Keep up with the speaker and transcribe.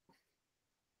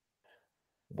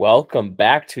Welcome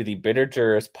back to the Bitter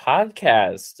Jurors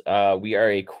podcast. We are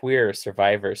a queer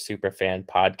Survivor superfan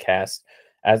podcast.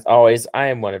 As always, I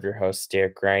am one of your hosts,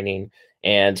 Derek Grining,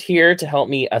 and here to help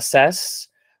me assess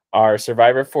our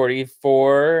Survivor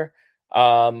 44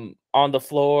 on the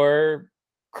floor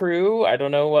crew. I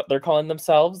don't know what they're calling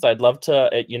themselves. I'd love to,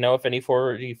 if any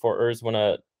 44ers want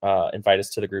to invite us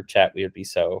to the group chat, we would be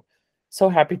so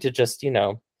happy to just,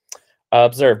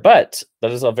 observe. But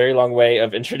that is a very long way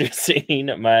of introducing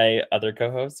my other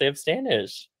co-host, Sam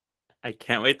Stanish. I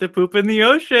can't wait to poop in the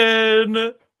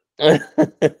ocean. I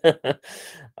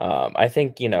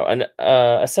think,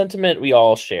 a sentiment we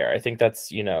all share. I think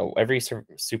that's, every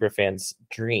super fan's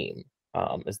dream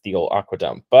is the old aqua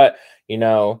dump. But,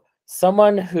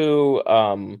 someone who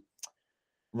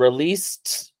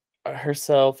released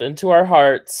herself into our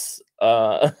hearts.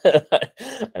 I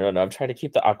don't know. I'm trying to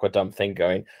keep the aqua dump thing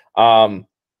going.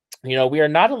 We are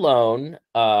not alone.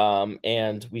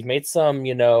 And we've made some,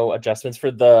 adjustments for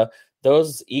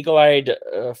those eagle-eyed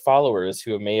followers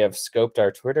who may have scoped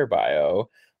our Twitter bio.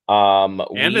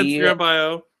 Instagram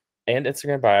bio. And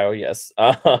Instagram bio, yes.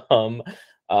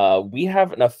 We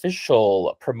have an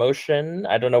official promotion.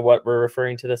 I don't know what we're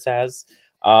referring to this as.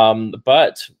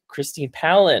 But Christine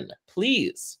Palin,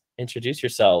 please introduce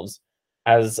yourselves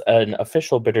as an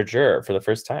official bitter juror for the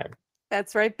first time.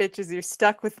 That's right, bitches. You're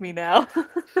stuck with me now.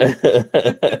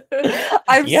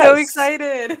 I'm so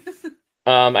excited.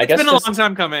 I guess it's been a long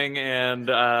time coming, and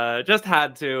just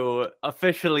had to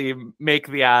officially make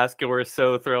the ask. And we're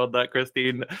so thrilled that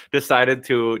Christine decided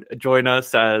to join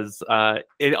us as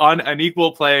on an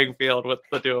equal playing field with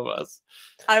the two of us.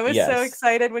 I was so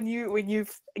excited when you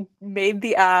made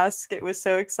the ask. It was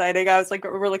so exciting. I was like,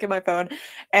 we're looking at my phone,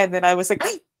 and then I was like,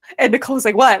 and Nicole was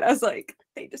like, "What?" I was like,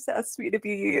 "They just asked me to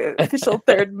be official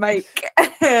third mic,"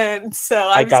 and so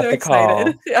I'm so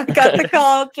excited. I got the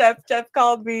call. Jeff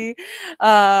called me.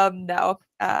 My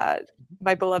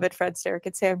beloved friends Derek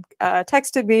and Sam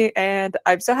texted me, and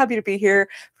I'm so happy to be here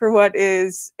for what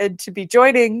is, and to be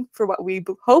joining for what we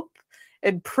hope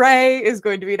and pray is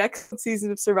going to be an excellent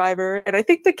season of Survivor, and I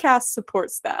think the cast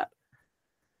supports that.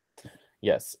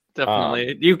 Yes,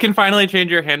 definitely. You can finally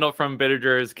change your handle from Bitter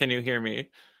Jurors. Can you hear me?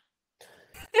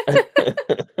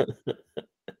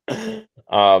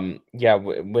 When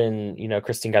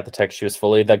Christine got the text, she was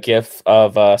fully the gif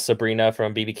of Sabrina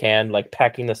from BB Can, like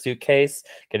packing the suitcase,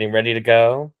 getting ready to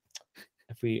go.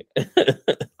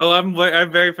 I'm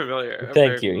very familiar.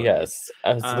 Thank you. Yes,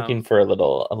 I was looking for a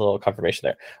little confirmation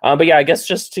there. But yeah, I guess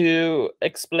just to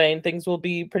explain, things will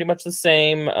be pretty much the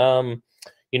same.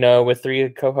 With three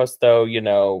co-hosts, though,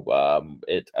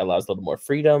 it allows a little more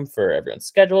freedom for everyone's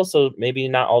schedule. So maybe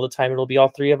not all the time it'll be all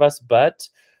three of us, but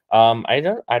I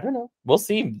don't know. We'll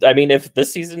see. I mean, if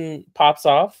this season pops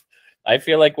off, I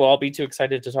feel like we'll all be too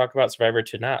excited to talk about Survivor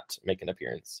to not make an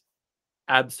appearance.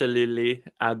 Absolutely.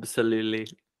 Wow.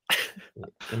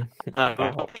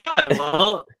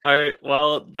 All right.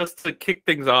 Well, just to kick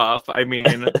things off, I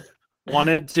mean,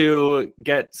 wanted to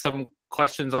get some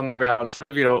questions on the ground.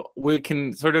 We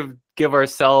can sort of give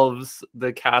ourselves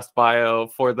the cast bio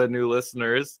for the new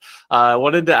listeners. I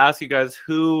wanted to ask you guys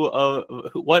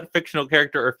what fictional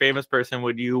character or famous person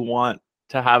would you want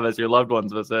to have as your loved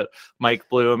ones visit? Mike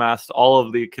Bloom asked all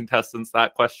of the contestants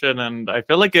that question, and I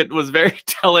feel like it was very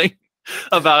telling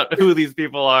about who these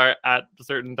people are at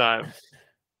certain times.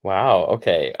 Wow.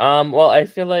 Okay. Well, I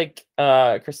feel like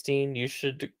Christine, you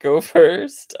should go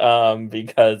first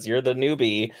because you're the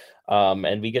newbie,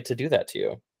 and we get to do that to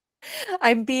you.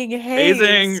 I'm being hazed.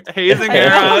 Hazing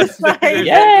era.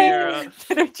 Yay!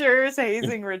 Bitter Jurors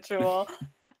hazing ritual.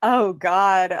 Oh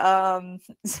God.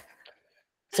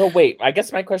 So wait, I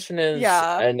guess my question is,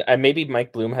 and maybe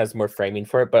Mike Bloom has more framing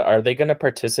for it, but are they going to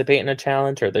participate in a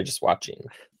challenge, or are they just watching?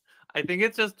 I think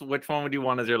it's just, which one would you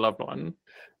want as your loved one?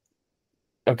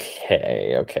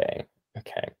 Okay.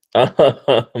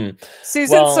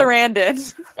 Susan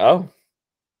Sarandon. Oh,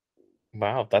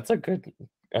 wow, that's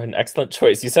an excellent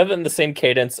choice. You said it in the same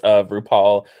cadence of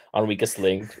RuPaul on Weakest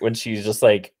Link when she's just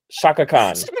like Shaka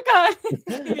Khan. Shaka Khan.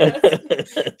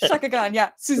 Yes. Shaka Khan. Yeah,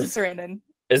 Susan Sarandon.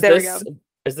 We go.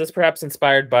 Is this perhaps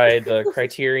inspired by the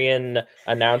Criterion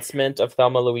announcement of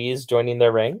Thelma Louise joining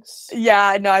their ranks?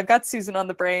 Yeah, no, I've got Susan on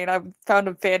the brain. I've found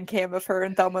a fan cam of her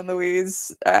and Thelma and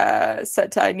Louise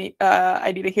set to I need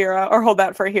a hero, or hold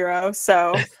that for a hero.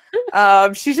 So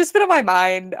she's just been on my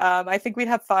mind. I think we'd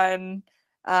have fun.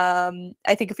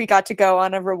 I think if we got to go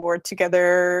on a reward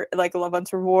together, like a Love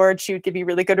One's reward, she would give me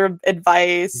really good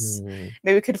advice.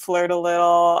 Maybe we could flirt a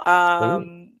little.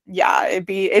 Yeah, it'd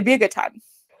be a good time.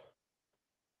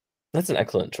 That's an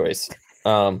excellent choice.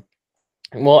 Well,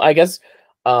 I guess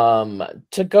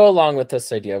To go along with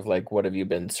this idea of like what have you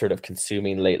been sort of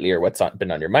consuming lately, or what's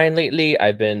been on your mind lately,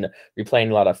 I've been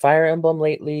replaying a lot of Fire Emblem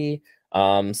lately.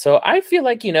 So I feel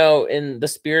like, in the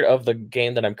spirit of the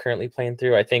game that I'm currently playing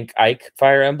through, I think Ike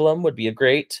Fire Emblem would be a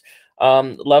great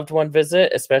loved one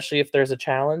visit, especially if there's a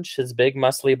challenge. His big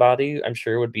muscly body, I'm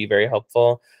sure, would be very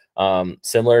helpful.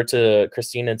 Similar to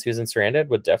Christine and Susan Sarandon,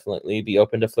 would definitely be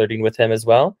open to flirting with him as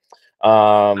well.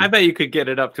 I bet you could get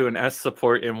it up to an S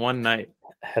support in one night.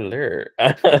 Hello.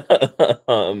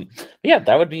 Yeah,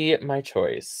 that would be my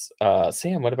choice.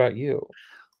 Sam, what about you?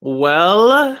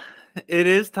 Well, it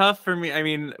is tough for me. I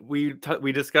mean, we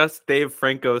discussed Dave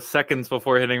Franco seconds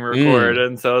before hitting record,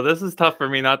 and so this is tough for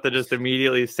me not to just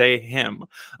immediately say him.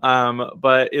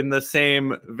 But in the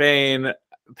same vein,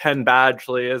 Penn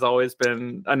Badgley has always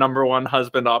been a number one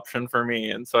husband option for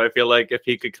me, and so I feel like if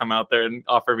he could come out there and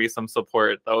offer me some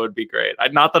support, that would be great.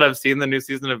 Not that I've seen the new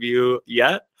season of You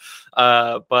yet,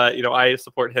 but I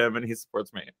support him and he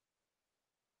supports me.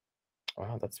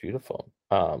 Wow, that's beautiful.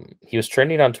 He was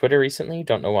trending on Twitter recently.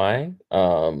 Don't know why.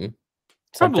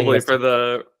 Probably for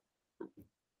the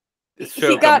show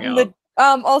he got coming in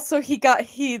out. Also he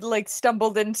like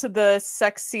stumbled into the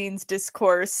sex scenes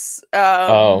discourse.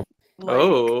 Oh.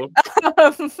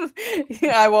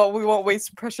 Yeah, we won't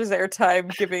waste precious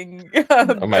airtime giving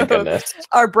oh my goodness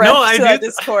our breath to that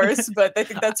discourse, but I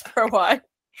think that's for why.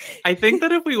 I think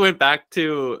that if we went back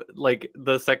to like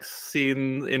the sex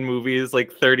scene in movies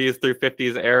like 30s through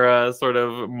 50s era sort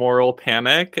of moral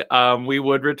panic, we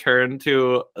would return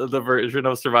to the version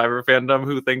of Survivor fandom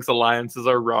who thinks alliances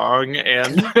are wrong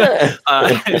and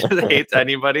hates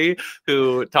anybody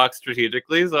who talks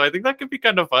strategically. So I think that could be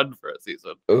kind of fun for a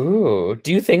season. Ooh,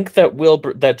 do you think that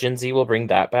that Gen Z will bring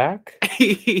that back?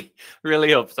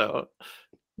 Really hope so.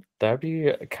 That'd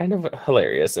be kind of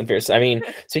hilarious and fierce. I mean,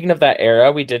 speaking of that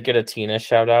era, we did get a Tina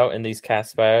shout out in these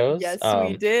cast bios. Yes,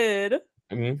 we did.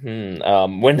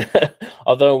 When,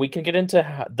 although we can get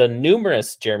into the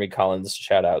numerous Jeremy Collins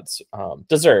shout outs,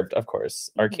 deserved, of course,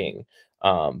 our king.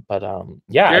 Yeah,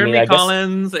 Jeremy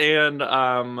Collins and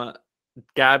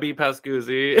Gabby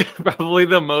Pascuzzi, probably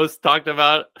the most talked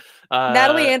about.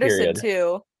 Natalie Anderson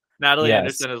too. Natalie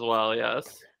Anderson as well,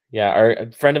 yes. Yeah,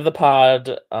 our friend of the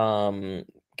pod,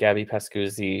 Gabby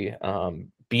Pascuzzi,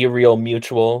 Be a Real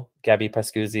Mutual, Gabby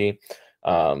Pascuzzi.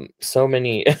 So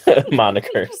many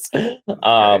monikers.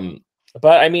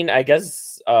 But I mean, I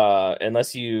guess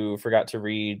unless you forgot to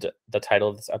read the title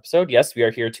of this episode, yes, we are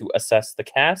here to assess the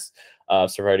cast of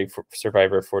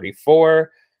Survivor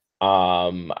 44.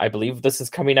 I believe this is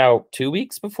coming out 2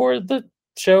 weeks before the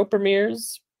show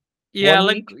premieres. Yeah,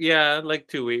 like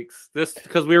 2 weeks. This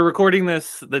because we're recording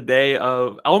this the day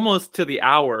of, almost to the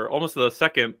hour, almost to the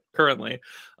second currently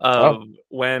of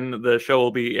when the show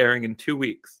will be airing in 2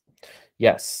 weeks.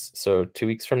 Yes, so 2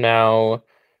 weeks from now,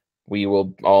 we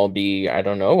will all be, I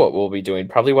don't know what we'll be doing.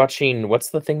 Probably watching,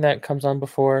 what's the thing that comes on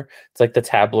before? It's like the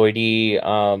tabloidy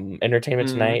Entertainment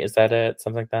Tonight. Is that it?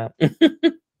 Something like that?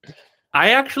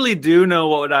 I actually do know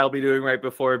what I'll be doing right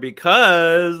before,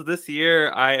 because this year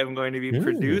I am going to be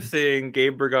producing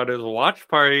Gabe Brigada's watch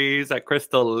parties at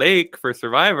Crystal Lake for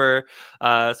Survivor.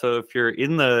 So if you're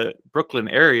in the Brooklyn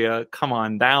area, come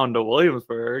on down to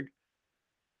Williamsburg.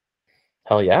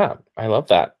 Hell yeah, I love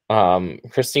that.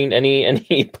 Christine,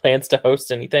 any plans to host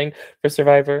anything for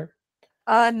Survivor?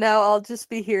 No, I'll just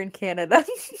be here in Canada.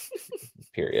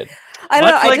 Period. I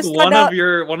don't know. I just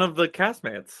one of the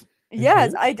castmates.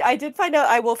 Yes, I did find out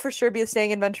I will for sure be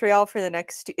staying in Montreal for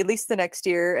at least the next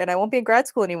year, and I won't be in grad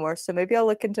school anymore. So maybe I'll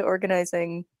look into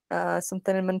organizing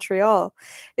something in Montreal.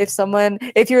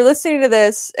 If you're listening to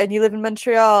this and you live in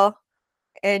Montreal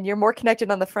and you're more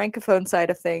connected on the francophone side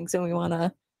of things, and we want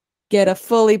to get a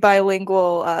fully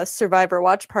bilingual Survivor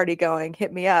watch party going,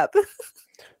 hit me up.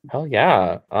 Hell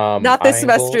yeah. Not this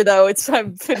semester though.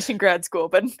 I'm finishing grad school,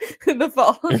 but in the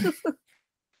fall.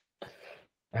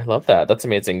 I love that. That's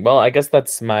amazing. Well, I guess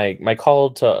that's my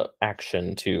call to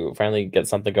action to finally get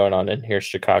something going on in here,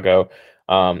 Chicago.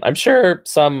 I'm sure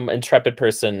some intrepid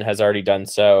person has already done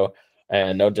so,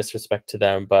 and no disrespect to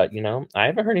them, but I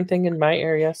haven't heard anything in my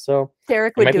area, so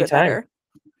Derek would do it better.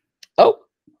 Oh,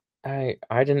 I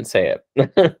didn't say it.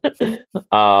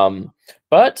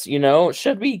 But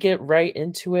should we get right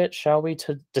into it? Shall we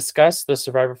to discuss the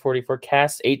Survivor 44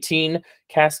 cast? 18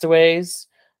 castaways.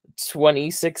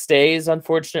 26 days,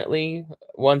 unfortunately,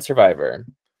 one survivor.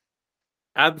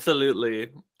 Absolutely.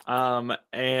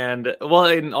 And well,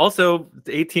 and also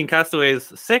 18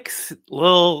 castaways, 6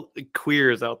 little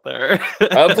queers out there.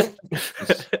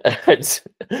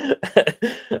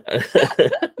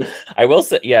 I will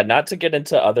say, yeah, not to get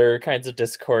into other kinds of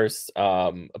discourse,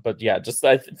 but yeah, just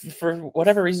for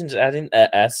whatever reason, just adding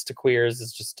a S to queers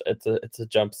is just it's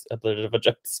a bit of a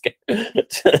jump scare.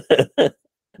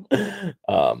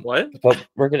 What? But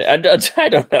we're gonna I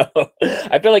don't know.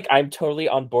 I feel like I'm totally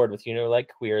on board with like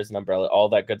queers and umbrella, all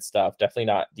that good stuff. Definitely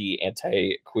not the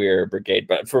anti-queer brigade,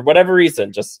 but for whatever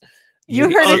reason, just you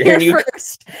heard it here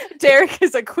first. Derek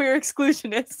is a queer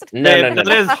exclusionist. No. That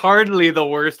is hardly the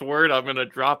worst word I'm gonna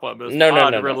drop on this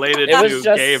pod related to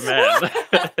gay men.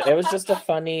 It was just a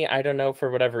funny, I don't know, for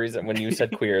whatever reason, when you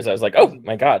said queers, I was like, oh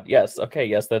my god, yes, okay,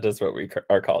 yes, that is what we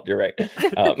are called. You're right. Can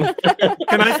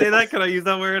I say that? Can I use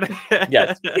that word?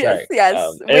 Yes. Yes.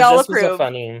 We all approve.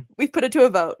 Funny... We put it to a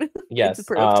vote. Yes.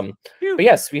 But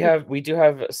yes, we do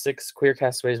have 6 queer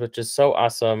castaways, which is so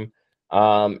awesome.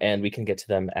 And we can get to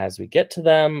them as we get to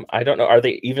them. I don't know. Are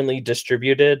they evenly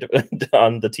distributed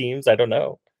on the teams? I don't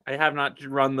know. I have not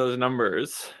run those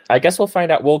numbers. I guess we'll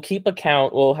find out. We'll keep a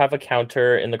count. We'll have a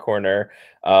counter in the corner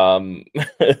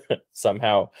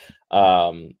somehow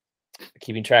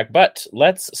keeping track. But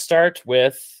let's start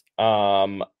with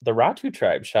the Ratu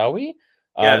tribe, shall we?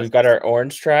 Yes. We've got our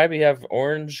orange tribe. We have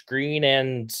orange, green,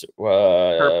 and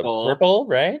purple,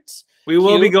 right? We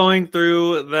will be going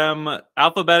through them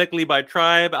alphabetically by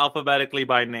tribe, alphabetically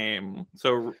by name.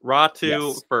 So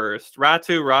Ratu first.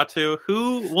 Ratu.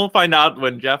 We'll find out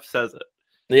when Jeff says it.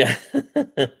 Yeah.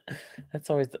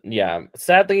 That's always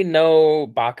sadly no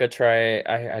Baka tribe.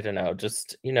 I don't know.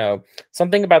 Just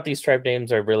something about these tribe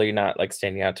names are really not like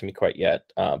standing out to me quite yet.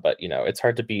 But it's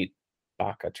hard to beat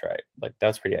Baka tribe. Like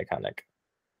that's pretty iconic.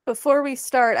 Before we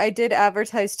start, I did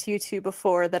advertise to you two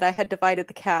before that I had divided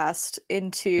the cast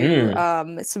into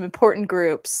some important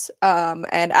groups.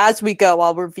 And as we go,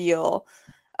 I'll reveal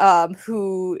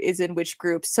who is in which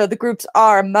group. So the groups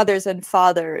are mothers and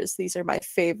fathers. These are my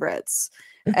favorites.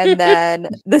 And then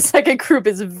the second group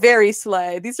is very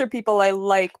slay. These are people I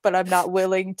like, but I'm not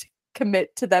willing to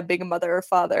commit to them being a mother or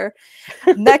father.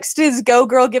 Next is Go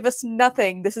Girl Give Us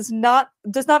Nothing. This does not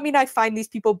mean I find these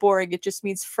people boring. It just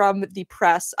means from the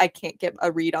press I can't get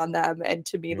a read on them, and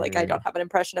to me like I don't have an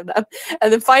impression of them.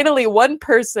 And then finally one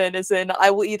person is in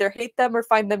I will either hate them or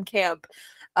find them camp.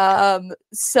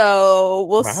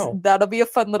 So that'll be a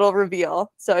fun little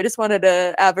reveal. So I just wanted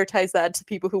to advertise that to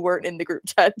people who weren't in the group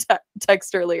chat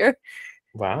text earlier.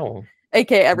 Wow.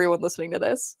 AKA everyone listening to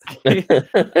this.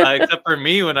 Except for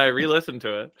me when I re-listen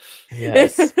to it.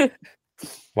 Yes.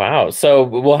 Wow. So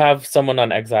we'll have someone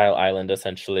on Exile Island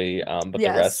essentially, but the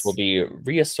rest will be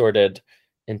reassorted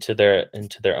into their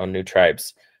own new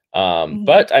tribes.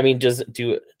 But I mean, does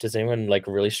anyone like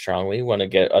really strongly want to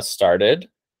get us started?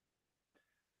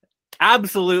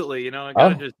 Absolutely. I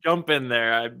gotta just jump in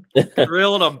there. I'm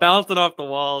thrilled. I'm bouncing off the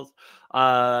walls.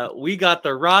 We got the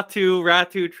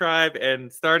Ratu tribe,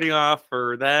 and starting off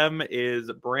for them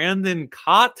is Brandon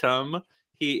Cottom.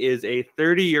 He is a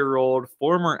 30-year-old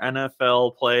former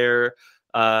NFL player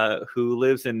who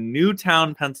lives in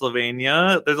Newtown,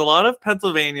 Pennsylvania. There's a lot of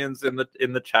Pennsylvanians in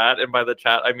the chat, and by the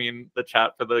chat I mean the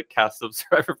chat for the cast of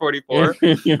Survivor 44.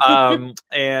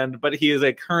 But he is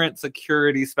a current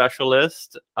security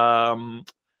specialist.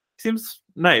 Seems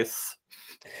nice.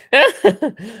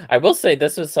 I will say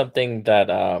this was something that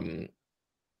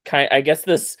I guess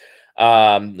this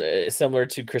similar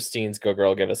to Christine's Go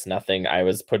Girl Give Us Nothing.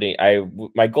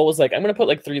 My goal was like I'm gonna put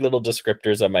like 3 little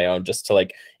descriptors of my own just to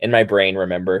like in my brain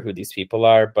remember who these people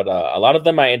are, but a lot of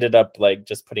them I ended up like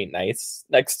just putting nice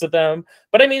next to them,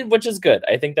 but I mean, which is good.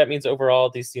 I think that means overall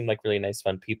these seem like really nice,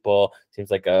 fun people. Seems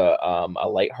like a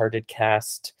lighthearted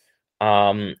cast,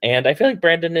 and I feel like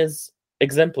Brandon is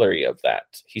exemplary of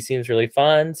that. He seems really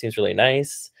fun, seems really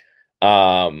nice.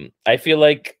 I feel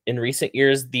like in recent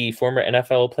years the former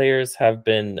NFL players have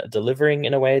been delivering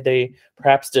in a way they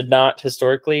perhaps did not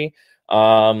historically.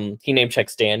 He name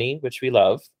checks Danny, which we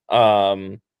love.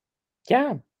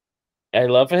 Yeah, I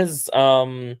love his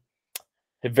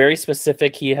very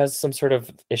specific. He has some sort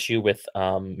of issue with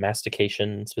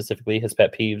mastication, specifically his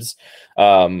pet peeves,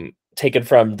 taken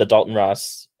from the Dalton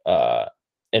Ross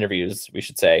interviews, we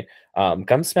should say.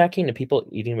 Gum smacking and people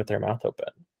eating with their mouth open.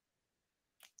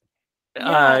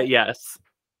 Yes.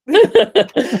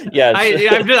 Yes.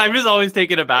 I'm just always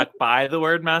taken aback by the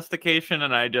word mastication,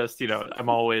 and I just I'm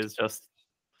always just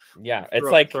it's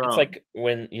like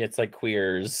when it's like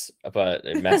queers but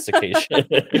mastication.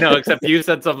 Except you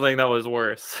said something that was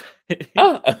worse.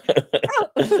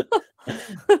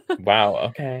 Wow.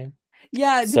 Okay.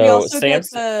 Yeah, we So also get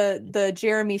Sam's the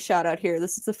Jeremy shout out here.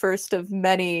 This is the first of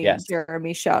many yes.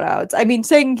 Jeremy shout outs. I mean,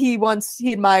 saying he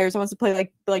admires, wants to play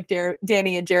like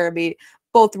Danny and Jeremy,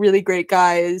 both really great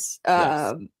guys,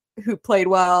 Yes. who played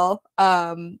well.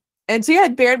 And so yeah,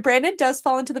 Brandon does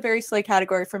fall into the very Slay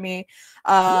category for me.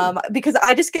 Because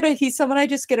he's someone I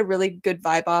just get a really good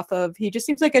vibe off of. He just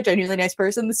seems like a genuinely nice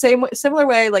person. The similar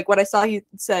way, like when I saw he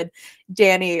said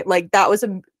Danny, like that was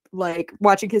like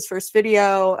watching his first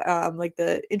video, like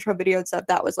the intro video and stuff,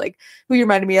 that was like who he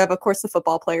reminded me of course, the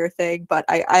football player thing. But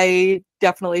I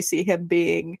definitely see him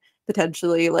being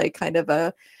potentially like kind of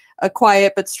a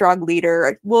quiet but strong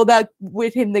leader. Will that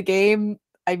win him the game?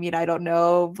 I mean, I don't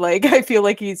know. Like, I feel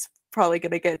like he's probably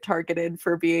going to get targeted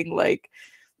for being like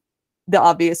the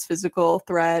obvious physical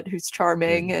threat who's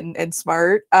charming and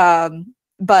smart.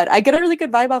 But I get a really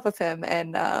good vibe off of him.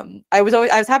 And I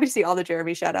was happy to see all the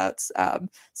Jeremy shout outs.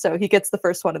 So he gets the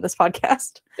first one in this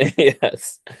podcast.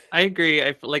 Yes. I agree.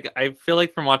 I feel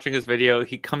like from watching his video,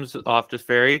 he comes off just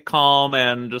very calm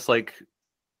and just like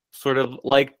sort of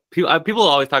like people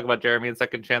always talk about Jeremy and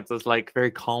Second Chance as like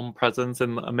very calm presence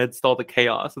in amidst all the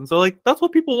chaos, and so like that's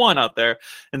what people want out there.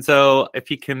 And so if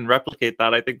he can replicate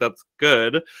that, I think that's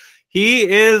good. He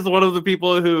is one of the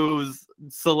people whose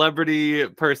celebrity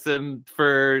person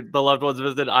for the loved ones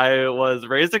visit I was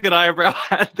raising an eyebrow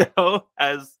at, though,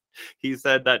 as he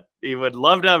said that he would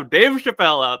love to have Dave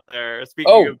Chappelle out there.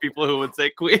 Speaking of people who would say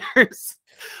queers.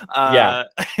 Yeah.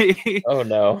 Oh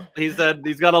no. He said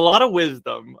he's got a lot of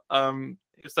wisdom.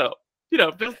 So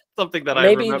just something that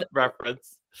maybe I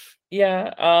reference.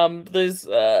 Yeah. There's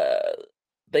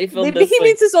they filmed maybe this, he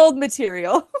means his old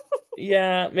material.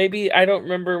 Yeah, maybe I don't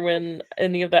remember when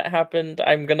any of that happened.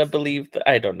 I'm gonna believe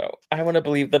I don't know. I want to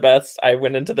believe the best. I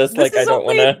went into this like I don't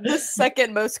want to. The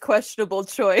second most questionable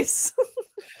choice.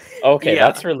 Okay,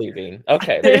 that's relieving.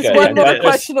 Okay, there's good. one more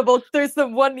questionable. There's the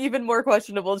one even more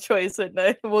questionable choice, and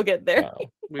we'll get there. Wow.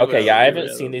 Okay, I haven't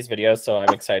seen these videos, so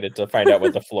I'm excited to find out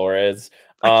what the floor is.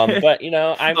 But I'm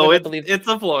gonna believe it's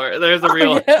a floor. There's a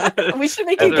real. We should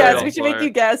make you guess. We should make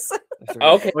you guess.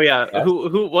 Okay. Well, yeah.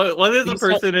 What is a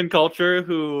person in culture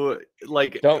who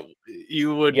like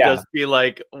you would just be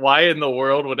like, why in the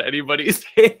world would anybody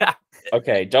say that?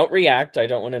 Okay, don't react. I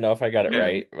don't want to know if I got it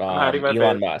right.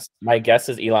 Elon Musk. My guess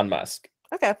is Elon Musk.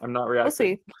 Okay, I'm not reacting. We'll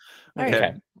see. All right.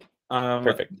 Okay.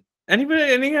 Perfect.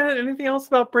 Anything else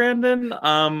about Brandon?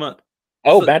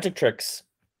 Magic tricks.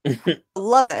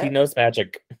 Love it. He knows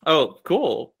magic. Oh,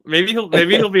 cool. Maybe he'll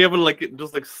be able to like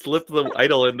just like slip the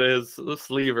idol into his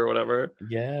sleeve or whatever.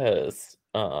 Yes.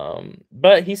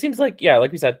 But he seems like,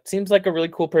 like we said, seems like a really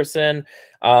cool person.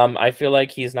 I feel like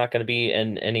he's not going to be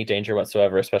in any danger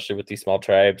whatsoever, especially with these small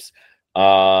tribes.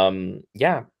 I mean,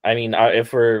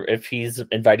 if he's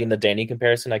inviting the Danny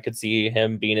comparison, I could see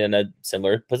him being in a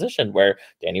similar position where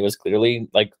Danny was clearly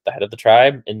like the head of the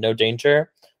tribe in no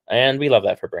danger, and we love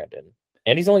that for Brandon.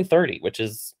 And he's only 30, which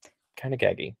is kind of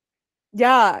gaggy.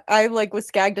 Yeah, I was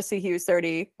gagged to see he was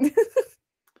 30.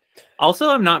 Also,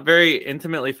 I'm not very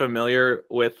intimately familiar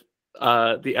with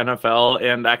the NFL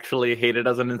and actually hate it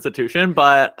as an institution,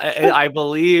 but I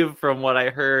believe from what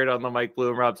I heard on the Mike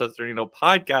Bloom, Rob Cesternino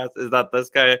podcast is that this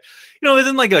guy,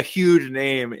 isn't like a huge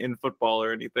name in football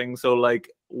or anything. So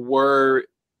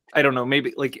I don't know,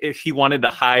 maybe like if he wanted to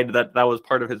hide that was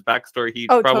part of his backstory, he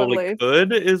probably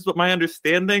could, is what my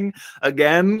understanding.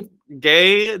 Again,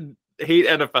 gay, hate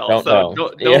NFL,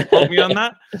 don't quote me on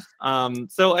that.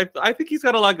 So I think he's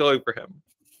got a lot going for him.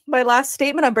 My last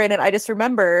statement on Brandon, I just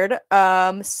remembered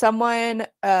someone,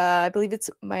 I believe it's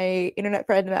my internet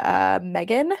friend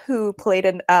Megan, who played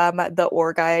in the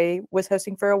org I was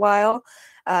hosting for a while.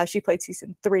 She played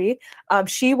season 3.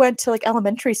 She went to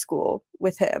elementary school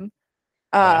with him.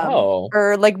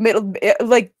 Or middle,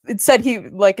 it said he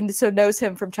knows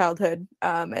him from childhood,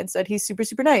 and said he's super,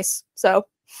 super nice. So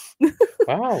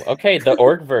wow. Okay, the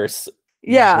orgverse.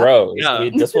 Yeah. Bros. Yeah.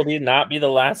 This will not be the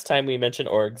last time we mention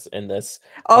orgs in this.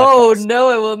 Oh podcast.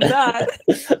 No, it will not.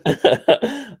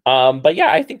 But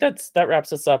yeah, I think that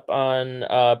wraps us up on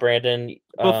Brandon.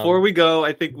 Before we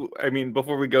go,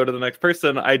 before we go to the next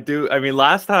person,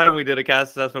 last time we did a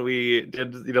cast assessment, we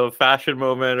did fashion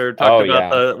moment or talked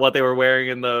about what they were wearing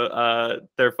in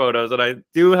their photos, and I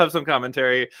do have some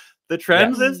commentary. The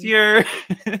trend this year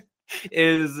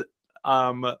is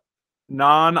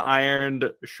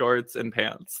non-ironed shorts and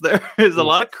pants. There is a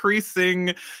lot of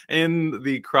creasing in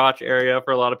the crotch area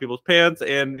for a lot of people's pants,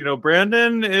 and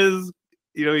Brandon is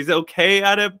he's okay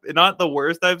at it, not the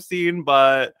worst I've seen,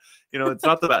 but it's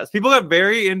not the best. People got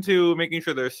very into making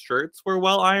sure their shirts were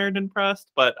well ironed and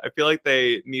pressed, but I feel like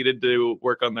they needed to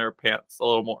work on their pants a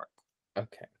little more.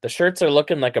 Okay. The shirts are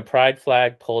looking like a pride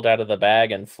flag pulled out of the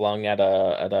bag and flung at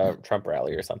a Trump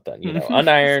rally or something,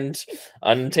 unironed,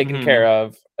 untaken care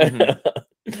of.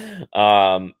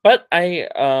 But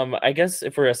I guess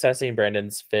if we're assessing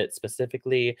Brandon's fit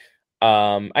specifically,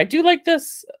 I do like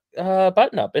this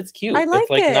button up. It's cute. I like it's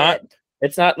like it.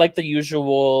 it's not like the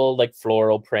usual like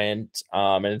floral print.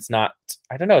 And it's not,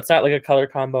 I don't know, it's not like a color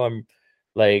combo I'm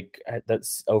like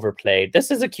that's overplayed.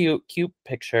 This is a cute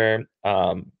picture.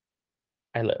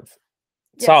 I live.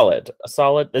 Yes.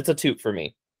 Solid. It's a toot for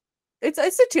me. It's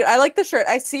a toot. I like the shirt.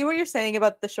 I see what you're saying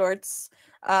about the shorts.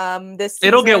 This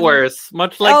It'll get worse.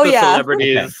 Much like the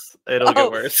celebrities, it'll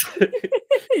get worse.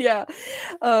 Yeah.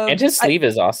 And his sleeve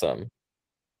is awesome.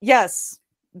 Yes.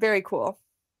 Very cool.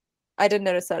 I didn't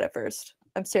notice that at first.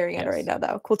 I'm staring at it right now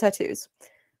though. Cool tattoos.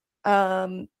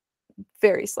 Very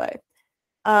slay.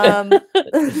 I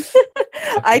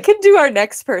can do our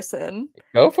next person.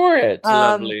 Go for it.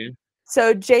 Lovely.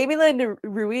 So Jamie Lynn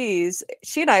Ruiz,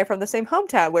 she and I are from the same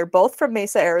hometown. We're both from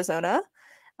Mesa, Arizona.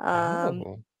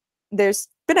 There's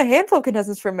been a handful of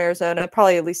contestants from Arizona,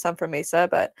 probably at least some from Mesa,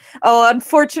 but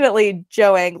unfortunately,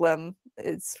 Joe Anglim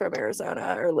is from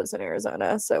Arizona or lives in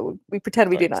Arizona, so we pretend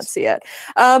we do not see it.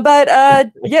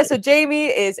 Yeah, so Jamie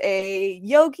is a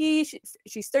yogi.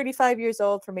 She's 35 years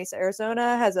old, from Mesa,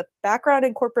 Arizona, has a background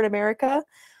in corporate America.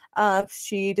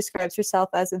 She describes herself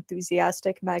as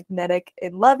enthusiastic, magnetic,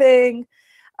 and loving.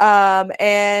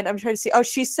 And I'm trying to see. Oh,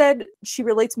 she said she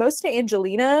relates most to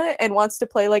Angelina and wants to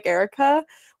play like Erica,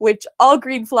 which all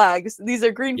green flags. These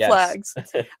are green flags.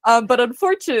 But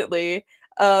unfortunately,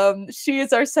 she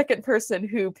is our second person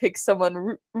who picks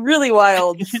someone really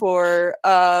wild for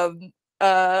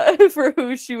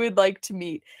who she would like to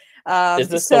meet. Is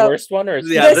this the worst one, or is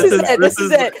this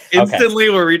is it?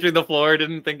 Instantly, we're reaching the floor.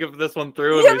 Didn't think of this one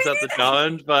through, and we set the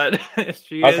challenge, but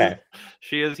she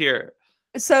is here.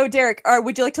 So, Derek,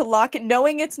 would you like to lock it,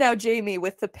 knowing it's now Jamie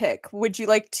with the pick? Would you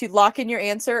like to lock in your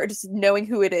answer, or just knowing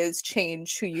who it is,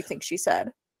 change who you think she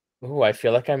said? Ooh, I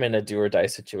feel like I'm in a do or die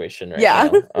situation right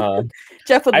now.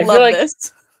 Jeff would love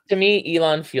this. To me,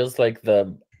 Elon feels like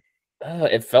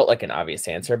it felt like an obvious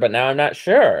answer, but now I'm not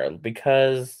sure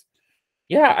because.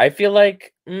 Yeah, I feel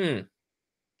like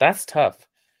that's tough.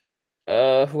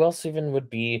 Who else even would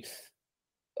be?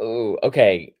 Oh,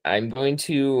 okay. I'm going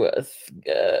to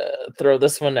throw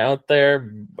this one out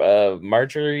there.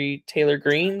 Marjorie Taylor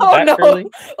Greene. Oh no! Girly?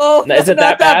 Oh, is it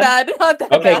not that bad? Not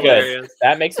that okay, bad. good.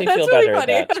 That makes me feel really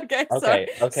better. Funny.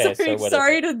 Okay.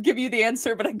 Sorry to give you the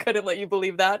answer, but I couldn't let you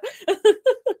believe that.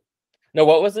 No,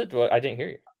 what was it? I didn't hear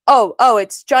you. Oh,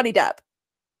 it's Johnny Depp.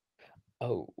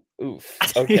 Oh, oof.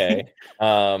 Okay.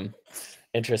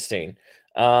 Interesting.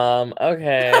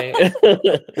 Okay.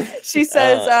 She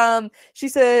says,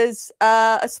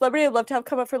 a celebrity I'd love to have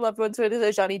come up for loved ones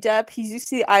with Johnny Depp. He's used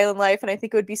to the island life, and I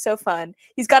think it would be so fun.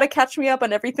 He's got to catch me up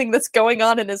on everything that's going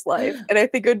on in his life, and I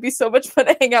think it would be so much fun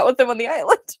to hang out with him on the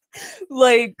island.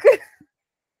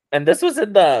 And this was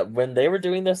when they were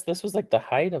doing this was like the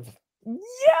height of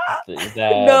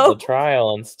the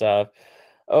trial and stuff.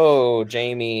 Oh,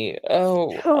 Jamie.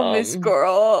 Oh, Miss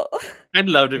Girl. I'd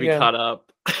love to be caught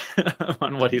up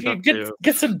on what he's up to.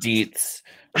 Get some deets.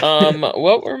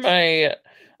 What were my?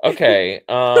 Okay.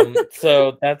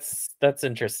 So that's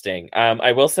interesting.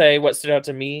 I will say what stood out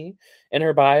to me in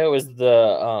her bio is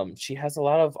she has a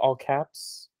lot of all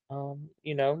caps.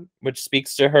 Which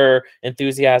speaks to her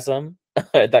enthusiasm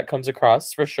that comes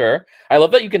across for sure. I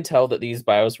love that you can tell that these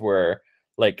bios were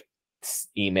like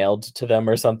emailed to them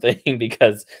or something,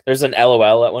 because there's an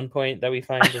LOL at one point that we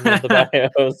find in one of the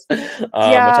bios, which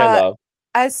I love.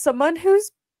 As someone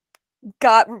who's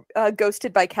got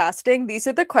ghosted by casting, these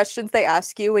are the questions they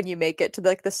ask you when you make it to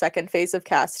the second phase of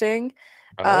casting.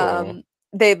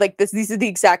 They these are the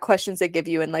exact questions they give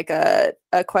you in a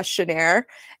questionnaire,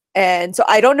 and so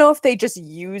I don't know if they just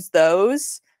use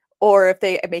those or if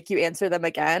they make you answer them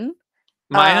again.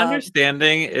 My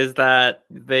understanding is that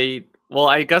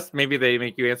I guess maybe they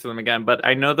make you answer them again, but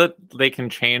I know that they can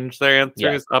change their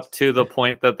answers up to the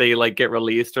point that they get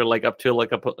released, or up to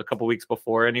a couple weeks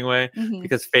before anyway. Mm-hmm.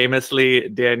 Because famously,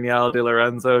 Danielle De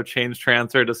Lorenzo changed her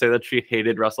answer to say that she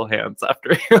hated Russell Hantz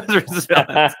after he was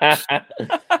suspended.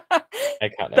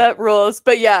 That rules.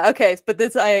 But yeah, okay. But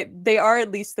they are at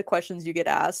least the questions you get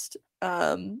asked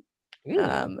when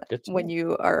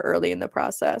you are early in the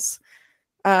process.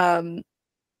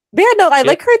 But yeah, no, I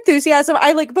like her enthusiasm.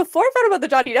 Before I found out about the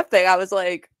Johnny Depp thing, I was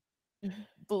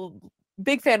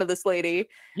big fan of this lady.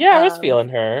 Yeah, I was feeling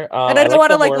her. And I don't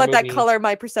want to let that color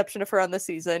my perception of her on the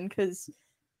season, because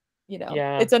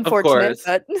it's unfortunate.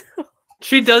 But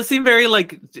She does seem very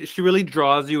like she really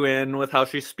draws you in with how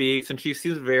she speaks, and she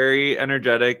seems very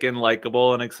energetic and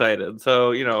likable and excited.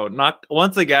 So not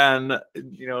once again,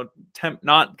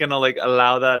 not gonna like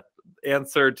allow that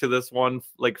answer to this one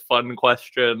like fun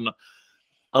question,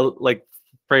 like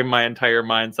frame my entire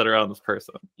mindset around this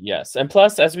person. Yes, and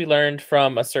plus, as we learned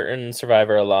from a certain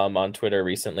Survivor alum on Twitter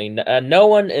recently, no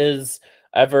one is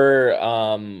ever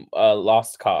a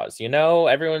lost cause.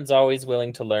 Everyone's always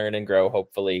willing to learn and grow,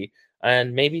 hopefully.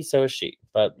 And maybe so is she.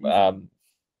 But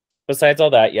besides all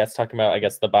that, yes, talking about, I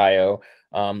guess, the bio.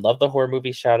 Love the horror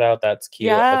movie shout out. That's cute.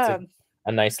 Yeah. That's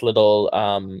a nice little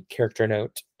character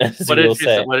note. What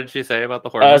did she say about the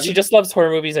horror movie? She just loves horror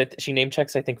movies. She name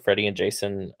checks, I think, Freddy and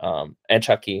Jason and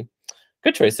Chucky.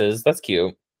 Good choices. That's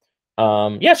cute.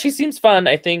 Yeah, she seems fun.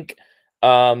 I think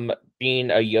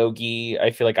being a yogi, I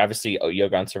feel like obviously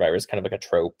yoga on Survivor is kind of like a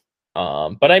trope.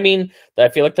 But I mean, I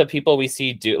feel like the people we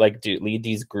see do lead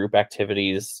these group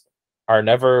activities are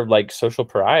never like social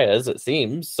pariahs, it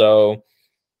seems. So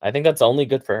I think that's only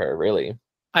good for her, really.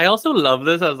 I also love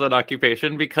this as an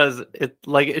occupation because it's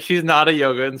like she's not a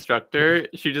yoga instructor.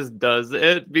 She just does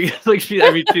it because like she's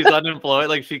unemployed.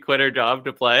 Like she quit her job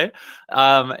to play.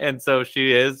 And so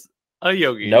she is a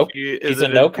yogi. Nope. She's a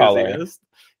no caller.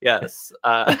 Yes.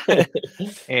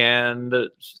 And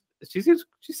she seems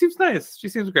nice. She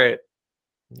seems great.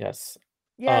 Yes.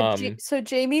 Yeah. So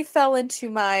Jamie fell into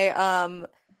my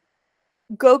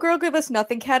Go Girl Give Us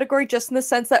Nothing category, just in the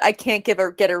sense that I can't get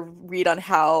a read on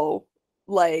how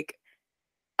like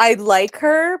I like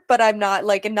her, but I'm not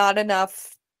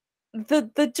enough.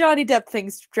 The Johnny Depp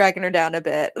thing's dragging her down a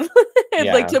bit.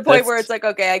 Yeah, like to the point where it's like,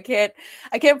 okay,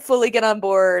 I can't fully get on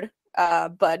board.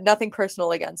 But nothing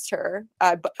personal against her.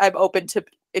 I'm open to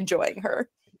enjoying her.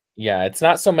 Yeah, it's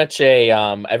not so much a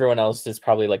everyone else is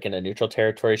probably like in a neutral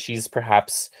territory. She's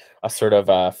perhaps a sort of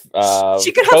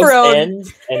she could have her own end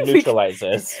and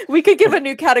neutralizes. We could give a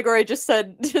new category just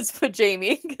put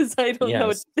Jamie, because I don't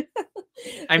know.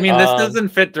 I mean, this doesn't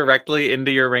fit directly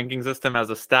into your ranking system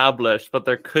as established, but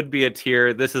there could be a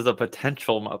tier. This is a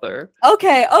potential mother.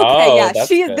 Okay, Oh, yeah. that's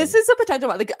good. This is a potential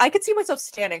mother. Like, I could see myself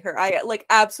standing her. I like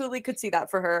absolutely could see that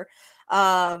for her.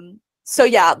 So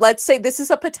yeah, let's say this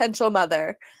is a potential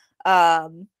mother.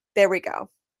 There we go.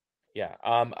 Yeah.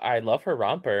 I love her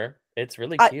romper. It's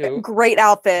really cute. Great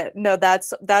outfit. No,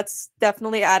 that's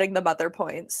definitely adding the mother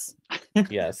points.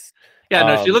 Yes. Yeah,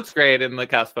 no, she looks great in the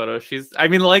cast photo. I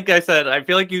mean, like I said, I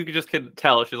feel like you just can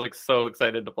tell she's like so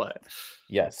excited to play.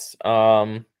 Yes.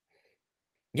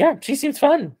 Yeah, she seems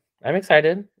fun. I'm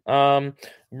excited.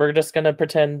 We're just gonna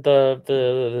pretend the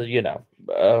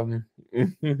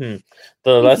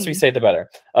less we say, the better.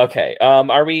 Okay.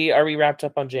 Are we wrapped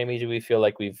up on Jamie? Do we feel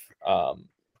like we've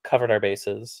covered our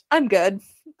bases? I'm good.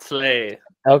 Slay.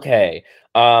 Okay.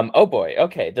 Oh boy.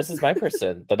 Okay, this is my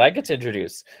person that I get to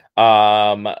introduce.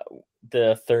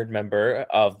 The third member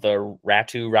of the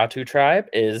Ratu tribe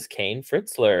is Kane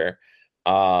Fritzler.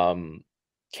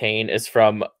 Kane is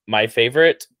from my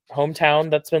favorite hometown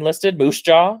that's been listed, Moose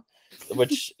Jaw,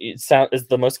 which is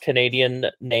the most Canadian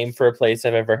name for a place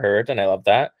I've ever heard, and I love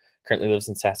that. Currently lives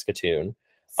in Saskatoon.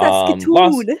 Law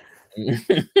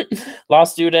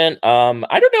student.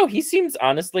 I don't know. He seems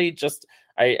honestly just.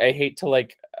 I hate to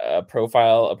like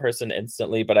profile a person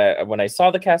instantly, but when I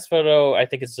saw the cast photo, I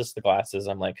think it's just the glasses.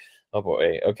 I'm like, oh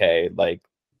boy, okay, like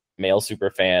male super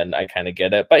fan. I kind of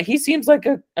get it, but he seems like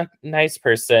a nice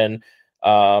person.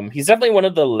 He's definitely one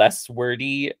of the less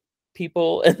wordy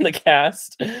people in the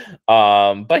cast,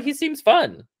 but he seems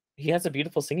fun. He has a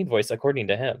beautiful singing voice, according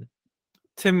to him.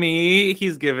 To me,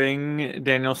 he's giving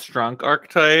Daniel Strunk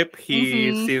archetype.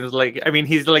 He seems like, I mean,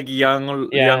 he's like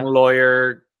young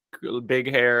lawyer, big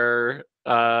hair,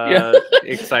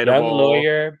 excitable. Young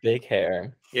lawyer, big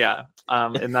hair. Yeah.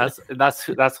 And that's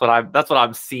what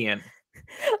I'm seeing.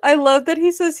 I love that he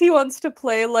says he wants to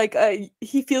play like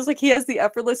he feels like he has the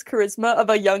effortless charisma of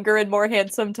a younger and more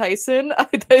handsome Tyson.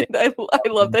 I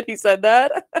love that he said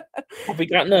that. Have we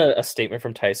gotten a statement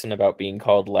from Tyson about being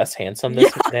called less handsome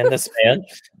than this man?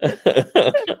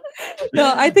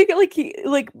 No, I think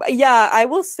I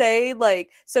will say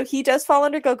so he does fall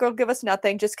under Go Girl Give Us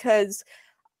Nothing, just because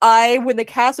when the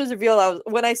cast was revealed,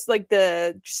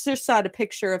 just saw a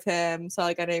picture of him, saw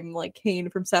like a name like Kane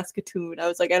from Saskatoon. I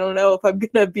was like, I don't know if I'm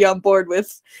gonna be on board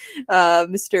with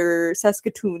Mr.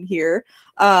 Saskatoon here.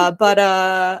 But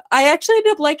I actually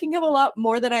ended up liking him a lot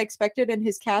more than I expected in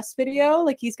his cast video.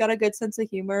 Like, he's got a good sense of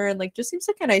humor and like just seems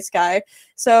like a nice guy.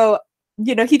 So,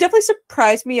 he definitely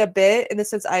surprised me a bit in the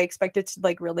sense I expected to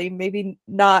like really maybe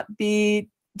not be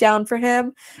down for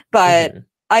him, but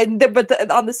on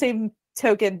the same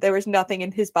token, there was nothing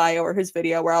in his bio or his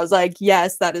video where I was like,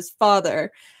 yes, that is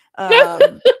father.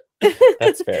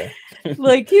 That's fair.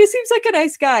 Like, he seems like a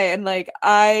nice guy, and like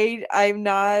I'm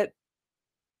not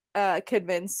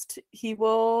convinced he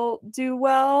will do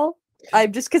well.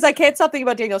 I'm just because I can't stop thinking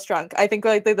about Daniel Strunk. I think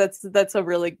like that's a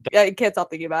really I can't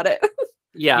stop thinking about it.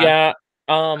 Yeah.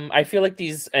 I feel like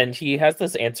and he has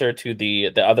this answer to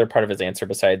the other part of his answer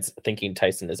besides thinking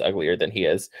Tyson is uglier than he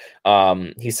is.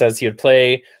 He says he would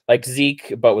play like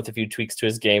Zeke, but with a few tweaks to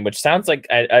his game, which sounds like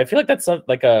I feel like that's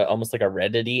like almost like a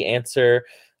Reddit-y answer.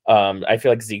 I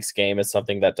feel like Zeke's game is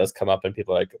something that does come up, and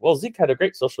people are like, well, Zeke had a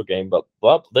great social game, but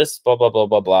blah blah blah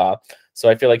blah blah. So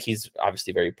I feel like he's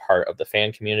obviously very part of the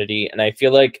fan community, and I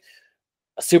feel like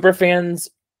super fans,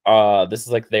 this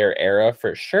is like their era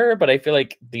for sure, but I feel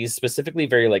like these specifically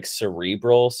very like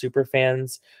cerebral super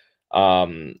fans,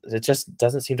 it just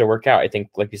doesn't seem to work out. I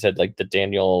think, like you said, like the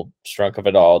Daniel Strunk of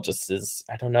it all just is,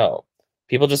 I don't know,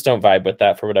 people just don't vibe with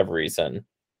that for whatever reason.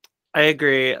 I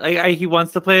agree. Like he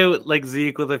wants to play with, like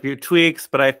Zeke with a few tweaks,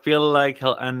 but I feel like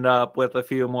he'll end up with a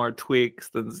few more tweaks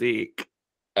than Zeke.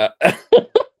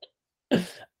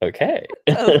 Okay.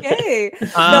 Okay. No,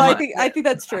 I think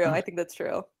that's true. I think that's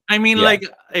true. I mean, Yeah.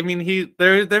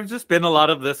 there's just been a lot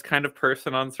of this kind of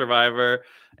person on Survivor,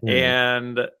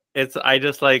 and I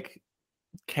just like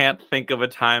can't think of a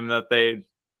time that they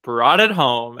brought it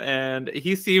home. And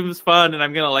he seems fun, and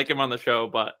I'm gonna like him on the show,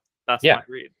 but that's my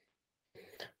read.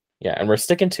 Yeah, and we're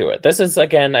sticking to it. This is,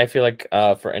 again, I feel like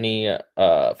for any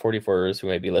 44ers who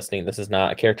may be listening, this is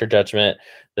not a character judgment.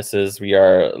 We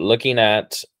are looking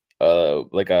at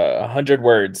like 100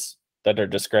 words that are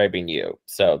describing you.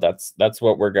 So that's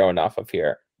what we're going off of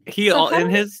here.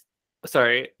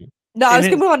 Sorry. No, I was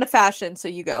gonna move on to fashion, so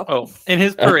you go. Oh, in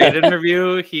his parade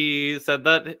interview, he said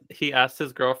that he asked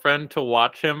his girlfriend to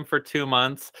watch him for 2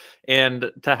 months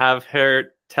and to have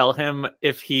her tell him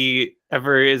if he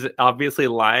ever is obviously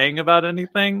lying about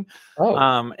anything.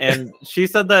 And she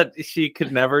said that she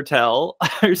could never tell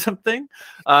or something.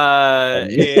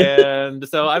 And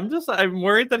so I'm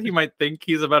worried that he might think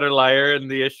he's a better liar, and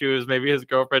the issue is maybe his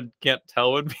girlfriend can't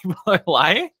tell when people are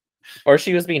lying. Or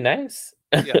she was being nice.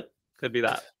 Yeah, could be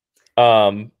that.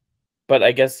 But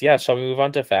I guess, yeah, shall we move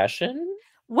on to fashion?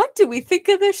 What do we think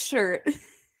of this shirt?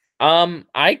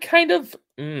 I kind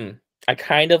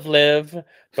of live,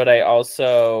 but I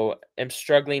also am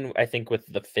struggling, I think, with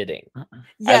the fitting.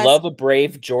 Yes. I love a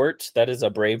brave Jort. That is a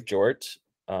brave Jort.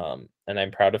 And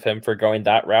I'm proud of him for going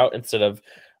that route instead of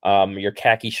your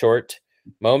khaki short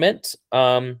moment.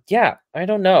 Yeah, I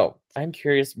don't know. I'm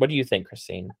curious. What do you think,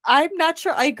 Christine? I'm not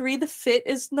sure. I agree the fit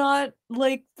is not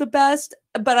like the best,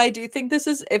 but I do think this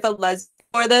is, if a lesbian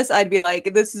wore this, I'd be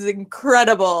like, this is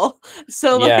incredible.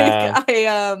 So like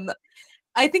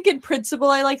I think in principle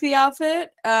I like the outfit.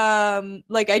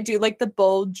 Like I do like the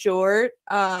bold jort.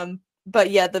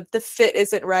 But yeah, the fit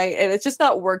isn't right, and it's just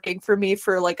not working for me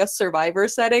for like a Survivor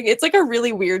setting. It's like a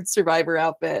really weird Survivor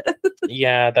outfit.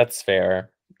 Yeah, that's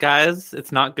fair. Guys,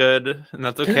 it's not good, and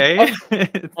that's okay.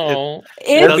 We're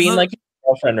being like your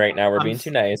girlfriend right now. We're being too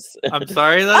nice. I'm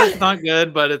sorry that it's not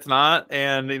good, but it's not.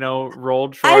 And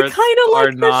rolled shorts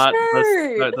are not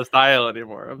the style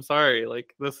anymore. I'm sorry.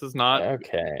 Like, this is not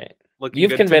okay.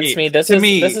 You've convinced me. This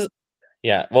is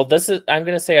yeah. Well, I'm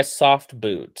gonna say a soft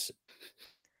boot.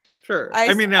 Sure.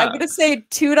 I'm gonna say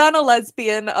toot on a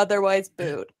lesbian, otherwise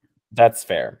boot. That's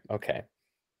fair. Okay.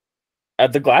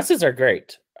 The glasses are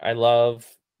great. I love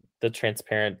the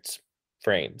transparent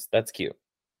frames. That's cute.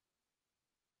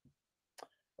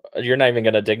 You're not even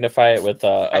gonna dignify it with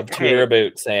a toot or a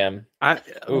boot, Sam. I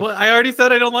already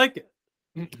said I don't like it.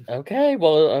 Okay.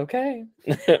 Well, okay.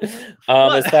 Is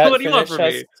that what do you want from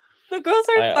me? The girls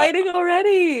are fighting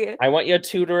already. I want you a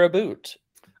toot or a boot.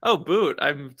 Oh, boot.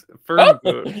 I'm firm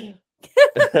boot.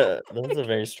 That's a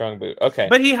very strong boot. Okay.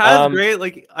 But he has great,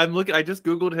 like, I just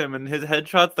Googled him, and his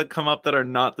headshots that come up that are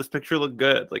not this picture look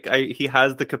good. Like, he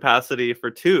has the capacity for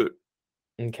toot.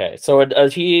 Okay. So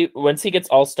once he gets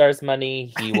All-Stars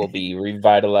money, he will be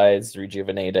revitalized,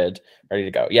 rejuvenated, ready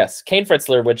to go. Yes. Kane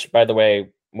Fritzler, which, by the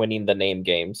way, winning the name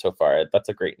game so far. That's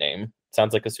a great name.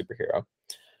 Sounds like a superhero.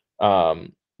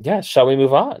 Yeah, shall we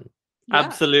move on? Yeah.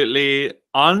 Absolutely.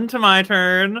 On to my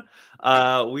turn.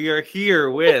 We are here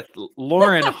with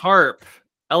Lauren Harp,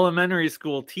 elementary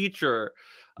school teacher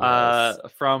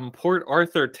from Port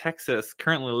Arthur, Texas,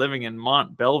 currently living in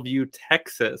Mont Belvieu,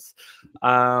 Texas.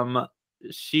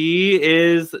 This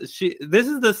is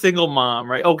the single mom,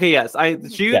 right? Okay, yes.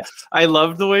 I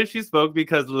loved the way she spoke,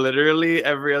 because literally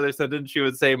every other sentence she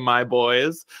would say "my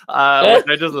boys," which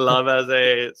I just love as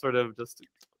a sort of just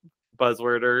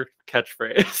buzzword or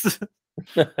catchphrase.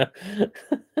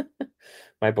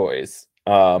 My boys.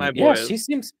 My Yeah, boys. she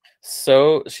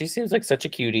seems like such a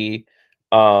cutie.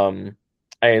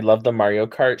 I love the Mario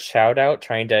Kart shout out,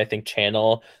 trying to, I think,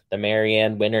 channel the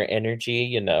Marianne winner energy,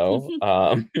 you know.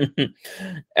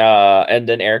 And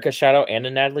an Erica shout out and a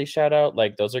Natalie shout out.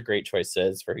 Like, those are great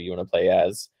choices for who you want to play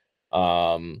as.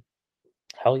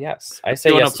 Hell yes. I say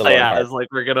You want yes to to play Lauren Hart. as like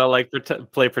we're gonna like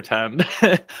play pretend.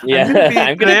 Yeah,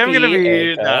 I'm gonna be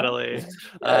Erica. Natalie.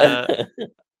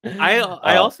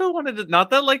 I also wanted to,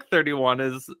 not that like 31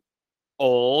 is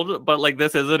old, but like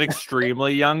this is an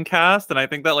extremely young cast, and I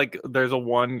think that like there's a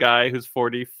one guy who's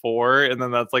 44, and then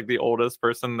that's like the oldest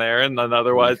person there, and then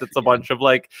otherwise it's a bunch of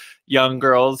like young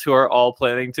girls who are all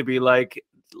planning to be like,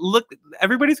 look,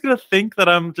 everybody's gonna think that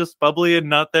I'm just bubbly and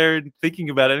not there thinking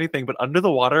about anything, but under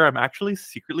the water I'm actually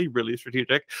secretly really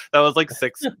strategic. That was like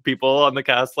 6 people on the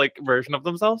cast like version of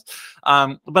themselves.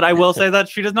 But I will say that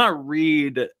she does not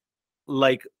read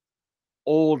like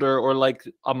older or like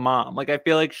a mom. Like I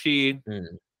feel like she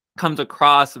comes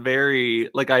across very,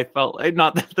 like, I felt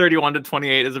not that 31 to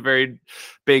 28 is a very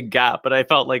big gap, but I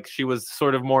felt like she was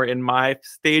sort of more in my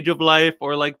stage of life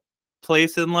or like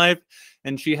place in life,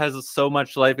 and she has so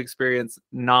much life experience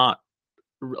not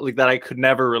like that I could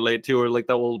never relate to, or like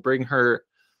that will bring her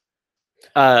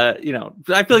you know,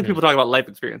 I feel like people talk about life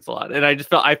experience a lot, and I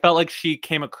felt like she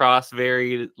came across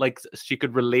very like she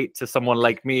could relate to someone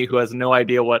like me who has no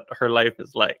idea what her life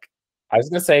is like. I was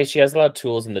gonna say she has a lot of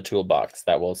tools in the toolbox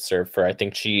that will serve for. I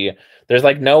think there's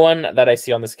like no one that I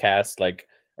see on this cast, like,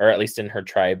 or at least in her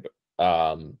tribe,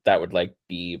 that would like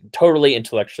be totally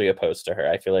intellectually opposed to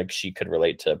her. I feel like she could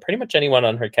relate to pretty much anyone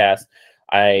on her cast.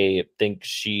 I think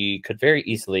she could very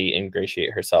easily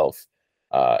ingratiate herself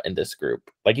in this group,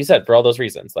 like you said, for all those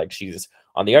reasons. Like, she's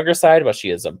on the younger side, but she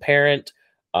is a parent,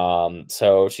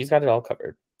 so she's got it all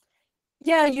covered.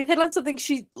 Yeah, you hit on something.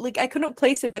 She, like, I couldn't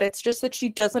place it, but it's just that she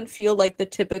doesn't feel like the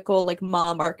typical like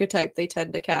mom archetype they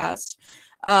tend to cast.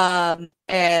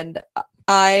 And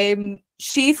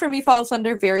she for me falls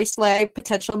under very slay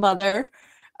potential mother.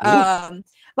 But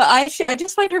I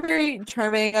just find her very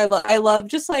charming. I love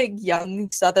just like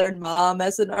young Southern mom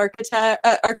as an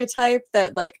archetype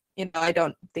that, like, you know, I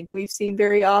don't think we've seen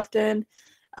very often.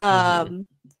 And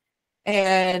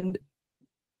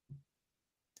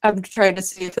I'm trying to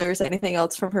see if there's anything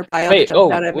else from her bio. Wait,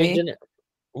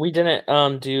 we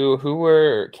didn't do who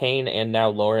were Kane and now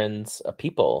Lauren's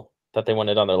people that they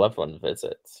wanted on their loved one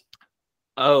visits.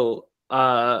 Kane's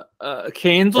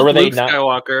was Luke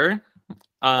Skywalker.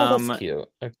 That's cute.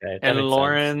 Okay, and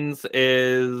Lauren's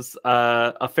is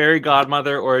a fairy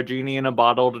godmother or a genie in a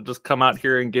bottle to just come out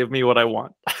here and give me what I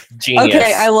want. Genius.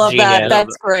 Okay, I love that.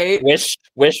 That's great.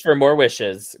 Wish for more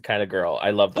wishes kind of girl. I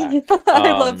love that.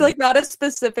 I love, like, not a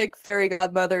specific fairy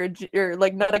godmother or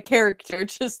like not a character,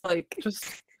 just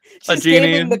she's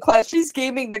gaming the question. She's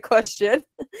gaming the question.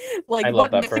 Like, I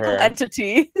love what that for mythical her.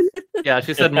 entity? Yeah,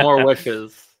 she said more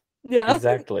wishes. Yeah,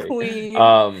 exactly. Queen.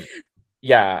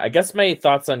 Yeah, I guess my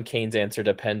thoughts on Kane's answer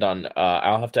depend on.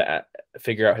 I'll have to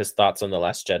figure out his thoughts on The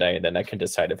Last Jedi, and then I can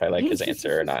decide if I like his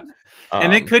answer or not.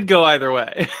 And it could go either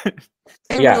way.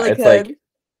 It's like,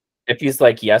 if he's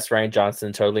like, yes, Rian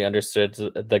Johnson totally understood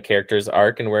the character's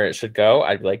arc and where it should go,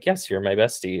 I'd be like, yes, you're my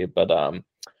bestie. But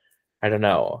I don't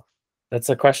know. That's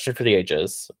a question for the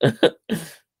ages.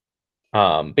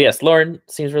 But yes, Lauren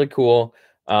seems really cool.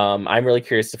 I'm really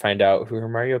curious to find out who her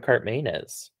Mario Kart main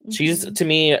is. She's, to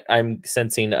me, I'm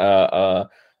sensing a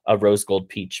Rose Gold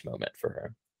Peach moment for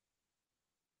her,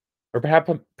 or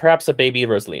perhaps a baby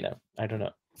Rosalina. I don't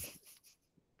know.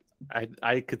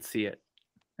 I could see it.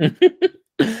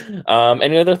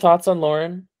 Any other thoughts on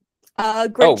Lauren?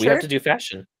 Great shirt. We have to do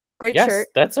fashion. Great shirt.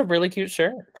 That's a really cute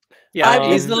shirt.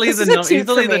 Yeah, easily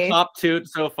the top toot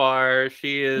so far.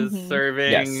 She is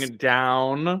serving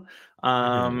down.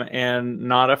 And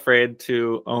not afraid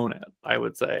to own it, I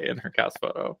would say, in her cast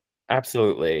photo.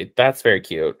 Absolutely. That's very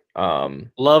cute.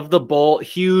 Love the bold,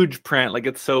 huge print. Like,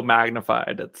 it's so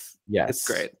magnified. It's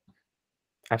great.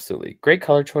 Absolutely. Great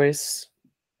color choice.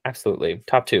 Absolutely.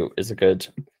 Top 2 is a good,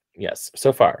 yes,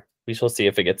 so far. We shall see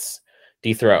if it gets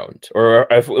dethroned, or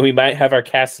if we might have our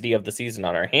Cassidy of the season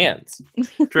on our hands.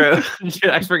 True.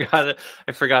 I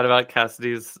forgot about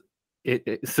Cassidy's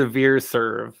severe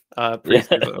serve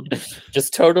pre-season.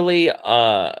 Just totally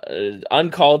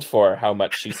uncalled for how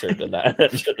much she served in that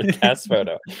cast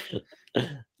photo.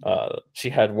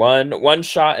 She had one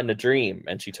shot in a dream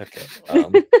and she took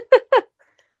it.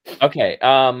 Okay,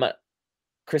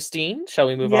 Christine, shall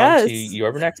we move on to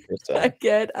your next person?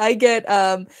 I get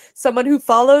someone who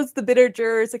follows the Bitter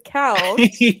Jurors account.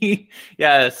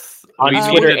 Yes, on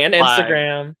Twitter and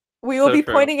Instagram. We will So be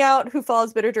true. pointing out who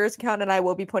follows Bitterger's account, and I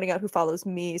will be pointing out who follows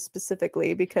me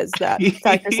specifically because that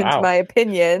factors into Wow. my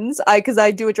opinions. Because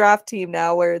I do a draft team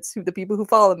now where it's the people who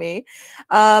follow me.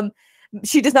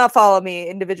 She does not follow me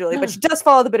individually, but she does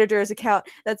follow the Bitterger's account.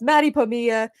 That's Maddie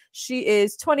Pomilla. She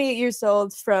is 28 years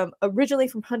old, originally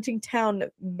from Huntington,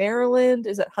 Maryland.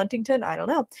 Is it Huntington? I don't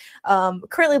know.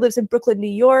 Currently lives in Brooklyn, New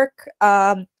York.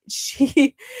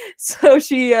 She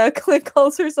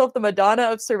calls herself the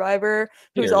Madonna of Survivor,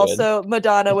 who's Period. also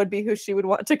Madonna would be who she would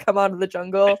want to come out of the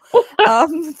jungle.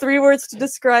 3 words to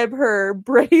describe her: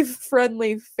 brave,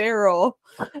 friendly, feral.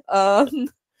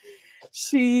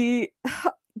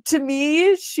 To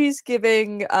me, she's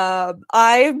giving.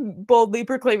 I'm boldly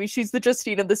proclaiming she's the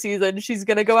Justine of the season. She's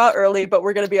gonna go out early, but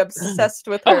we're gonna be obsessed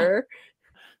with her.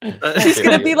 She's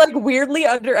gonna be like weirdly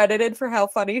under-edited for how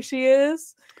funny she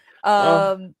is.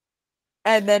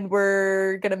 And then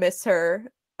we're gonna miss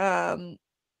her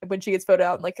when she gets voted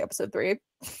out in like episode 3.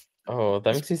 Oh,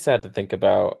 that makes me sad to think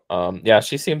about. Yeah,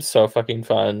 she seems so fucking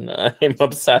fun. I'm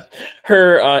obsessed.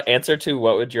 Her answer to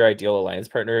what would your ideal alliance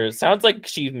partner sounds like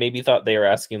she maybe thought they were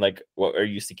asking like, what are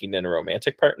you seeking in a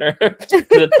romantic partner?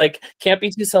 It's like can't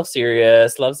be too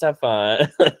self-serious, loves to have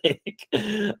fun. Like,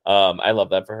 I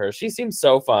love that for her. She seems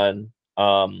so fun.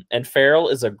 And feral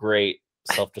is a great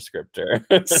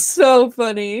self-descriptor. So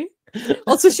funny.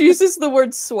 Also, she uses the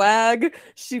word swag.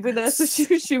 She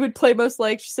would play most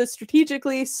like, she says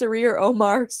strategically, Sarir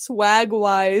Omar, swag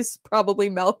wise, probably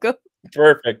Malcolm.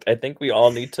 Perfect. I think we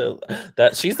all need to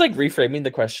that she's like reframing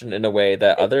the question in a way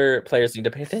that other players need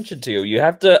to pay attention to. You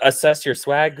have to assess your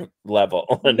swag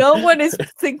level. No one is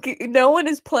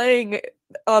playing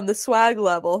on the swag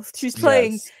level. She's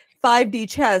playing 5D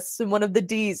chess, and one of the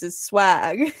D's is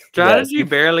swag. Strategy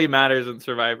barely matters in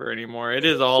Survivor anymore. It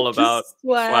is all about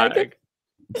swag.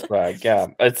 Swag, yeah.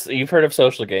 You've heard of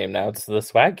social game, now it's the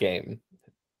swag game.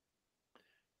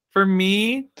 For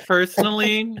me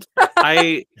personally,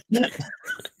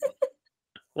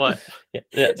 what?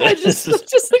 Yeah, I just like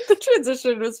the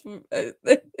transition was. I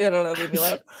don't know, made me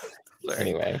laugh.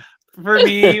 Anyway, for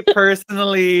me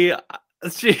personally,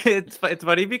 it's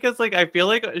funny because like I feel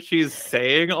like she's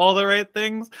saying all the right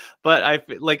things, but I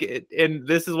feel like and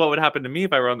this is what would happen to me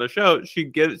if I were on the show. She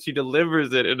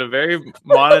delivers it in a very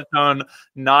monotone,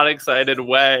 not excited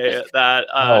way that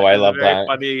I love very that.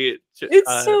 funny.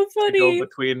 It's so funny. To go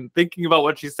between thinking about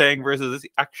what she's saying versus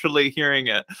actually hearing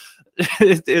it.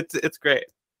 It's great.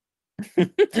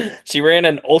 She ran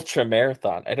an ultra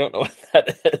marathon. I don't know what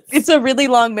that is. It's a really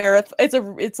long marathon.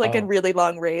 It's like a really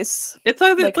long race. It's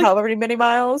either like however many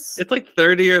miles. It's like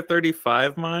 30 or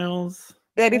 35 miles.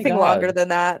 Anything longer than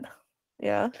that.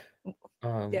 Yeah.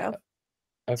 Yeah.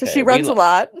 Okay. So she runs a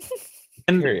lot.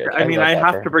 And Period. I mean, I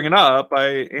have to bring it up.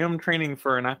 I am training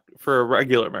for a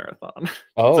regular marathon.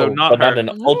 Oh, so not an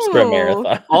ultra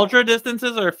marathon. Ultra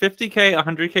distances are 50K,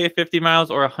 100K, 50 miles,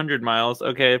 or 100 miles.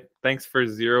 Okay, thanks for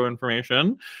zero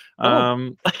information.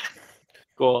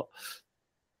 Cool.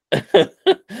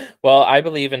 Well, I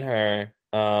believe in her.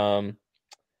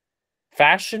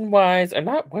 Fashion-wise,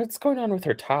 what's going on with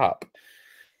her top?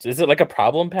 Is it like a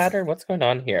problem pattern? What's going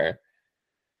on here?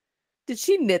 Did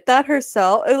she knit that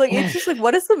herself? Like, it's just like,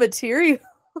 what is the material?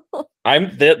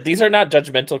 These are not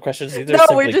judgmental questions. These are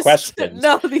simply questions.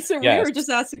 No, we were just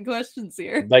asking questions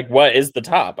here. Like, what is the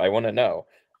top? I want to know.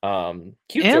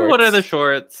 Cute and shorts. What are the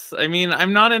shorts? I mean,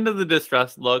 I'm not into the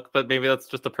distressed look, but maybe that's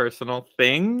just a personal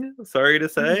thing. Sorry to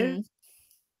say.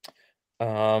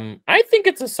 I think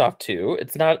it's a soft 2.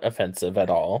 It's not offensive at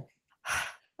all.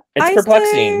 It's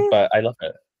perplexing, but I love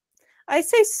it. I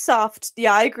say soft.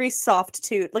 Yeah, I agree. Soft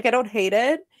toot. Like, I don't hate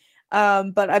it,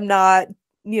 but I'm not,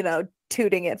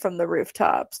 tooting it from the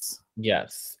rooftops.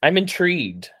 Yes, I'm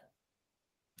intrigued.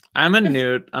 I'm a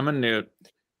newt. Newt?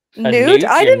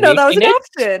 I didn't know that was an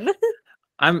option.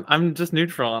 I'm just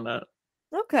neutral on it.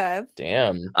 Okay.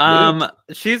 Damn.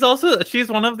 She's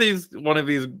one of these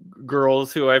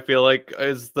girls who I feel like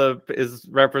is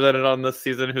represented on this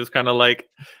season, who's kind of like,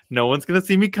 no one's gonna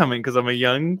see me coming because I'm a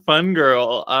young, fun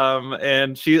girl.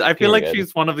 And I feel like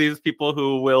she's one of these people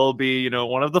who will be,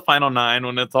 one of the final 9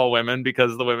 when it's all women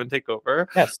because the women take over.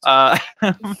 Yes.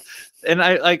 And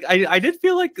I did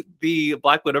feel like the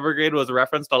Black Widow Brigade was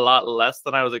referenced a lot less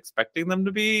than I was expecting them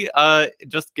to be.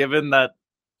 Just given that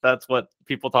that's what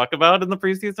people talk about in the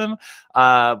preseason.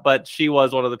 But she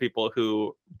was one of the people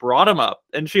who brought him up.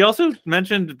 And she also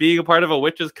mentioned being a part of a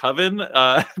witch's coven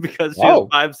because she has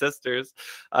 5 sisters.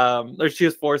 Or she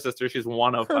has 4 sisters. She's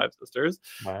one of 5 sisters.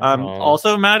 Wow.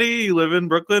 Also, Maddie, you live in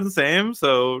Brooklyn, same.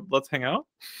 So let's hang out.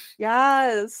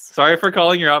 Yes. Sorry for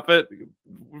calling your outfit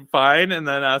fine and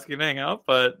then asking to hang out,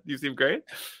 but you seem great.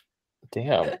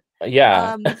 Damn.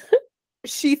 Yeah.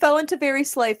 She fell into very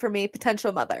slay for me,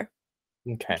 potential mother.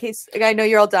 Okay. In case I know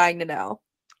you're all dying to know.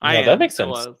 No, that makes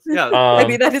sense. Yeah. I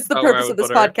mean, that is the about where I purpose would of this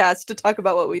put her. podcast, to talk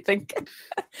about what we think.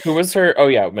 Who was her? Oh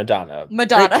yeah, Madonna.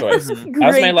 Madonna. Great choice. Mhm. That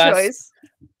was my Great last. choice.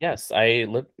 Yes,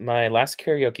 my last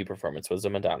karaoke performance was a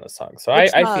Madonna song, so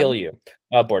Which I feel song? you.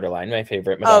 Borderline, my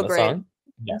favorite Oh, Madonna great. song.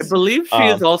 I Yes. believe she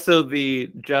is also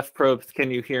the Jeff Probst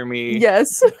 "Can You Hear Me"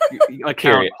 Yes. account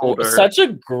Period. holder. Such a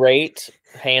great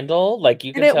handle. Like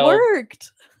you can And it tell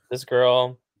worked. this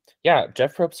girl. Yeah,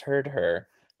 Jeff Probst heard her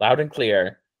loud and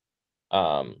clear.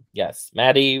 Yes,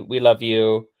 Maddie, we love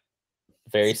you.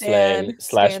 Very slay /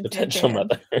 Stan, potential Stan.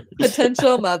 mother.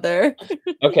 Potential mother.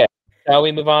 Okay, shall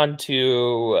we move on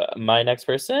to my next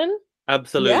person?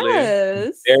 Absolutely.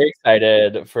 Yes. Very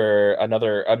excited for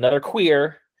another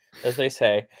queer, as they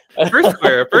say.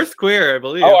 First queer, I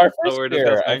believe. Oh, our that first we're queer.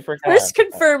 I discussing. forgot. First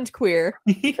confirmed queer.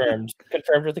 Confirmed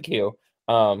with a Q.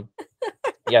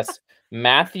 Yes,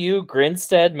 Matthew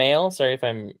Grinstead male. Sorry if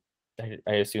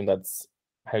I assume that's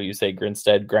how you say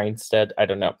Grinstead. I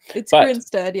don't know. It's But-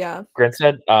 Grinstead, yeah.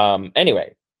 Grinstead.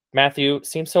 Anyway, Matthew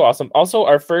seems so awesome. Also,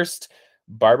 our first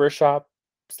barbershop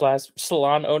 /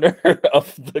 salon owner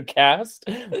of the cast,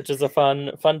 which is a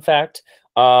fun fact.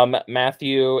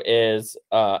 Matthew is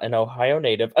an Ohio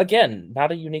native. Again,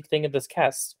 not a unique thing in this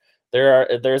cast.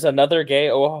 There's another gay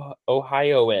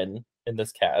Ohioan in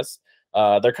this cast.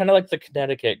 They're kind of like the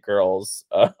Connecticut girls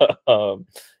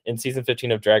in season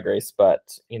 15 of Drag Race, but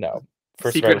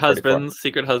for Secret Survivor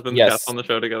 44. husbands Yes. cast on the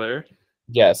show together.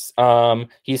 Yes.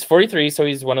 He's 43, so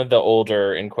he's one of the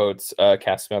older, in quotes,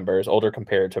 cast members, older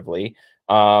comparatively.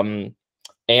 And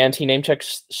he name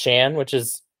checks Shan, which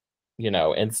is,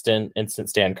 instant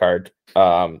stand card.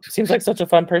 Seems like such a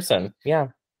fun person. Yeah.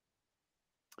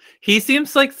 He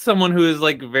seems like someone who is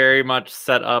like very much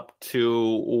set up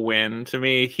to win to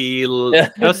me. He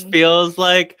just feels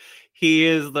like he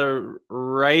is the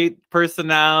right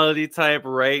personality type,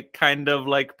 right kind of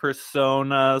like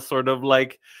persona, sort of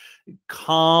like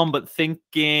calm but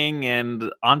thinking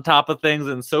and on top of things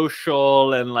and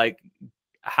social and like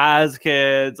has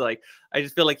kids. Like I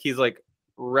just feel like he's like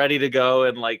ready to go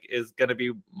and like is gonna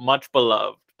be much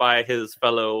beloved by his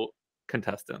fellow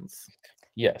contestants.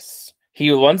 Yes. He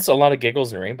wants a lot of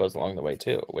giggles and rainbows along the way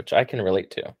too, which I can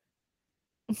relate to.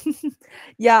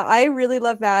 Yeah, I really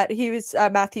love Matt. He was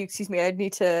Matthew, excuse me. I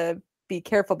need to be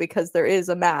careful because there is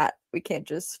a Matt. We can't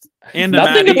just And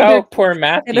nothing Maddie. about poor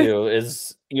Matthew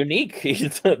is unique.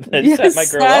 He's set my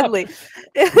girl sadly. up.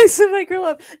 I set my girl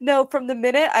up. No, from the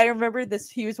minute I remember this,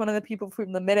 he was one of the people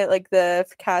from the minute like the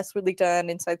cast would leak on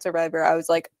Inside Survivor. I was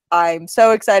like, I'm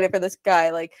so excited for this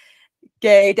guy. Like,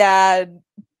 gay dad,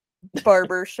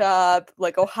 barbershop,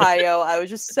 like Ohio. I was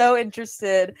just so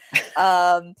interested.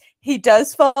 He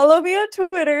does follow me on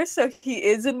Twitter, so he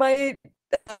is in my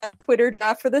Twitter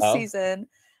draft for this season.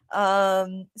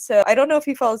 So I don't know if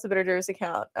he follows the Bitter Jurors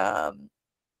account,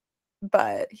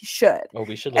 but he should. Well,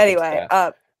 we should look into Anyway,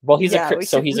 that. Well, he's yeah,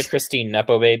 he's a Christine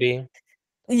Nepo baby.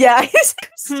 yeah, he's a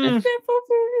Christine Nepo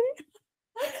baby.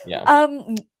 Yeah.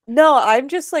 No, I'm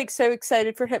just like so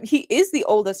excited for him. He is the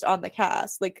oldest on the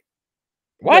cast. Like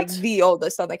What? the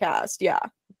oldest on the cast, yeah.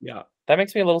 Yeah. That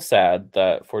makes me a little sad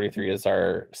that 43 is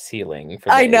our ceiling for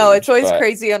I know, it's always but,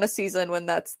 crazy on a season when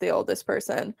that's the oldest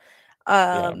person.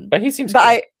 Yeah. But he seems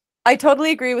but good. I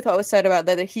totally agree with what was said about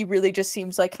that. He really just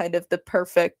seems like kind of the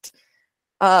perfect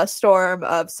storm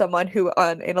of someone who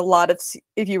in a lot of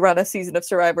if you run a season of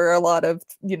Survivor a lot of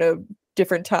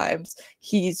different times,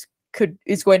 is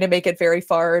going to make it very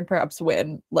far and perhaps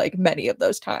win like many of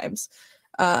those times.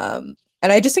 And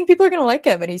I just think people are going to like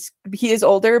him, and he is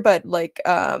older, but like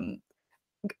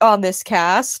on this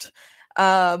cast.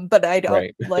 But I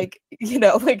don't like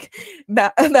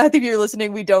Matthew, if you're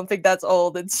listening, we don't think that's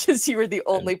old. It's just you were the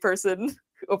only person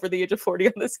over the age of 40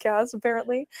 on this cast,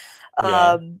 apparently.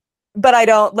 Yeah. But I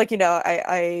don't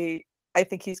I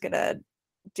think he's gonna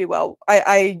do well.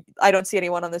 I don't see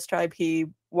anyone on this tribe he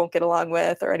won't get along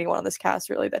with, or anyone on this cast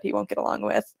really that he won't get along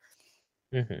with.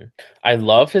 Mm-hmm. I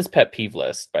love his pet peeve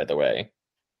list, by the way.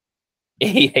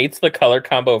 He hates the color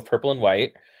combo of purple and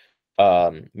white,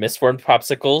 misformed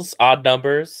popsicles, odd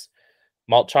numbers,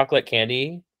 malt chocolate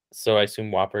candy. So I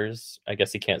assume Whoppers. I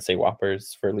guess he can't say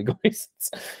Whoppers for legal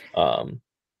reasons.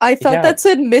 I thought that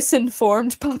said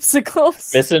misinformed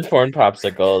popsicles. Misinformed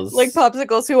popsicles. Like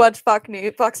popsicles who watch Fox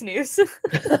News.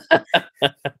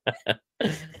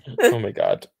 Oh my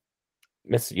god.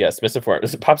 Misinformed.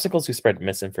 Popsicles who spread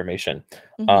misinformation.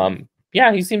 Mm-hmm.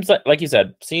 Yeah, he seems like you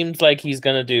said, seems like he's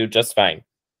gonna do just fine.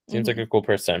 Seems like a cool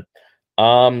person.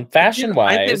 Fashion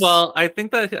wise, I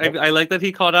think that I like that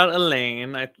he called out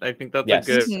Elaine. I think that's a Yes.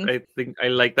 good. Mhm. I think I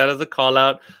like that as a call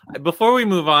out. Before we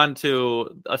move on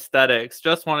to aesthetics,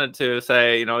 just wanted to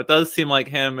say, you know, it does seem like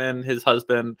him and his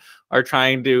husband are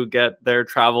trying to get their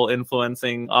travel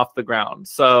influencing off the ground.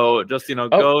 So just, you know,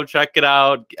 Oh. go check it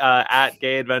out at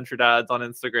Gay Adventure Dads on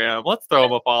Instagram. Let's throw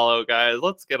him a follow, guys.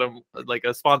 Let's get him like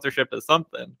a sponsorship as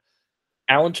something.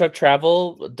 Alan Chuck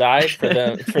Travel died for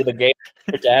the gay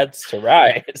dads to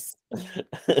rise.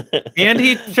 And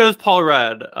he chose Paul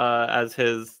Rudd as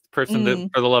his person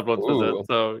for the loved ones Ooh, visit.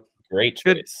 So great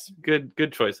good, choice.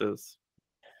 good choices.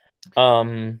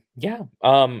 Yeah.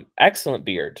 Excellent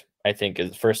beard, I think,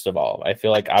 is first of all. I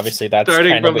feel like obviously that's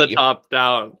Starting kind of from the what top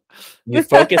down. you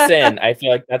focus in. I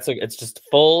feel like it's just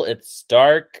full, it's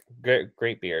dark,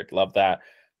 great beard. Love that.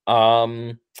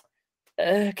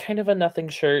 Kind of a nothing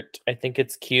shirt. I think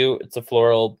it's cute. It's a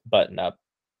floral button up.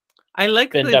 I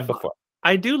like Been done before.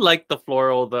 I do like the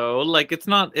floral though. Like it's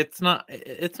not It's not like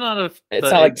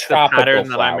the tropical pattern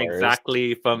that I'm flowers.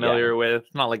 exactly familiar with.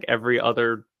 It's not like every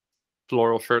other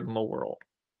floral shirt in the world.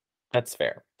 That's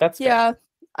fair. That's fair. Yeah,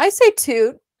 I say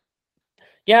toot.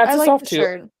 Yeah, it's I a like soft the toot.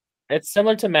 shirt. It's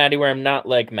similar to Maddie, where I'm not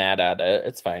like mad at it.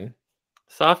 It's fine.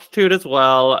 Soft toot as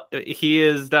well. He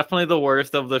is definitely the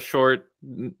worst of the short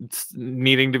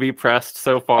needing to be pressed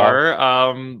so far.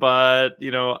 But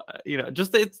you know,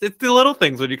 just it's the little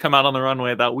things when you come out on the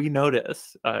runway that we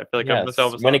notice. I feel like I'm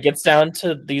Yes. When it gets down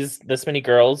to this many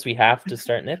girls, we have to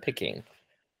start nitpicking.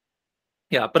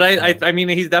 Yeah, but I mean,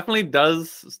 he definitely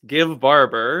does give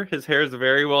barber. His hair is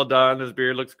very well done. His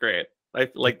beard looks great. I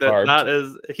like that. Barbed. That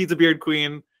is, he's a beard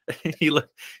queen. he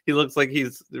looks like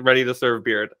he's ready to serve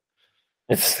beard.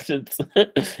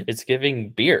 It's giving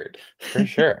beard for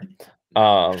sure.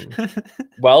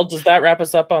 Well, does that wrap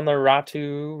us up on the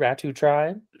Ratu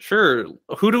tribe? Sure.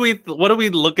 What are we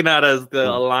looking at as the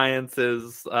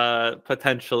alliances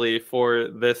potentially for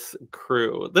this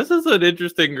crew? This is an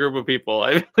interesting group of people.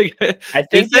 I think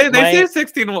they say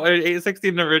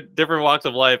 16 different walks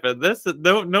of life, and this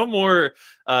no more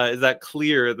is that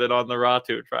clear than on the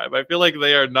Ratu tribe. I feel like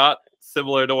they are not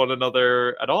similar to one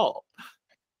another at all.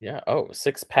 Yeah. Oh,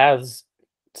 6 paths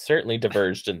certainly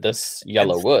diverged in this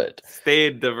yellow wood.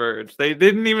 Stayed diverged. They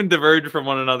didn't even diverge from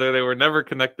one another. They were never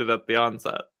connected at the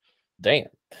onset. Damn.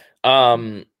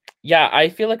 Yeah, I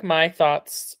feel like my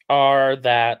thoughts are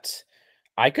that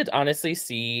I could honestly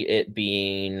see it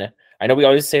being, I know we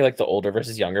always say like the older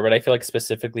versus younger, but I feel like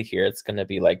specifically here it's going to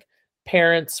be like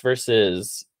parents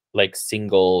versus like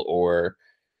single or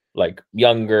like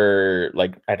younger,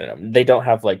 like I don't know, they don't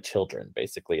have like children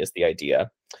basically is the idea.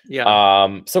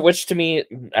 Yeah. So which to me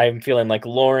I'm feeling like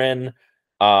Lauren,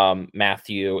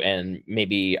 Matthew, and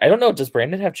maybe I don't know, does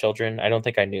Brandon have children? I don't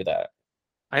think I knew that.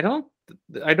 I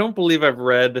don't believe I've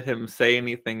read him say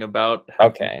anything about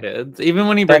kids. Even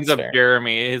when he That's brings up fair.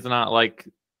 Jeremy, he's not like,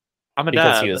 I'm a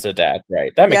because dad. he was a dad,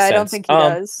 right? That makes sense. I don't think he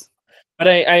does. But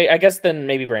I guess then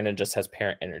maybe Brandon just has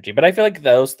parent energy. But I feel like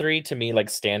those three to me like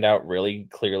stand out really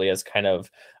clearly as kind of,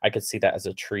 I could see that as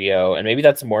a trio. And maybe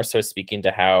that's more so speaking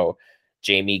to how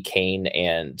Jamie, Kane,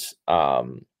 and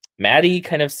Maddie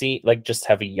kind of see like just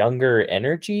have a younger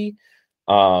energy.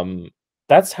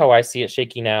 That's how I see it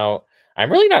shaking out.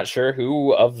 I'm really not sure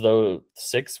who of the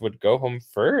 6 would go home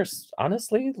first,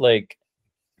 honestly. Like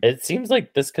it seems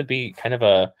like this could be kind of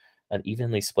an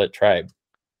evenly split tribe.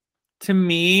 To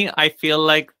me, I feel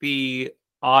like the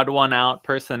odd one out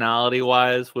personality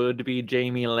wise would be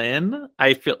Jamie Lynn.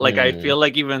 I feel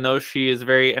like even though she is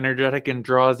very energetic and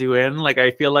draws you in, like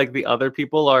I feel like the other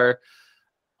people are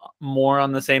more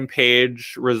on the same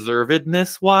page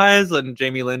reservedness wise, and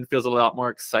Jamie Lynn feels a lot more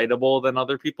excitable than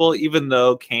other people, even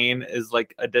though Kane is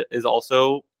like is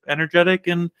also energetic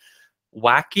and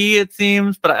wacky, it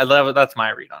seems. But I love it. That's my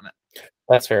read on it.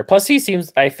 That's fair. Plus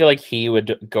I feel like he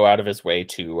would go out of his way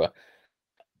to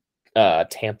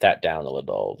tamp that down a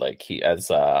little. Like he,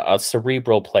 as a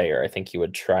cerebral player, I think he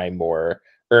would try more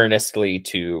earnestly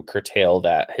to curtail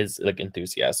that his like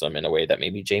enthusiasm in a way that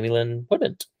maybe Jamie Lynn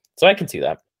wouldn't. So I can see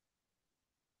that.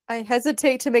 I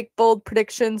hesitate to make bold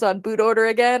predictions on boot order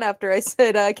again after I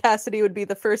said Cassidy would be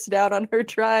the first down on her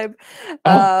tribe.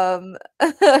 Oh.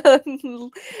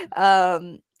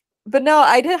 But no,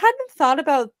 I hadn't thought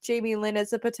about Jamie Lynn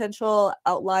as a potential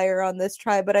outlier on this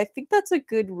tribe, but I think that's a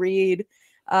good read.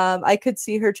 I could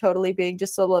see her totally being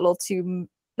just a little too,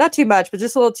 not too much, but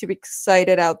just a little too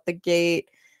excited out the gate.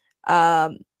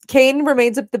 Kane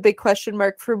remains the big question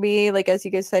mark for me. Like, as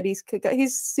you guys said, he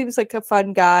seems like a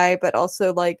fun guy, but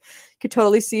also like could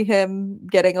totally see him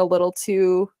getting a little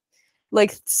too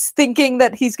like thinking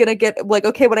that he's gonna get like,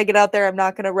 okay, when I get out there, I'm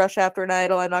not gonna rush after an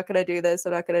idol. I'm not gonna do this.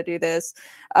 I'm not gonna do this.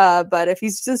 But if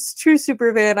he's just true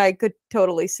super fan, I could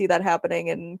totally see that happening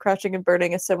and Crashing and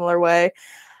Burning a similar way.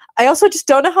 I also just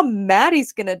don't know how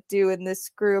Maddie's gonna do in this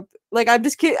group. Like,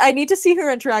 I need to see her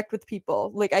interact with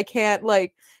people. Like, I can't,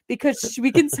 like, because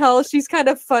we can tell she's kind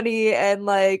of funny and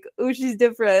like, oh, she's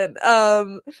different.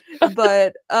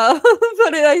 But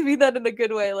I mean that in a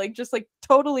good way. Like, just like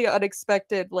totally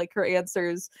unexpected. Like, her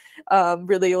answers,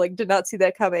 really like did not see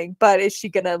that coming. But is she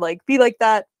gonna like be like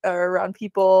that around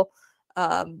people?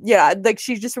 Yeah, like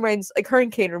she just remains like, her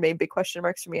and Kane remain big question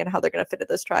marks for me and how they're gonna fit in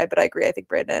this tribe. But I agree. I think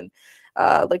Brandon,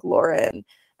 like Lauren,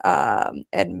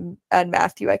 and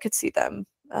Matthew, I could see them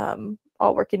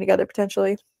all working together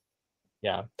potentially.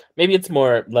 Yeah, maybe it's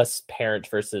more less parent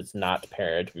versus not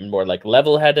parent, more like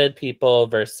level-headed people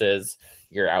versus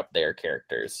your out there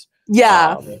characters.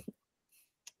 Yeah,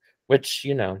 which,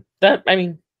 you know, that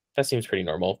seems pretty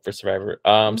normal for Survivor.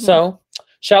 So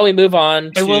shall we move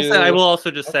on to... I will also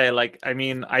just say, like, I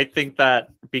mean, I think that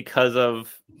because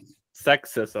of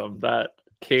sexism, that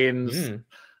Kane's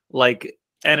like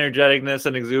energeticness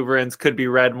and exuberance could be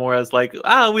read more as like,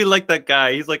 we like that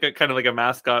guy. He's like a kind of like a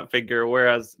mascot figure,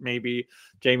 whereas maybe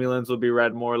Jamie Lynn's would be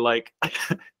read more like I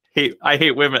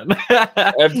hate women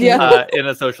in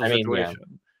a social situation. Yeah.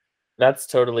 That's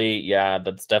totally,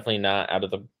 that's definitely not out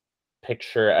of the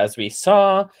picture as we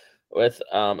saw with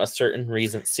a certain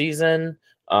recent season,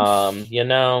 you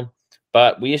know,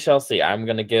 but we shall see. I'm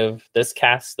going to give this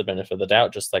cast the benefit of the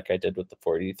doubt, just like I did with the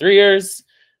 43ers.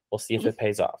 We'll see if it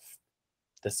pays off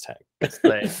this time.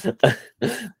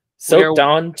 So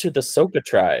down to the Soka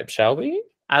tribe, shall we?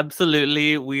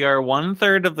 Absolutely. We are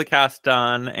 1/3 of the cast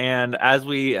done, and as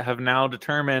we have now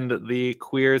determined, the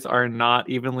queers are not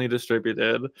evenly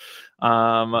distributed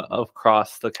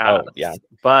across the cast. Oh, yeah,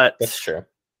 but that's true.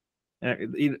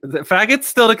 The faggots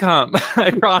still to come.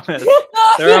 I promise.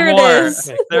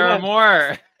 There are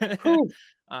more.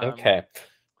 Okay.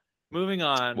 Moving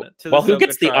on to the who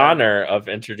gets the honor of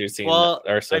introducing our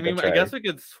Soka tribe? I guess we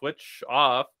could switch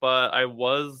off, but I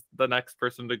was the next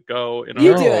person to go. You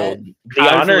do it. The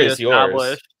honor is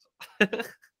yours.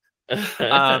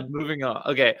 Moving on.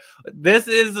 Okay, this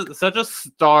is such a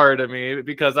star to me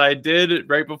because I did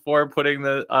right before putting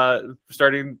the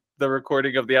starting the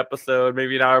recording of the episode,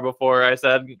 maybe an hour before, I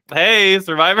said, hey,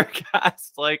 Survivor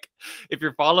cast, like, if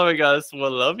you're following us,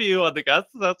 we'll love you on the cast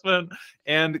assessment.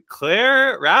 And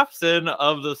Claire Rafson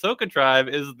of the Soka tribe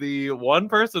is the one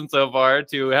person so far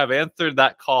to have answered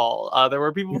that call. There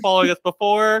were people following us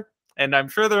before, and I'm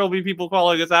sure there will be people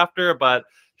following us after, but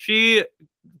she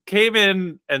came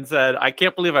in and said, I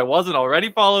can't believe I wasn't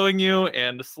already following you,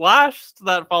 and slashed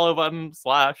that follow button,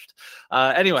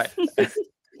 anyway.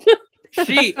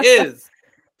 She is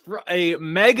a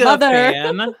mega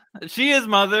fan. She is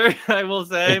mother, I will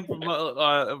say.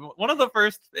 One of the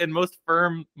first and most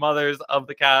firm mothers of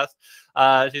the cast.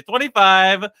 She's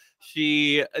 25.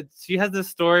 She has this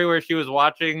story where she was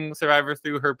watching Survivor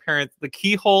through her parents, the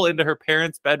keyhole into her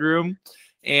parents' bedroom.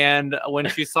 And when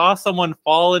she saw someone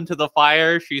fall into the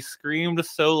fire, she screamed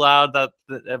so loud that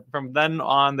from then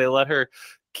on, they let her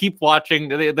keep watching.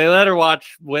 They let her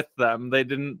watch with them. They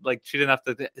didn't she didn't have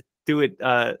to do it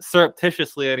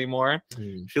surreptitiously anymore.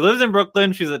 She lives in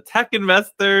Brooklyn. She's a tech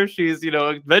investor. She's,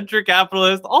 a venture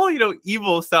capitalist, all,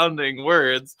 evil sounding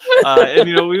words. And,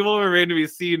 we will remain to be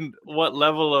seen what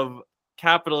level of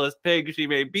capitalist pig she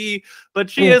may be, but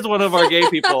she is one of our gay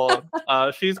people.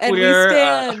 She's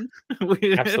queer.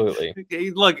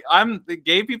 Absolutely. Look,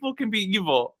 gay people can be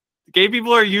evil. Gay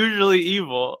people are usually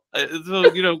evil.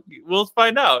 So, we'll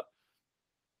find out.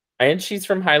 And she's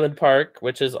from Highland Park,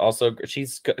 which is also,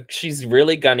 she's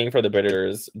really gunning for the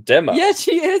Bitters demo. Yeah,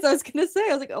 she is. I was gonna say,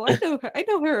 I was like, oh, I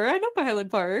know her. I know Highland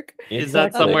Park. Is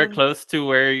that somewhere close to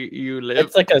where you live?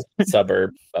 It's like a suburb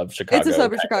of Chicago. It's a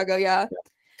suburb of Chicago, yeah.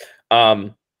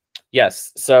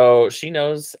 Yes. So she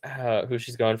knows who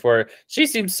she's going for. She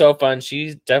seems so fun.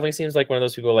 She definitely seems like one of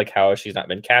those people like how she's not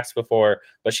been cast before,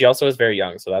 but she also is very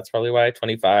young, so that's probably why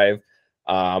 25.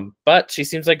 But she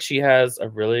seems like she has a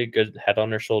really good head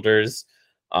on her shoulders.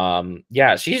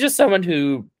 Yeah, she's just someone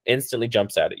who instantly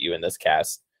jumps out at you in this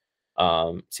cast.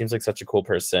 Seems like such a cool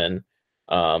person.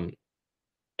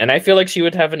 And I feel like she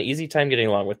would have an easy time getting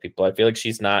along with people. I feel like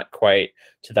she's not quite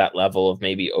to that level of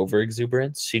maybe over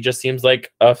exuberance. She just seems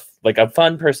like a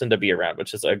fun person to be around,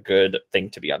 which is a good thing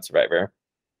to be on Survivor.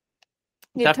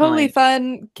 Yeah, totally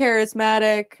fun,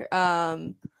 charismatic.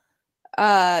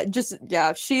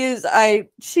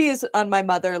 She is on my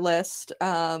mother list.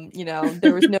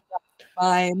 There was no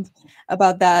mind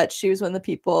about that. She was one of the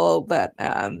people that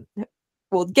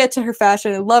we'll get to her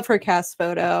fashion. I love her cast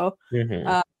photo.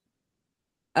 Mhm.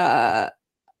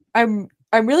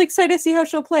 I'm really excited to see how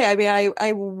she'll play. I mean,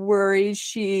 I worry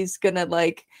she's gonna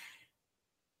like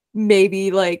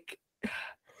maybe like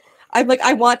I'm like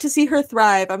I want to see her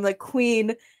thrive. I'm like,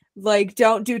 Queen, like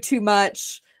don't do too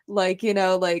much. Like, you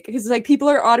know, like because like people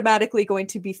are automatically going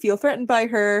to be feel threatened by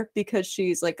her because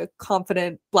she's like a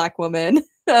confident Black woman.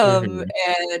 Mhm.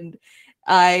 And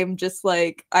I'm just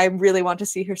like I really want to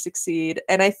see her succeed.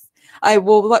 And I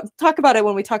will talk about it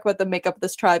when we talk about the makeup of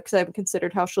this tribe because I haven't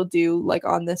considered how she'll do like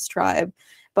on this tribe.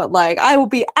 But like I will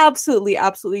be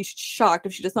absolutely shocked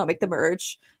if she does not make the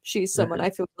merge. She's someone I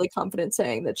feel really confident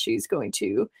saying that she's going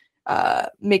to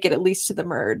make it at least to the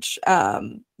merge,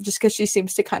 just because she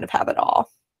seems to kind of have it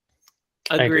all.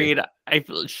 Agreed.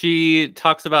 She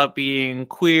talks about being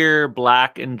queer,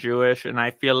 Black, and Jewish, and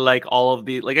I feel like all of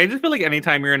the like I just feel like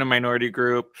anytime you're in a minority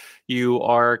group, you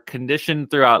are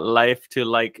conditioned throughout life to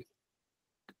like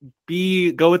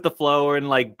go with the flow and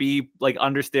like be like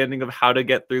understanding of how to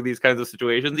get through these kinds of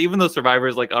situations, even though Survivor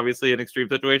is like obviously an extreme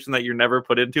situation that you're never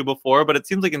put into before. But it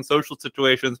seems like in social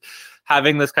situations,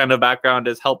 having this kind of background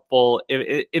is helpful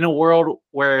in a world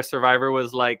where Survivor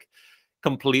was like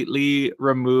completely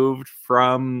removed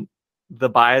from the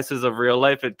biases of real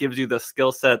life. It gives you the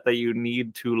skill set that you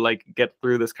need to like get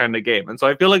through this kind of game. And so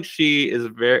I feel like she's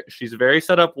very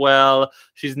set up well.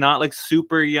 She's not like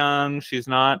super young. She's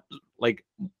not like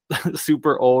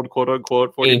super old, quote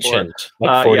unquote, 44. Ancient,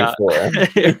 like 44.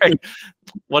 Yeah. Right.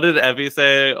 What did Evie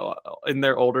say in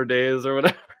their older days or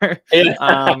whatever?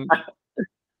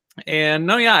 And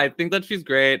no, yeah, I think that she's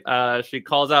great. She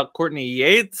calls out Courtney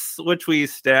Yates, which we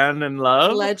stand and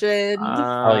love. Legend.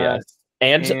 Oh yes.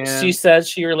 And she says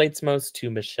she relates most to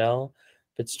Michelle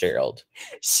Fitzgerald.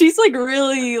 She's like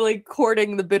really like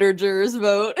courting the bitter jurors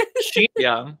vote.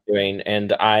 Doing,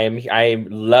 and I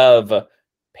love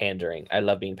pandering. I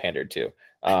love being pandered to.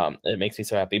 It makes me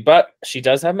so happy. But she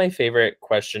does have my favorite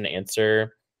question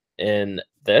answer in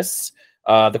this.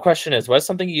 The question is, what's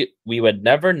something we would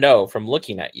never know from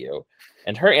looking at you?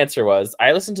 And her answer was,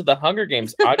 I listen to the Hunger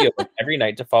Games audiobook every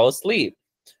night to fall asleep.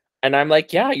 And I'm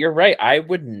like, yeah, you're right. I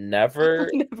would never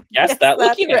guess that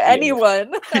looking at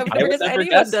anyone. I would never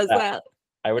guess does that.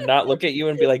 I would not look at you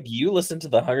and be like, you listen to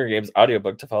the Hunger Games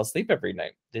audiobook to fall asleep every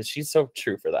night. She's so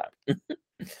true for that.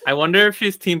 I wonder if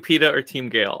she's Team PETA or Team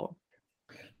Gale.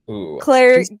 Ooh.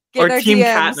 Claire or Team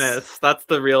DMs. Katniss. That's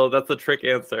the trick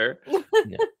answer.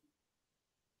 Yeah.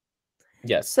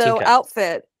 Yes. So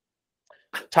outfit.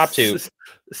 Top two.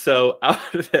 So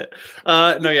outfit.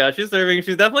 No, yeah, she's serving.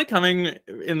 She's definitely coming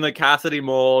in the Cassidy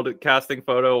mold, casting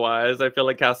photo wise. I feel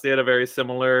like Cassidy had a very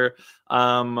similar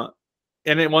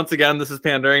and once again, this is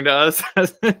pandering to us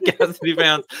as Cassidy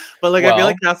fans. But like I feel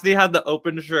like Cassidy had the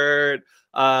open shirt,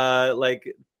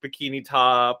 like bikini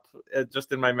top,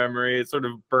 just in my memory. It sort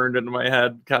of burned into my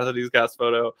head, Cassidy's cast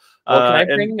photo. Well, can I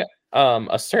bring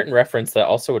a certain reference that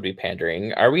also would be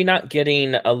pandering? Are we not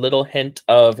getting a little hint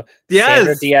of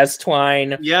Sandra Diaz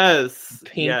Twine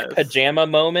pink pajama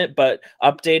moment, but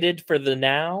updated for the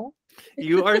now?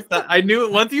 You are I knew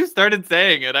it once you started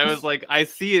saying it. I was like, I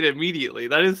see it immediately.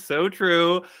 That is so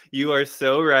true. You are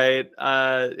so right.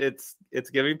 It's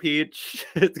giving peach.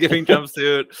 It's giving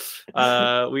jumpsuit.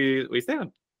 We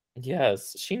stand.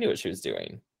 Yes, she knew what she was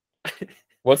doing.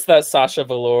 What's that Sasha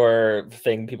Velour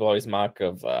thing people always mock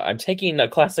of? I'm taking a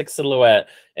classic silhouette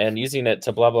and using it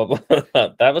to blah blah blah.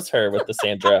 That was her with the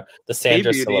Sandra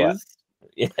silhouette.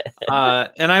 Yeah.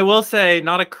 And I will say,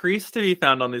 not a crease to be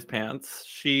found on these pants.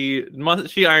 She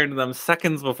ironed them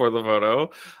seconds before the photo.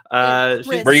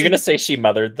 Were you gonna say she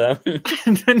mothered them?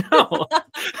 No,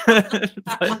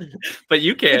 but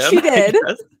you can. She did.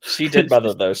 She did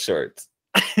mother those shorts.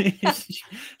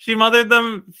 She mothered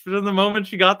them from the moment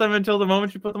she got them until the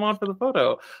moment she put them on for the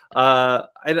photo.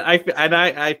 And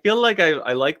I feel like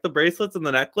I like the bracelets and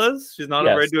the necklace. She's not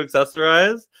afraid to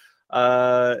accessorize.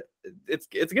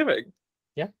 It's giving.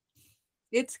 Yeah,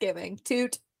 it's giving.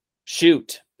 Toot.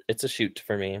 Shoot. It's a shoot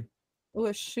for me. Oh,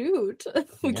 a shoot.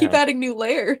 We keep adding new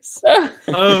layers.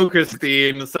 Oh,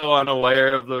 Christine, so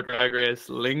unaware of the Drag Race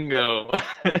lingo.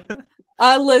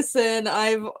 Listen,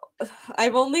 I've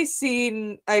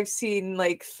seen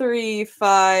like 3,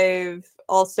 5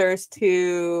 All-Stars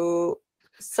 2,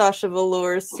 Sasha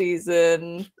Velour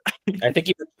season. I think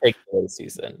you Shea Coulee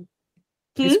season.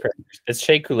 Please it's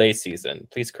Shea Coulee season.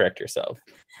 Please correct yourself.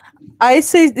 I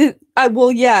say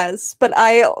yes, but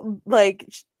I like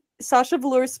Sasha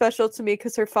Velour is special to me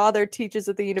because her father teaches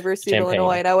at the University of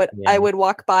Illinois, and I would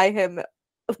walk by him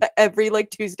every like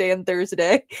Tuesday and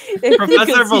Thursday.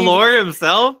 Professor Velour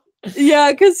himself?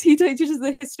 Yeah, because he teaches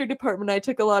the history department. I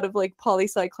took a lot of like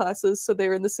poli-sci classes, so they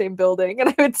were in the same building, and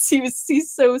I would see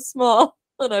he's so small,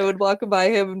 and I would walk by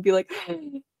him and be like,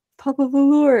 Papa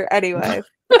Velour. Anyway,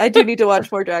 I do need to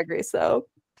watch more Drag Race though.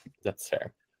 That's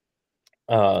fair.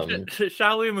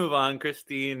 Shall we move on,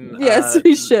 Christine? Yes,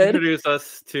 we should. Introduce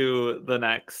us to the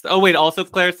next. Oh wait, also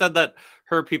Claire said that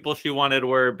her people she wanted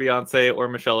were Beyonce or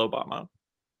Michelle Obama.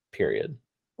 Period.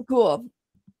 Cool.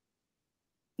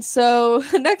 So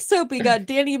next up, we got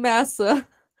Danny Massa.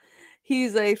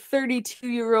 He's a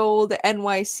 32-year-old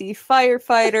NYC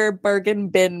firefighter, Bergen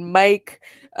Bin Mike.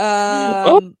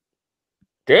 Damn.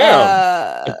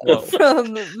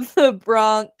 From the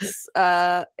Bronx,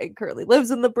 and currently lives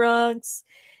in the Bronx.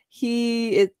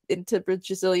 He is into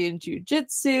Brazilian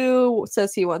Jiu-Jitsu,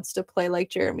 says he wants to play like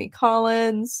Jeremy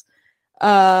Collins.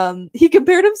 He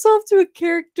compared himself to a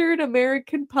character in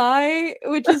American Pie,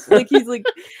 which is like he's like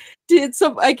did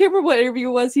some I can't remember what interview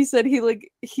it was. He said he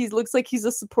looks like he's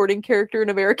a supporting character in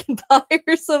American Pie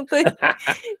or something.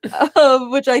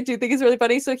 Which I do think is really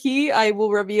funny. So I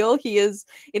will reveal he is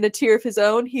in a tier of his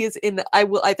own. He is in I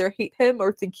will either hate him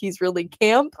or think he's really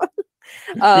camp.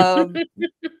 I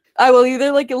will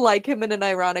either like him in an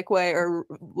ironic way or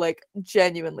like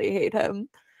genuinely hate him.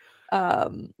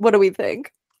 What do we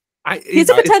think? He's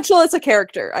a potential as a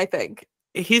character, I think.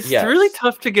 He's really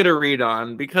tough to get a read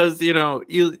on because you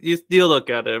look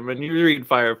at him and you read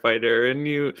firefighter and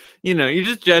you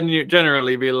just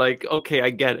generally be like, okay,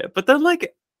 I get it. But then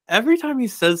like every time he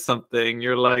says something,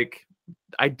 you're like,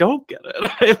 I don't get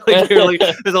it. Right? Like you're like,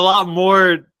 there's a lot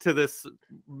more to this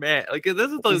man. Like this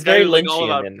is he's very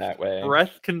Lynchian all in that way.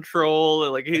 Breath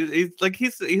control. Like he's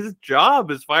his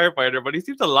job is firefighter, but he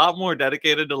seems a lot more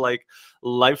dedicated to like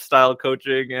lifestyle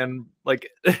coaching and like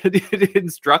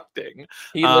instructing.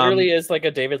 He literally is like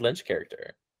a David Lynch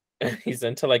character. He's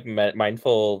into like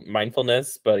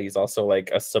mindfulness, but he's also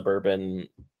like a suburban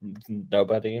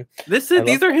nobody. These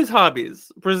are his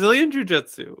hobbies: Brazilian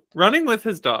Jiu-Jitsu, running with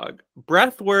his dog,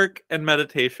 breath work, and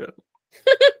meditation.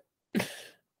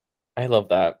 I love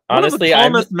that. One Honestly, of the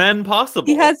calmest men possible.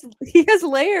 He has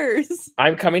layers.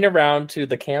 I'm coming around to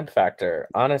the camp factor.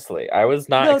 Honestly, I was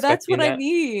not. No, that's what that. I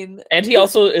mean. And he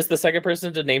also is the second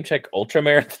person to name check ultra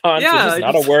marathons, which is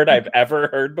not a word I've ever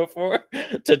heard before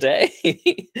today.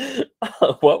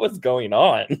 What was going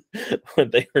on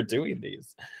when they were doing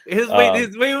these?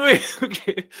 Wait.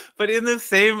 Okay, but in the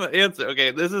same answer,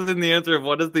 okay, this is in the answer of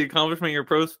what is the accomplishment you're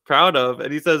proud of,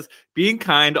 and he says being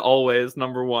kind always,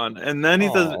 number one, and then he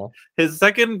says his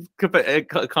second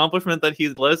accomplishment that he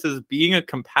lists is being a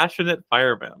compassionate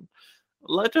fireman,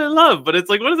 which I love. But it's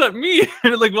like, what does that mean?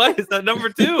 Like, why is that number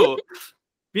two?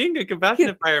 Being a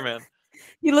compassionate fireman.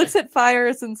 He looks at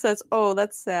fires and says, "Oh,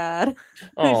 that's sad.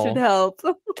 I should help."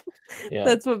 Yeah.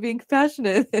 That's what being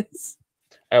compassionate is.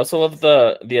 I also love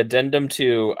the addendum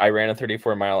to I ran a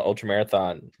 34-mile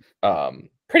ultramarathon.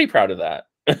 Pretty proud of that.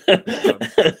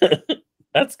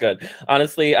 That's good.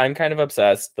 Honestly, I'm kind of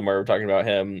obsessed the more we're talking about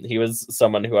him. He was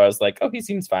someone who I was like, oh, he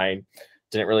seems fine.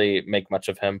 Didn't really make much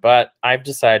of him. But I've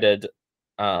decided,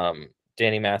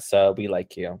 Danny Massa, we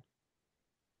like you.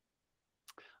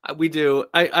 We do.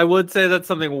 I would say that's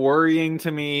something worrying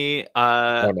to me.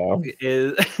 Oh no.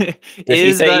 Did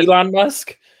he say Elon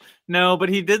Musk? No, but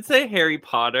he did say Harry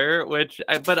Potter,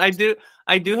 I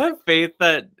do have faith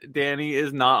that Danny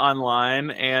is not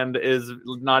online and is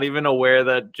not even aware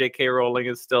that J.K. Rowling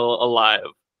is still alive.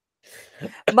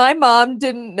 My mom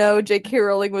didn't know J.K.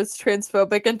 Rowling was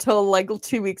transphobic until like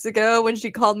 2 weeks ago when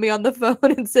she called me on the phone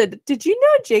and said, "Did you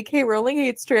know J.K. Rowling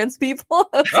hates trans people?"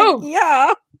 I was like,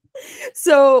 yeah.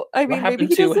 So I mean, maybe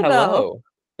he doesn't know.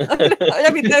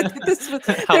 I mean,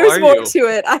 there's more to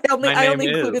it. I only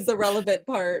included the relevant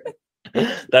part.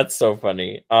 That's so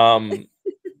funny.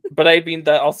 But I mean,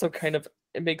 that also kind of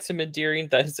it makes him endearing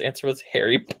that his answer was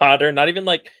Harry Potter, not even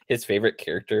like his favorite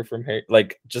character from Harry,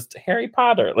 like just Harry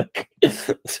Potter, like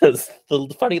just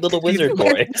the funny little wizard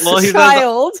boy. Well, he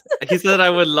said I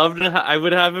would love to. I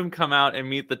would have him come out and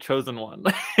meet the chosen one.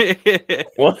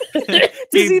 What? Does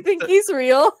he think he's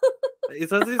real? He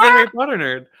says he's a Harry Potter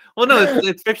nerd. Well, no,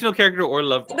 it's fictional character or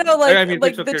loved one. No,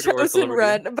 like the chosen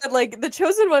one, but like the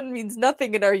chosen one means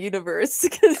nothing in our universe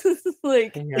because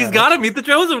like he's got to meet the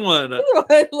chosen one.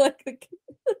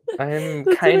 I'm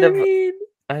kind of.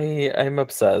 I'm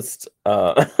obsessed.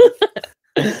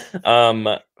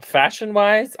 Fashion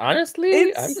wise,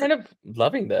 honestly, I'm kind of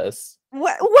loving this.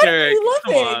 What are you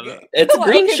loving? It's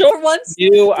green shorts. For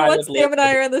once, Sam and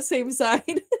I are on the same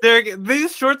side.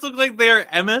 These shorts look like they are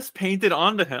MS painted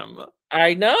onto him.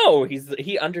 I know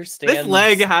he understands. This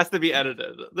leg has to be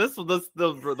edited.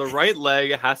 The right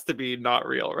leg has to be not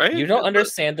real, right? You don't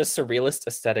understand the surrealist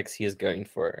aesthetics he is going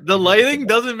for. The lighting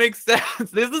doesn't make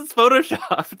sense. This is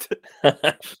photoshopped.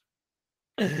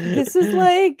 This is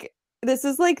like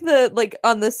the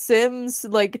on the Sims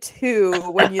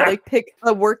 2 when you pick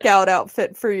a workout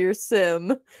outfit for your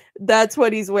sim. That's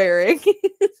what he's wearing.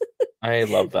 I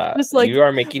love that. Just you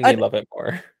are making me love it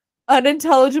more.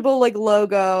 Unintelligible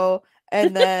logo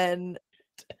and then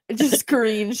just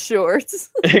green shorts.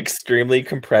 Extremely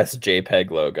compressed JPEG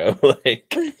logo.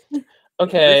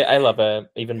 Okay, I love it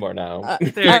even more now. I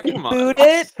boot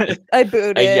it.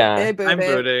 Yeah.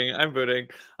 I'm booting.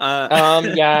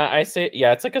 Yeah, I say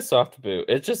it's like a soft boot.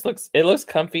 It looks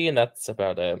comfy and that's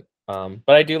about it.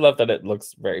 But I do love that it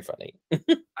looks very funny.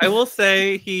 I will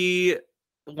say he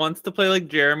wants to play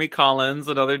Jeremy Collins,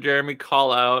 another Jeremy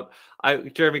call out.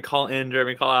 Jeremy call in,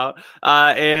 Jeremy call out.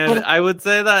 And I would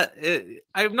say that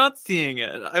I'm not seeing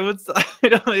it.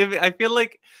 I feel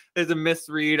like there's a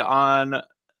misread on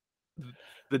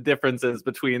the differences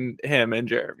between him and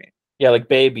Jeremy. Yeah,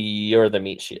 baby, you're the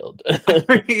meat shield.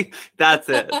 That's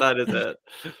it. That is it.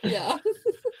 Yeah.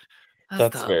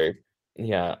 That's very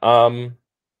yeah.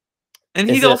 And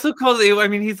he also calls it. I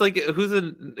mean, he's like, who's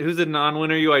a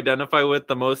non-winner you identify with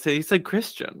the most? He's like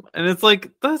Christian, and it's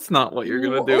like that's not what you're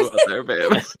gonna do out there,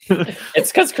 babe.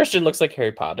 It's because Christian looks like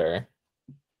Harry Potter.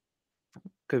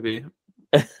 Could be.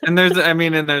 And there's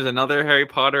another Harry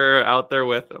Potter out there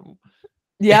with him.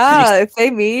 Yeah, if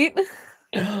they meet,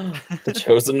 the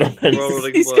chosen one.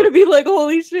 He's gonna be like,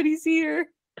 holy shit, he's here.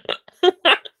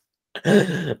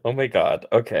 Oh my god.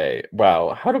 Okay.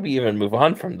 Wow. How do we even move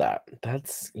on from that?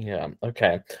 That's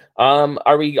okay.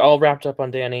 Are we all wrapped up on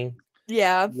Danny?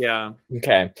 Yeah.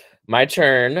 Okay. My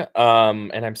turn.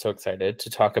 And I'm so excited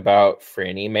to talk about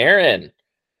Franny Marin.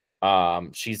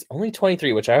 She's only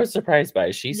 23, which I was surprised by.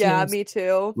 She seems me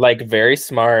too. Very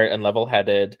smart and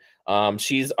level-headed.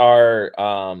 She's our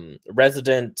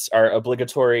our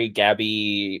obligatory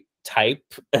Gabby type.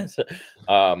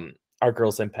 Our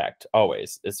girl's impact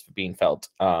always is being felt.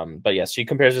 But yes, she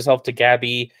compares herself to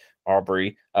Gabby,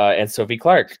 Aubrey, and Sophie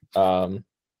Clark. And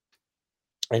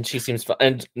she seems fun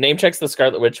and name checks the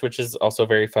Scarlet Witch, which is also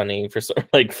very funny for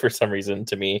some reason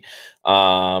to me.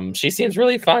 She seems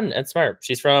really fun and smart.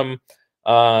 She's from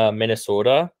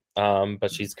Minnesota,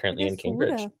 but she's currently in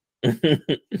Cambridge.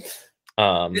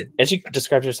 And she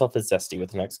describes herself as zesty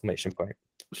with an exclamation point.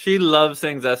 She loves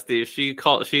saying zesty. She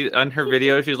on her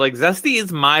video, she's like, zesty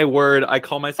is my word. I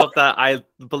call myself that.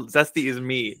 Zesty is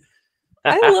me.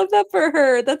 I love that for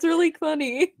her. That's really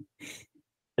funny.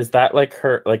 Is that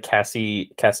her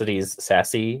Cassidy's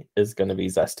sassy is gonna be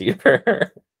zesty for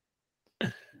her?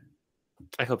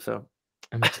 I hope so.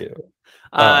 Me too.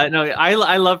 No,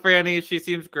 I love Franny. She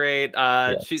seems great.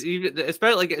 Yes. She's even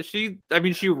especially she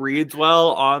reads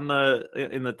well in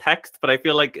the text, but I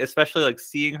feel especially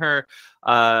seeing her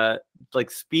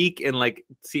speak and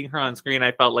seeing her on screen,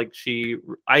 I felt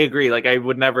I agree. I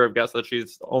would never have guessed that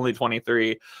she's only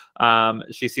 23.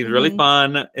 She seems really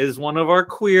fun. Is one of our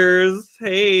queers.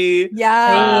 Hey.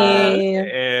 Yeah.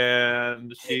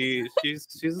 And she's a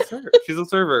server. She's a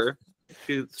server.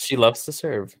 She loves to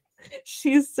serve.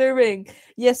 She's serving.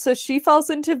 Yes, so she falls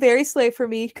into very slave for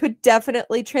me. Could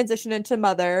definitely transition into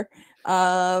mother.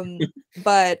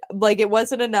 But it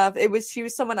wasn't enough. She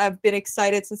was someone I've been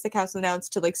excited since the cast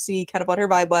announced to see kind of what her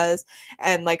vibe was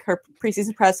and her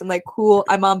preseason press. I'm cool,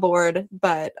 I'm on board,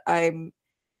 but I'm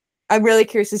really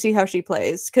curious to see how she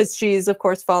plays because she's of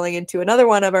course falling into another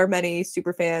one of our many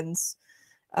super fans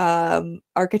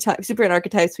super fan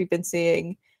archetypes we've been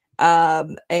seeing.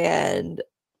 And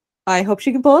I hope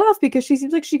she can pull it off because she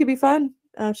seems like she could be fun.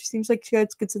 She seems like she has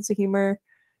a good sense of humor.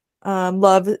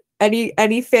 Love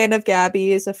any fan of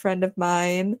Gabby is a friend of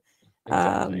mine.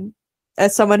 Exactly.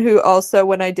 As someone who also,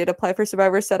 when I did apply for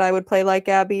Survivor, said I would play like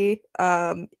Gabby.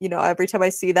 Every time I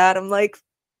see that, I'm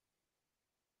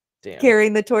damn,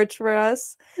 carrying the torch for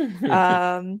us.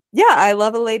 I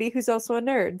love a lady who's also a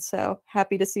nerd. So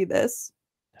happy to see this.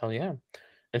 Hell yeah.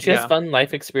 And she has fun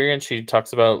life experience. She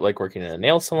talks about working in a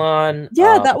nail salon.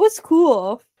 Yeah, that was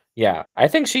cool. Yeah, I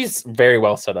think she's very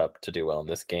well set up to do well in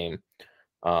this game.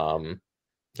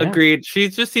 Agreed. She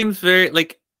just seems very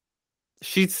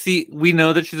we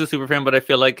know that she's a super fan, but I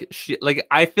feel like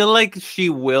she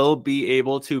will be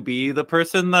able to be the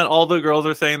person that all the girls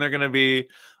are saying they're gonna be,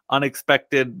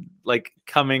 unexpected,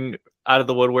 coming out of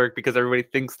the woodwork because everybody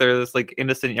thinks they're this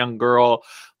innocent young girl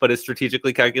but is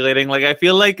strategically calculating. I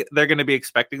feel like they're going to be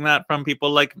expecting that from people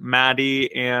like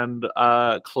Maddie and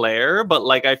Claire, but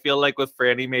I feel like with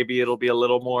Franny maybe it'll be a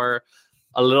little more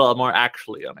a little more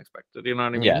actually unexpected. You know what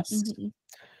I mean? Yes.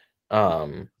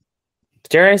 Mhm.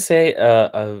 Dare I say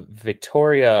a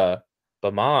Victoria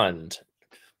Beaumont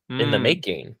in the Mm,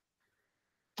 making.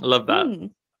 I love that.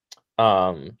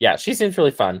 Yeah, she seems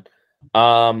really fun.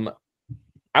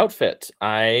 Outfit.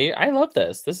 I love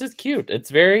this. This is cute. It's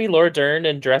very Laura Dern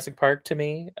and Jurassic Park to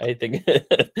me. I think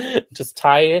just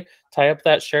tie up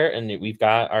that shirt and we've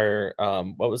got our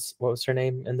what was her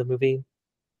name in the movie?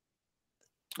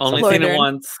 Only Laura seen it Dern.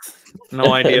 once.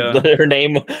 No idea. her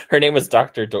name was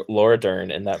Laura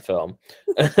Dern in that film.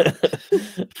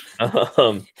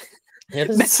 Yeah,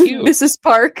 this is cute. Mrs.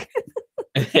 Park.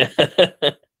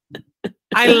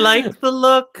 I like the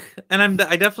look, and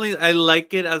I definitely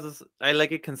like it I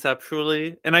like it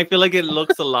conceptually, and I feel like it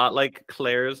looks a lot like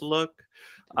Claire's look,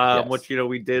 Yes. which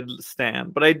we did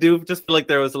stand, but I do just feel like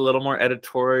there was a little more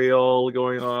editorial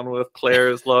going on with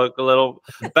Claire's look, a little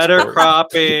better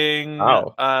cropping.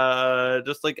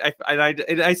 Just like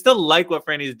I still like what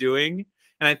Franny's doing,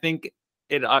 and I think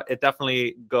it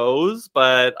definitely goes,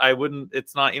 but I wouldn't.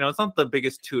 It's not it's not the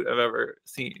biggest toot I've ever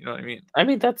seen. You know what I mean? I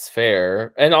mean, that's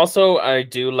fair. And also, I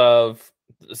do love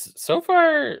so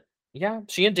far. Yeah,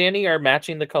 she and Danny are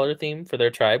matching the color theme for their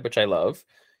tribe, which I love.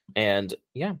 And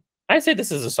yeah, I say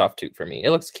this is a soft toot for me.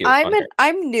 It looks cute. I'm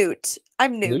Newt.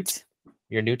 I'm Newt. Newt?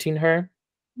 You're Newting her?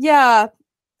 Yeah,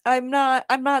 I'm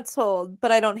not sold,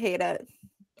 but I don't hate it.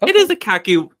 Okay. It is a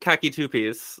khaki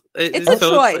two-piece. It's a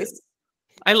choice.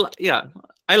 I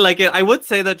like it. I would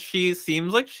say that she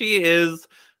seems like she is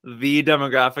the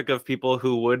demographic of people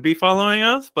who would be following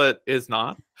us, but is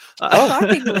not.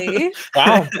 Shockingly.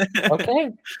 Wow.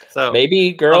 Okay. So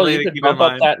maybe, girl, you could bump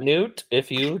up that Newt if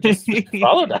you just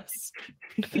followed us.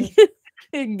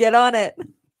 Get on it.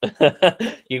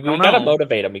 We gotta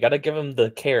motivate them. We gotta give them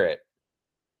the carrot.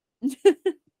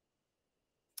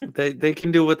 They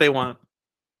can do what they want.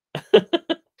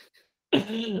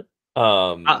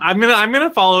 I'm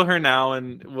gonna follow her now,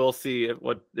 and we'll see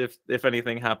if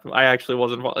anything happens. I actually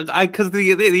wasn't because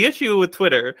the issue with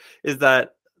Twitter is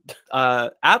that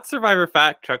at Survivor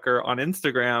Fact Checker on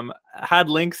Instagram had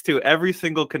links to every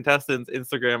single contestant's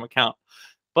Instagram account,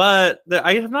 but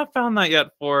I have not found that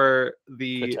yet for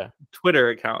the Twitter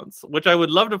accounts, which I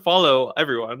would love to follow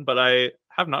everyone, but I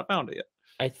have not found it yet.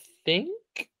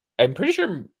 I'm pretty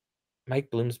sure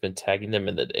Mike Bloom's been tagging them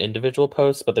in the individual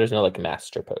posts, but there's no like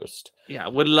master post. Yeah,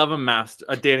 would love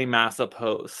a Danny Massa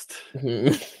post.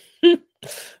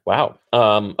 Wow.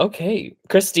 Okay,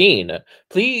 Christine,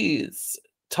 please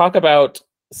talk about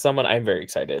someone I'm very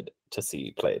excited to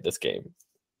see play this game.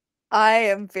 I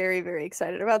am very, very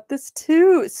excited about this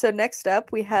too. So next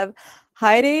up we have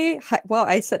Heidi. Well,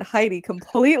 I said Heidi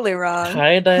completely wrong.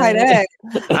 Heidi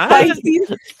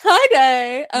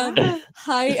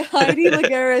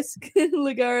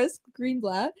Lagares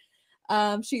Greenblatt.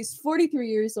 She's 43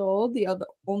 years old. The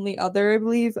only other, I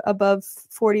believe, above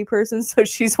 40 person. So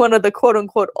she's one of the quote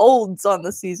unquote olds on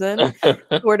the season,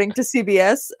 according to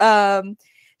CBS.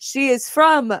 She is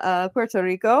from Puerto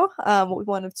Rico.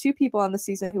 One of two people on the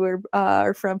season who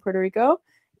are from Puerto Rico.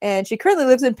 And she currently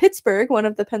lives in Pittsburgh, one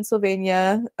of the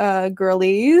Pennsylvania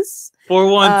girlies.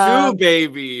 412,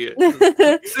 baby.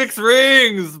 6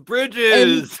 rings,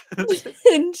 bridges.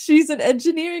 And she's an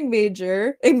engineering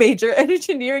major,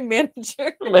 engineering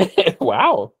manager.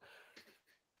 Wow.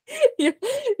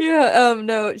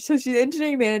 No. So she's an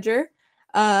engineering manager.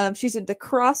 She's into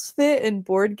CrossFit and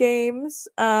board games.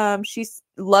 She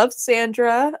loves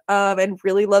Sandra and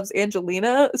really loves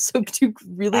Angelina. So two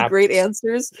really great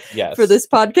answers for this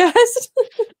podcast.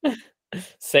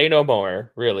 Say no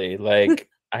more, really. Like,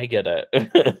 I get it.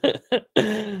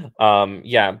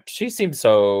 Yeah, she seems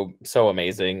so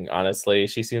amazing, honestly.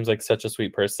 She seems like such a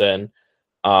sweet person.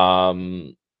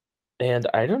 And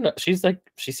I don't know, she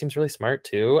seems really smart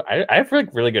too. I have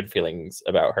like really good feelings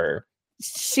about her.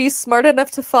 She's smart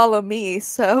enough to follow me,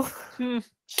 so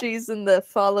she's in the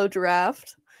follow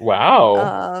draft.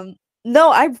 Wow.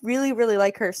 No, I really, really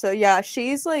like her. So yeah,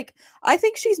 she's like, I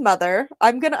think she's mother.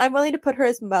 I'm willing to put her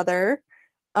as mother.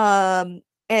 And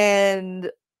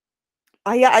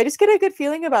I just get a good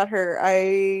feeling about her.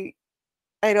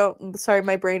 Sorry,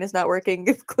 my brain is not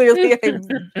working. Clearly, I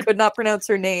could not pronounce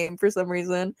her name for some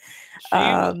reason.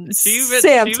 Sam,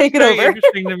 take it over.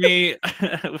 Interesting to me.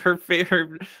 Her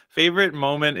favorite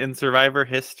moment in Survivor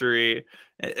history,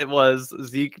 it was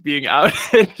Zeke being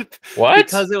outed. What?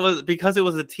 because it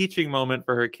was a teaching moment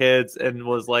for her kids, and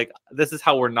was like, this is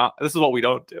what we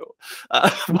don't do.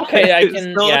 Okay,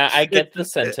 I get the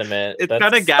sentiment. It's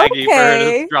kind of gaggy for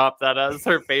her to drop that as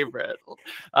her favorite.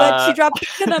 But she dropped it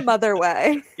in a mother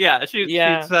way. Yeah, she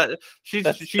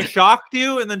shocked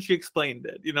you, and then she explained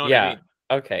it. You know what I mean?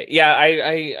 Okay. Yeah,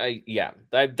 I yeah.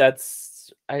 I get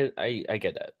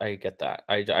it. I get that.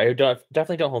 I don't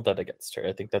definitely don't hold that against her.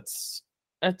 I think that's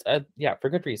yeah, for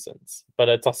good reasons. But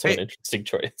it's also an interesting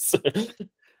choice.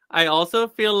 I also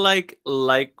feel like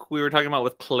we were talking about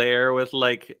with Claire with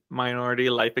like minority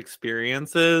life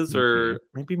experiences, or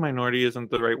maybe minority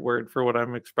isn't the right word for what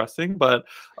I'm expressing, but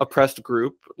oppressed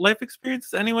group life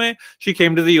experiences anyway. She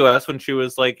came to the US when she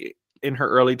was like in her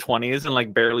early 20s and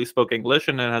like barely spoke English,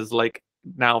 and then has like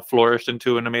now flourished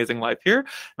into an amazing life here. And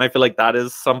I feel like that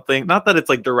is something, not that it's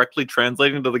like directly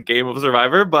translating to the game of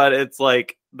Survivor, but it's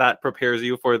like that prepares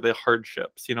you for the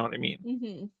hardships. You know what I mean?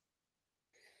 Mm-hmm.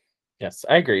 Yes,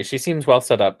 I agree. She seems well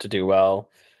set up to do well.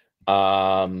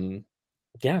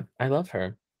 Yeah, I love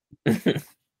her.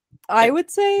 I would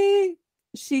say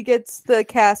she gets the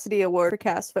Cassidy Award for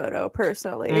cast photo,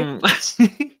 personally.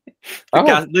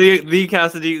 The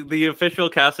Cassidy, the official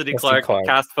Cassidy Clark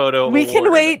cast photo. We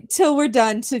can wait till we're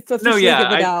done to officially give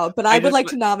it out, but I would like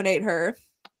to nominate her.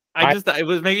 It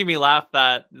was making me laugh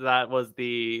that was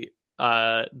the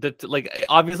like,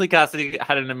 obviously Cassidy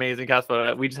had an amazing cast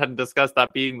photo. We just hadn't discussed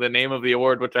that being the name of the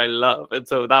award, which I love, and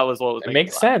so that was what was making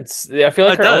makes sense. I feel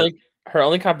like her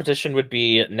only competition would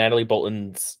be Natalie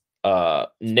Bolton's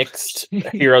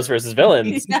nixed Heroes versus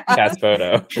Villains cast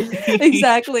photo.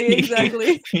 Exactly.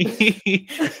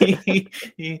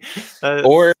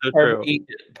 Or so her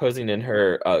posing in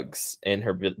her Uggs in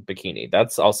her bikini.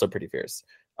 That's also pretty fierce.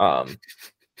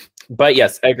 But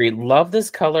yes, I agree. Love this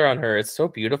color on her. It's so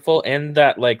beautiful. And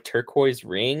that like turquoise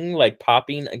ring, like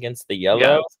popping against the yellow.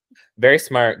 Yeah. Very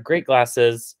smart. Great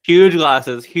glasses. Huge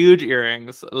glasses. Huge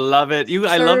earrings. Love it.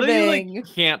 I love that you like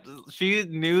can't. She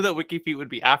knew that Wiki Feet would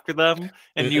be after them,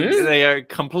 and they are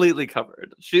completely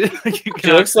covered. She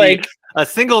looks like a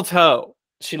single toe.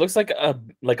 She looks like a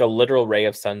literal ray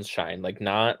of sunshine, like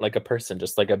not like a person,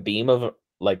 just like a beam of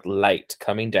like light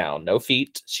coming down. No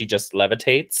feet. She just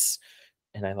levitates.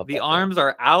 And I love the arms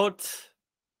are out.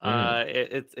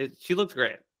 She looks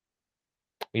great.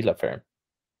 We love her.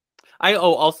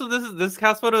 Also this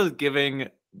cast photo is giving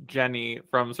Jenny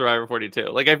from Survivor 42.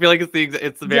 Like, I feel like it's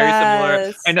very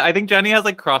similar. And I think Jenny has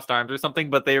like crossed arms or something,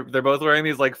 but they're both wearing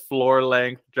these like floor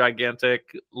length,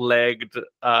 gigantic legged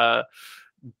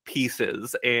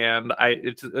pieces, and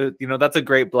that's a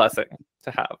great blessing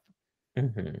to have.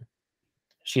 Mm-hmm.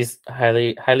 She's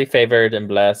highly favored and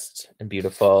blessed and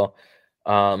beautiful.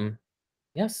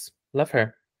 Yes, love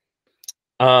her.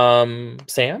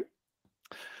 Sam,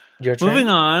 your turn. Moving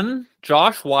on,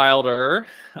 Josh Wilder.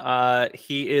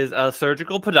 He is a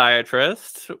surgical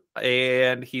podiatrist,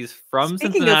 and he's from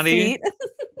Cincinnati.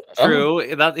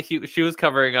 True, that she was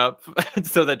covering up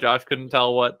so that Josh couldn't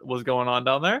tell what was going on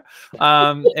down there.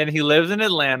 And he lives in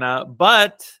Atlanta,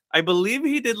 but I believe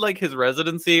he did like his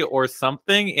residency or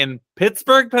something in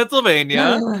Pittsburgh,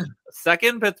 Pennsylvania.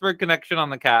 Second Pittsburgh connection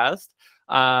on the cast.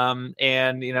 So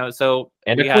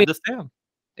we had to Sam.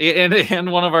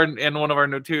 And one of our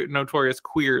notorious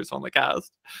queers on the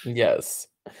cast. Yes.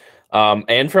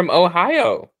 And from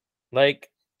Ohio. Like,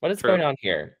 what is going on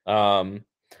here?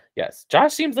 Yes,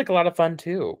 Josh seems like a lot of fun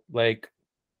too. Like,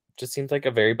 just seems like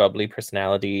a very bubbly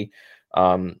personality.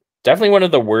 Definitely one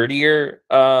of the wordier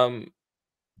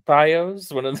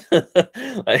bios. One of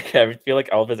the like, I feel like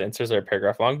all of his answers are a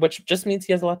paragraph long, which just means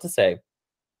he has a lot to say.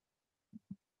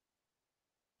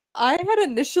 I had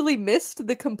initially missed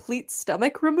the complete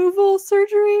stomach removal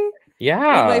surgery.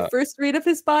 Yeah. In my first read of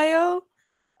his bio.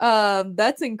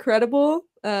 That's incredible.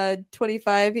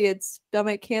 25, he had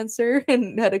stomach cancer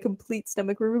and had a complete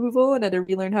stomach removal and had to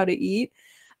relearn how to eat.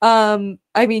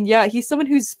 I mean, yeah, he's someone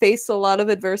who's faced a lot of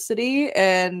adversity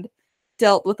and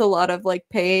dealt with a lot of like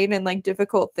pain and like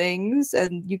difficult things,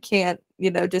 and you can't,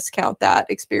 discount that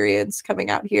experience coming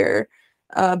out here,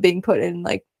 being put in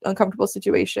like uncomfortable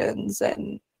situations,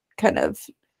 and kind of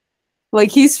like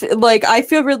he's like, I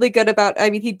feel really good about, I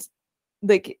mean,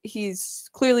 he's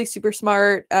clearly super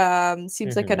smart,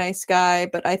 seems like a nice guy,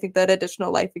 but I think that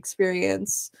additional life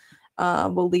experience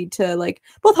will lead to like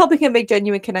both helping him make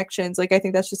genuine connections. Like, I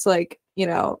think that's just like,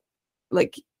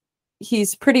 like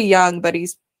he's pretty young, but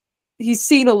he's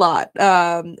seen a lot,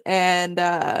 and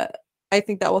I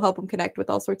think that will help him connect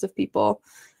with all sorts of people.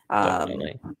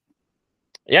 Definitely.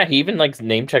 Yeah, he even like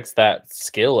name checks that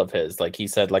skill of his. Like, he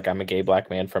said, like, I'm a gay black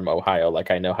man from Ohio. Like,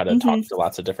 I know how to talk to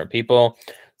lots of different people.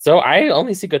 So I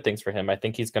only see good things for him. I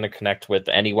think he's going to connect with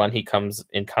anyone he comes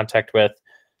in contact with.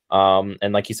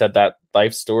 And like you said, that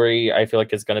life story, I feel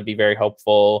like, is going to be very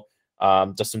helpful.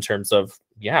 Just in terms of,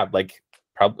 yeah, like,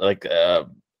 probably like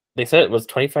they said it was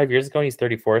 25 years ago and he's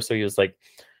 34. So he was like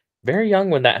very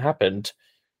young when that happened.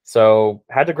 So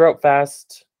had to grow up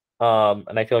fast.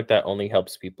 And I feel like that only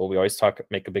helps people. We always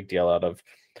make a big deal out of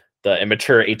the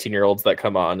immature 18-year-olds that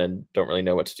come on and don't really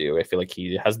know what to do. I feel like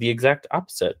he has the exact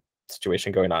opposite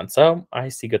situation going on. So I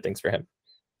see good things for him.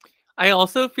 I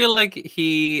also feel like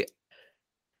he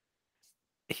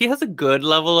has a good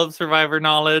level of Survivor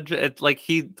knowledge. It's like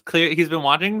he's been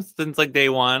watching since like day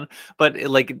one, but it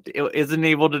isn't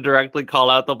able to directly call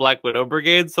out the Black Widow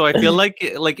Brigade. So I feel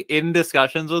like in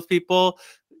discussions with people,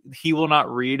 he will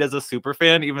not read as a super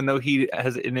fan, even though he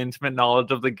has an intimate knowledge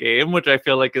of the game, which I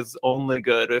feel like is only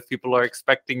good if people are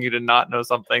expecting you to not know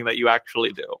something that you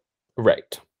actually do.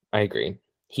 Right. I agree.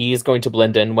 He's going to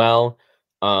blend in well.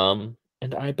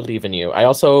 And I believe in you. I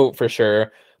also, for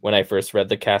sure, when I first read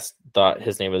the cast, thought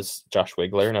his name was Josh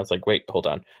Wigler, and I was like, wait, hold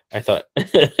on. I thought,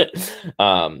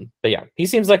 but yeah, he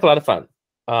seems like a lot of fun.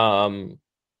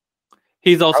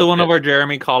 He's also one of our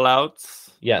Jeremy callouts.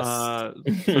 Yes.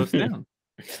 So soon.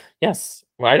 Yes.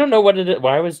 Well, I don't know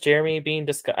why was Jeremy being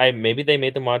discussed. Maybe they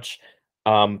made them watch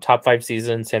top 5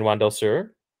 season San Juan del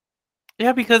Sur.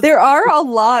 Yeah, because there are a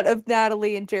lot of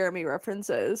Natalie and Jeremy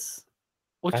references.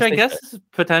 Which I guess is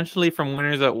potentially from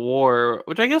Winners at War,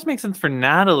 which I guess makes sense for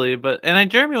Natalie,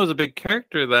 Jeremy was a big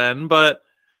character then, but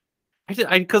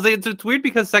because it's weird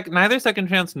because neither Second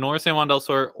Chance nor San Juan del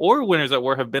Sur or Winners at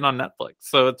War have been on Netflix,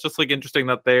 so it's just like interesting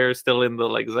that they're still in the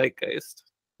like zeitgeist.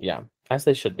 Yeah, as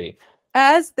they should be.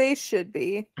 As they should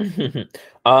be.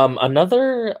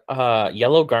 Another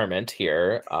yellow garment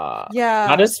here. Yeah.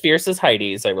 Not as fierce as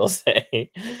Heidi's, I will say.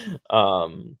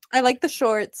 I like the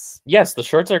shorts. Yes, the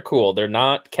shorts are cool. They're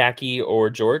not khaki or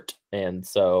jort, and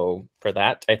so for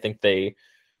that, I think they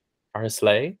are a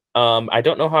slay. I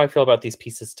don't know how I feel about these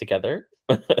pieces together.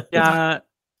 Yeah.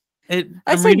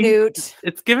 I say Newt.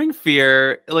 It's giving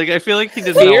fear. Like I feel like he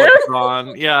didn't know what was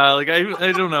wrong. Yeah, like I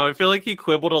don't know. I feel like he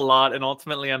quibbled a lot and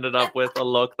ultimately ended up with a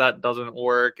look that doesn't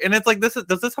work. And it's like does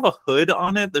this have a hood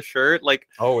on it? The shirt? Like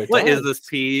what is this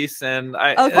piece? And I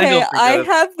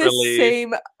have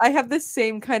the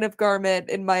same kind of garment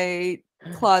in my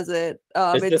closet.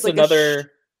 Is it's this like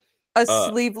another a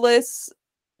sleeveless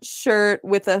shirt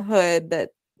with a hood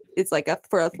that is like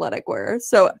for athletic wear.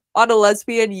 So on a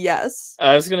lesbian, yes.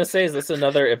 I was gonna say, is this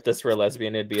another? If this were a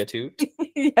lesbian, it'd be a toot.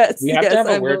 Yes, we have to have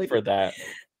a word for that.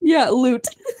 Yeah, loot.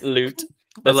 Loot.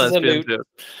 The lesbian toot.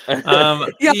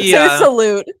 Yeah,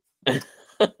 salute.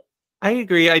 I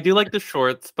agree. I do like the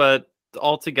shorts, but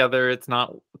altogether, it's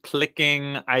not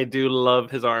clicking. I do love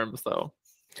his arms, though.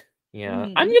 Yeah,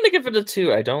 I'm gonna give it a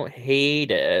 2. I don't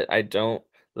hate it. I don't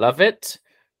love it.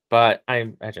 But I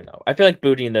don't know. I feel like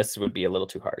booting this would be a little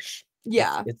too harsh.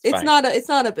 Yeah, it's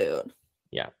not a boot.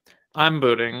 Yeah, I'm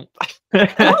booting.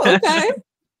 Oh, okay.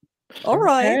 All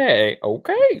right.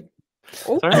 Okay.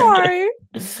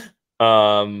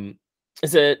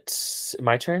 Is it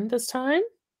my turn this time?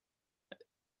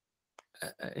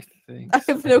 I think I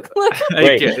have no clue.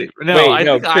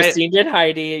 No. Christine did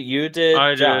Heidi. You did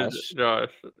Josh.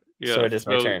 Yeah, so it is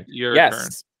my turn. Your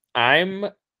yes, turn.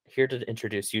 I'm here to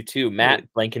introduce you to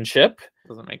Matt Blankenship.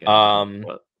 Doesn't make any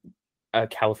sense, a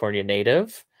California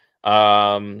native.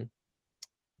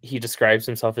 He describes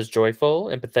himself as joyful,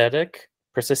 empathetic,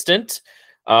 persistent.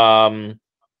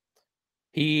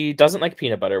 He doesn't like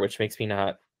peanut butter, which makes me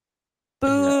not. Boo.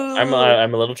 I'm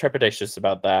a little trepidatious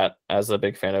about that, as a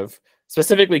big fan of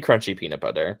specifically crunchy peanut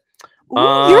butter.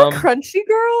 Ooh, you're a crunchy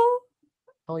girl.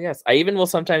 Oh yes, I even will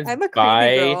sometimes I'm a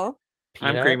creamy girl.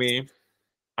 Peanuts. I'm creamy.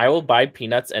 I will buy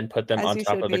peanuts and put them on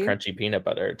top of the crunchy peanut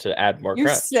butter to add more You're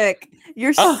crunch. Sick.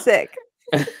 You're sick.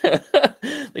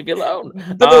 Leave me alone.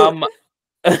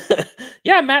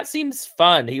 Yeah, Matt seems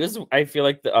fun. He was, I feel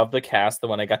like, of the cast, the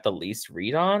one I got the least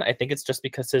read on. I think it's just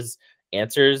because his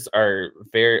answers are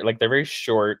they're very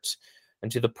short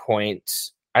and to the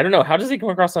point. I don't know. How does he come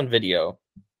across on video?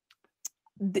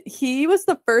 He was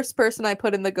the first person I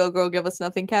put in the Go Girl Give Us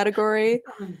Nothing category.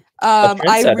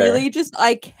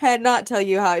 I cannot tell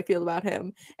you how I feel about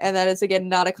him. And that is, again,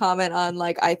 not a comment on,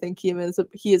 like, I think he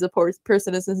is a poor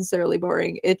person is necessarily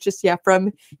boring. It's just, yeah,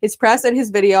 from his press and his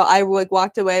video, I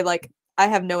walked away like, I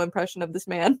have no impression of this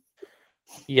man.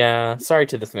 Yeah, sorry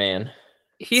to this man.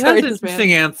 He has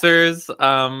interesting answers.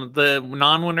 The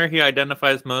non-winner he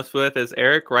identifies most with is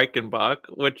Eric Reichenbach,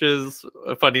 which is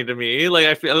funny to me. Like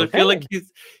I feel like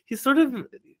he's sort of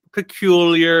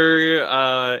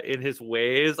peculiar in his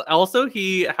ways. Also,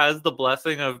 he has the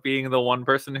blessing of being the one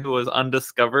person who was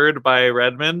undiscovered by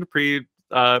Redmond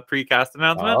pre-cast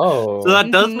announcement. Oh. So that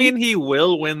does mean he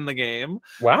will win the game.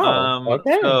 Wow.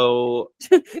 Okay. So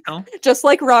just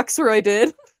like Roxroy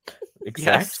did.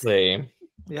 Exactly.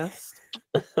 Yes.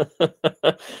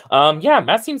 Yeah,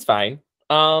 Matt seems fine.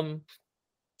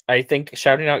 I think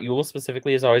shouting out Yule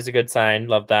specifically is always a good sign.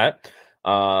 Love that.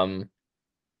 And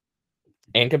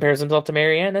compares himself to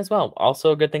Marianne as well.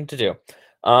 Also a good thing to do.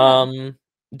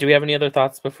 Do we have any other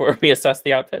thoughts before we assess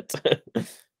the outfit?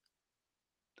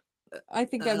 I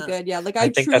think I'm good. Yeah, like I I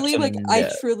think truly that's a I no.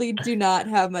 truly do not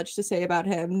have much to say about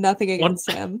him. Nothing against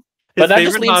him. But His that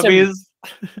just favorite leaves him- hobbies.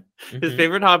 His Mhm.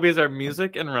 favorite hobbies are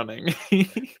music and running.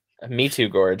 Me too,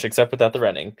 Gorge, except without the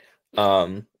running.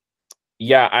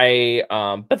 Yeah,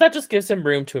 but that just gives him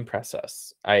room to impress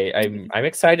us. I'm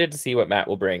excited to see what Matt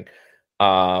will bring.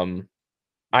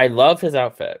 I love his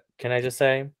outfit. Can I just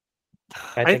say?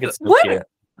 I think it's so cute.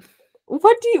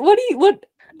 What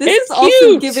this It's is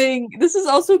also cute! this is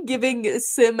also giving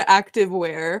Sim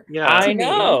activewear. Yeah. I to me.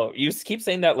 know. You keep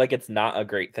saying that like it's not a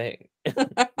great thing.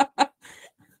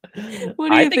 What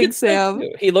do you think, it's so Sam?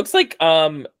 cute. He looks like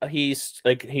he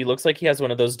looks like he has one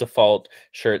of those default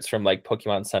shirts from like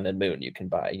Pokemon Sun and Moon you can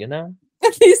buy, you know?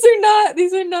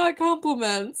 These are not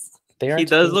compliments. They are He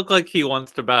does cute. look like he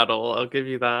wants to battle. I'll give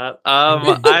you that.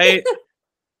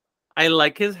 I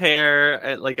like his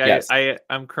hair. Yes.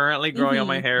 I'm currently growing out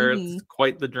my Mhm, hair. mhm. It's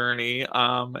quite the journey.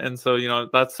 And so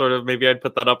that's sort of, maybe I'd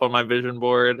put that up on my vision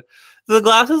board. The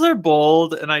glasses are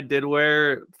bold, and I did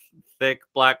wear thick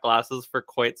black glasses for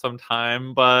quite some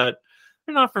time, but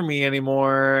they're not for me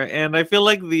anymore. And I feel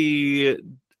like the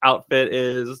outfit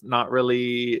is not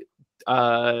really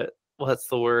what's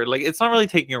the word? Like, it's not really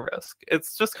taking a risk.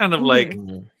 It's just kind of like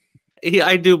Mhm.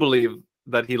 I do believe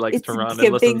that he likes to run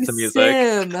and listen to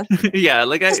music. Sim. Yeah,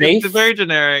 like Safe. it's very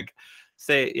generic.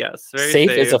 Yes, very Safe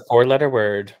is a 4-letter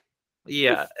word.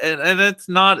 yeah, and it's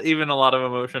not even a lot of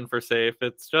emotion for safe.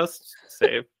 It's just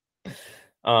safe.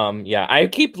 Yeah, I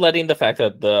keep letting the fact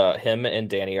that him and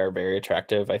Danny are very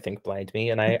attractive, I think, blind me,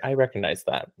 and I recognize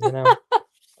that, you know.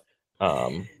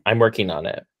 I'm working on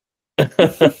it.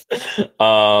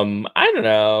 I don't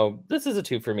know. This is a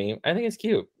 2 for me. I think it's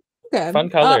cute. Okay. Fun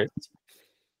colors.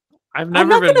 I've I'm never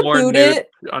not been gonna more boot nude it,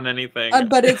 on anything.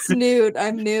 but it's nude.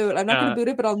 I'm nude. I'm not Yeah. gonna boot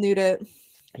it, but I'll nude it.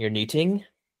 You're nuding?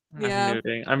 Yeah.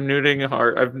 I'm nuding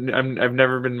hard. I've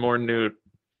never been more nude.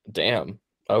 Damn.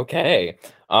 Okay.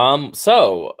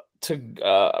 So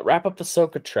to wrap up the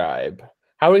Soka tribe,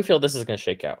 how do we feel this is gonna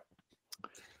shake out?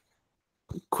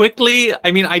 Quickly,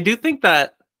 I mean, I do think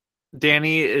that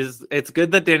it's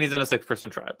good that Danny's in a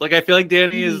 6-person tribe. Like, I feel like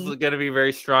Danny is going to be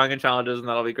very strong in challenges, and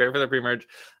that'll be great for the pre-merge.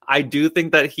 I do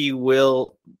think that he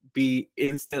will be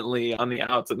instantly on the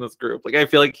outs in this group. Like, I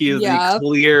feel like he is the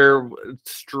clear,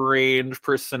 strange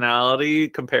personality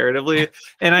comparatively.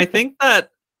 And I think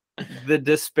that the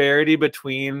disparity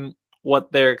between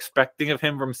what they're expecting of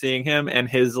him from seeing him and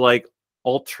his like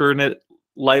alternate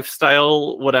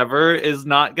lifestyle whatever is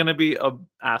not going to be a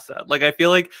asset. Like, I feel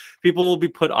like people will be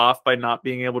put off by not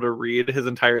being able to read his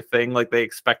entire thing like they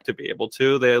expect to be able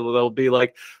to. They'll be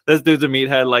like, this dude's a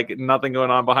meathead, like nothing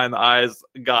going on behind the eyes,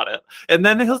 got it. And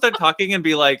then he'll start talking and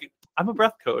be like, I'm a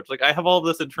breath coach, like I have all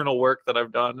this internal work that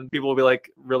I've done, and people will be like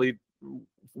really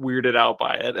weirded out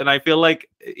by it. And I feel like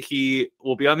he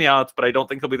will be on the outs, but I don't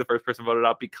think he'll be the first person voted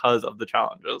out because of the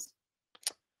challenges.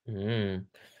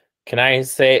 Can I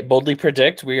say boldly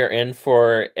predict we are in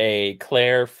for a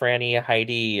Claire, Franny,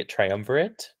 Heidi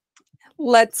triumvirate?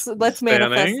 Let's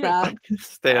manifest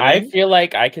that. I feel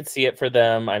like I could see it for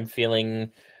them. I'm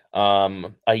feeling a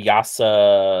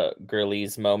Yasa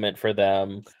girlies moment for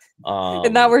them.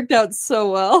 And that worked out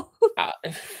so well.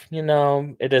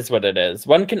 It is what it is.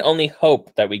 One can only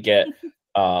hope that we get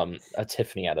a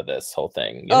Tiffany out of this whole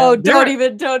thing.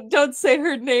 Don't say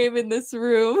her name in this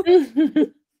room.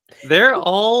 They're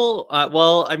all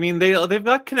well, I mean, they've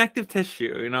got connective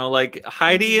tissue, like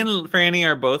Heidi and Franny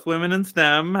are both women in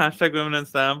STEM, #women in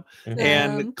STEM.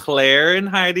 And Claire and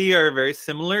Heidi are very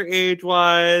similar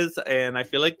age-wise, and I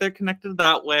feel like they're connected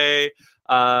that way.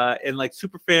 And like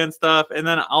super fan stuff. And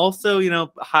then also,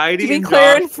 Heidi. You mean and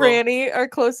Claire Josh and Franny are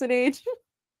close in age?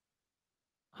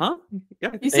 Huh?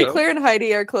 Yeah. You see, Claire and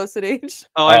Heidi are close in age.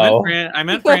 Oh, I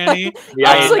meant Franny.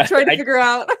 I was like trying to figure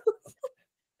out.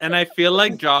 And I feel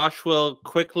like Josh will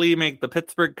quickly make the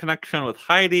Pittsburgh connection with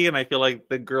Heidi, and I feel like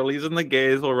the girlies and the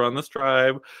gays will run this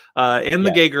tribe. And the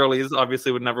gay girlies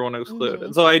obviously would never want to exclude.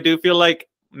 And so I do feel like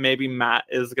maybe Matt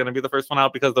is going to be the first one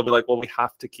out, because they'll be like, well, we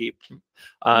have to keep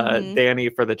Danny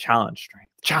for the challenge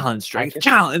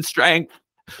strength.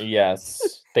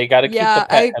 Yes, they got to keep the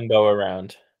pet hembo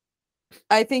around.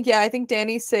 I think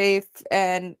Danny's safe,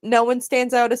 and no one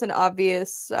stands out as an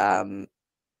obvious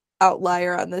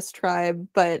outlier on this tribe,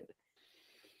 but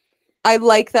I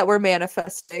like that we're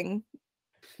manifesting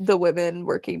the women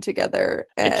working together.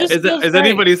 Is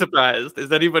anybody surprised?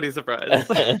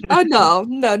 Oh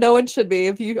no one should be.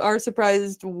 If you are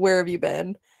surprised, where have you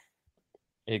been?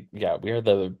 Yeah, we are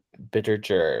the bitter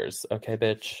jurors. Okay,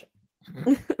 bitch.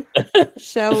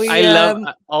 Shall we? I love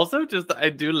also just I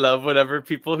do love whenever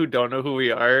people who don't know who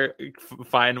we are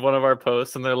find one of our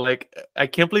posts and they're like, I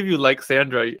can't believe you like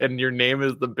Sandra and your name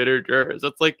is the bitter jurors.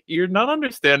 It's like you're not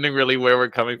understanding really where we're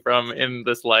coming from in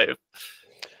this life.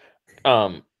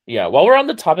 Yeah, while we're on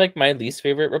the topic, my least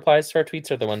favorite replies to our tweets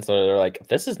are the ones that are like,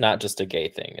 this is not just a gay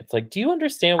thing. It's like, do you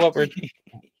understand what we're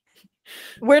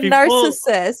We're People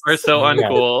narcissists. are so Yeah.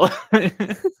 uncool.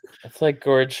 It's like,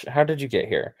 Gorge, how did you get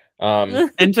here?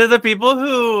 And to the people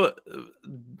who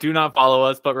do not follow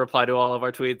us but reply to all of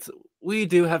our tweets, we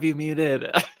do have you muted.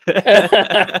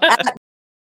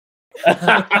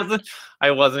 I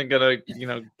wasn't gonna,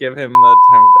 give him the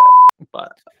time of day,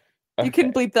 but You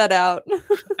can bleep that out.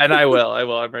 and I will.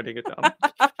 I'm writing it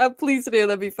down. Please do.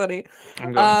 That'd be funny.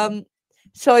 I'm going.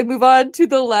 Shall we move on to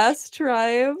the last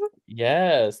tribe?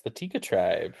 Yes, the Tika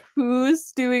tribe.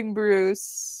 Who's doing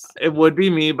Bruce? It would be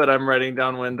me, but I'm writing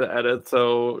down when to edit,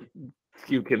 so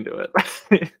you can do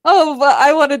it. Oh, but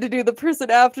I wanted to do the person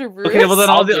after Bruce. Okay, well then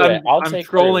I'll do. do it. I'm take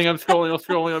scrolling. Bruce.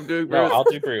 I'm doing Bruce. No, I'll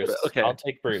do Bruce. Okay. I'll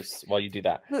take Bruce while you do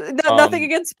that. Nothing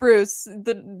against Bruce.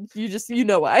 You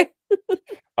know why.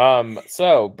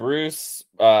 So Bruce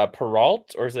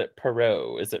Perrault, or is it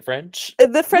Perot? Is it French?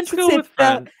 The French Let's would go say with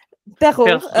French.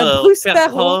 Perrault. Bruce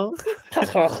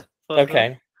Perrault.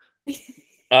 Okay.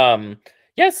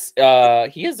 Yes,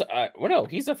 he is well, no,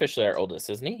 he's officially our oldest,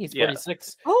 isn't he? He's Yeah.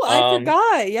 46. Oh, I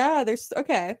forgot. Yeah, there's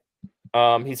okay.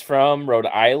 He's from Rhode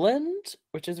Island,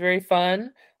 which is very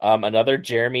fun. Another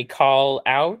Jeremy call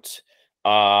out.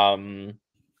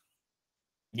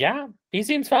 Yeah, he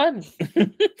seems fun.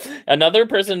 Another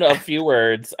person of few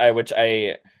words, which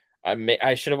I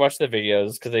should have watched the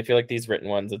videos because I feel like these written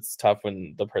ones, it's tough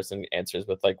when the person answers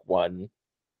with like one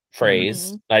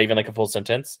phrase, not even like a full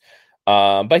sentence.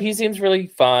 But he seems really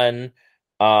fun.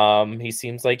 He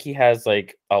seems like he has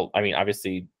like,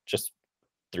 obviously just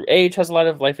through age has a lot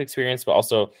of life experience, but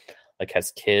also like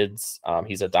has kids.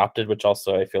 He's adopted, which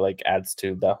also I feel like adds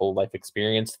to the whole life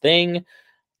experience thing.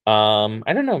 I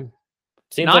don't know.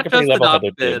 Seems Not like a pretty just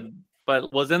level-headed adopted, dude.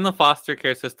 but was in the foster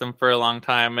care system for a long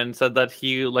time and said that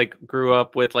he like grew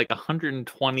up with like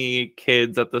 120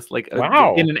 kids at this like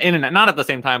Wow. in and not at the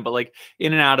same time, but like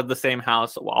in and out of the same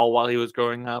house while he was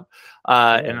growing up.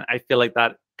 And I feel like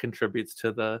that contributes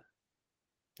to the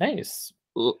Nice.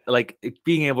 like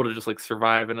being able to just like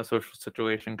survive in a social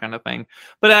situation kind of thing.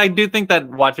 But I do think that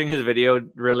watching his video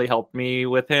really helped me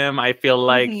with him. I feel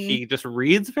like he just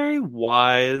reads very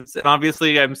wise, and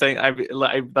obviously I'm saying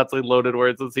that's like loaded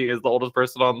words as he is the oldest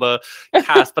person on the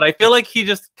cast, but I feel like he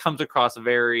just comes across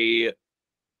very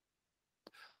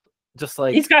just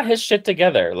like he's got his shit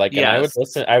together. Like, yes.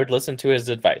 and I would listen to his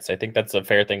advice. I think that's a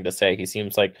fair thing to say. He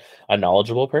seems like a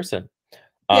knowledgeable person.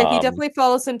 Yeah, he definitely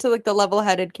falls into like the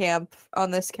level-headed camp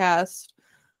on this cast,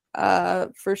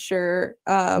 for sure.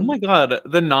 oh my god,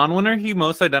 the non-winner he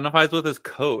most identifies with is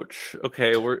Coach.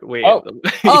 Okay, wait.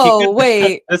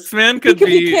 Wait. This man could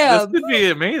be this could be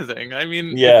amazing. I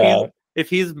mean, yeah, if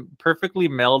he's perfectly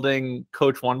melding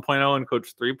Coach 1.0 and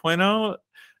Coach 3.0,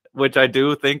 which I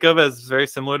do think of as very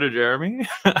similar to Jeremy,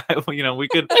 we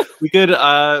could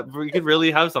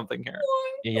really have something here.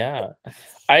 Yeah,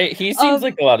 he seems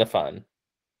like a lot of fun.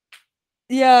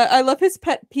 Yeah, I love his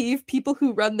pet peeve: people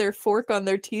who run their fork on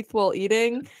their teeth while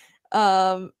eating.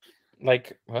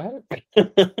 Like what?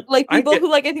 Like people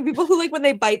who like, I think people who like when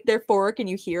they bite their fork and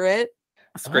you hear it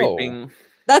Scraping.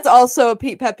 That's also a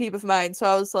pet peeve of mine. So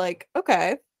I was like,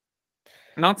 okay.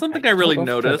 Not something I really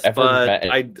noticed, but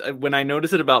when I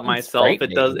notice it about myself,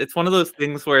 it does. It's one of those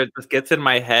things where it just gets in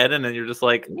my head, and then you're just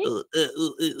like, so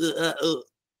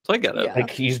I get it. Yeah. Like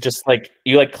he's just like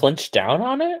you like clench down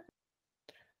on it.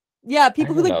 Yeah,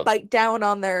 people who like bite down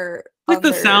on their like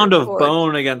the sound of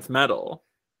bone against metal.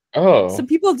 Oh, some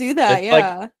people do that.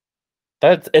 Yeah,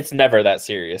 it's never that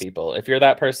serious, people. If you're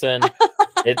that person,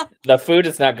 the food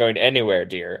is not going anywhere,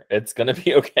 dear. It's gonna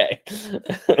be okay.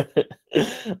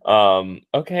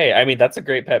 Okay. I mean, that's a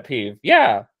great pet peeve.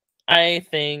 Yeah, I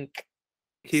think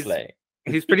he's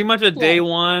pretty much a day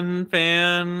one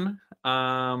fan.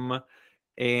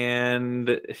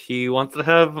 And he wants to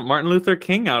have Martin Luther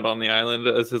King out on the island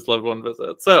as his loved one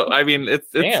visit. So I mean, it's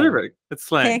perfect. It's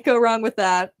slang. Can't go wrong with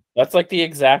that. That's like the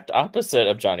exact opposite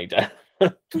of Johnny Depp.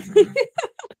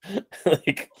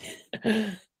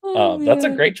 That's a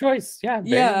great choice.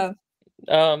 Yeah.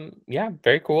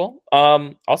 Very cool.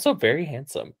 Also very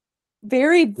handsome.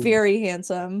 Very, very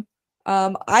handsome.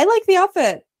 I like the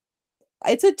outfit.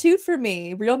 It's a toot for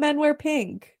me. Real men wear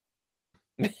pink.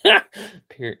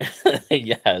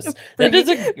 Yes. Bring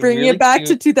it back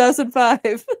to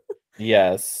 2005.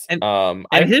 Yes. And I'm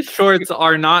his shorts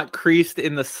are not creased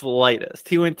in the slightest.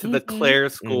 He went to the Claire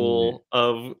Mm. School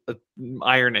of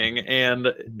ironing and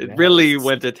it really Yes.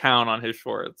 went to town on his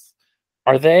shorts.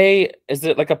 Are they? Is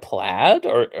it like a plaid,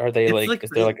 or are they It's like? Is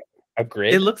there like a it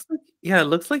grid? looks like it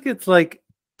looks like it's like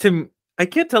I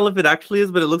can't tell if it actually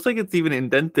is, but it looks like it's even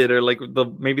indented or like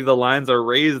maybe the lines are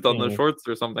raised on the Mm. shorts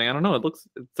or something. I don't know. It's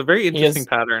a very He interesting has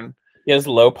pattern. he has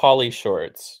low poly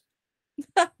shorts.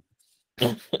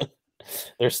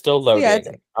 They're still So yeah,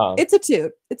 loading. it's a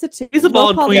toot. It's a toot. He's a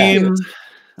Low bald poly queen. toot.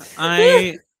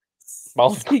 I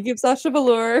Bald- Speaking of Sasha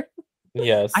Velour.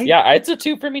 Yes. I- Yeah, it's a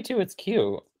 2 for me too. It's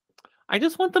cute. I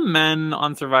just want the men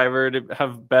on Survivor to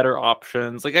have better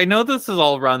options. Like I know this is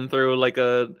all run through like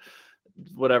a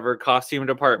whatever costume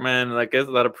department, I guess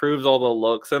that approves all the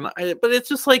looks, but it's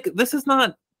just like this is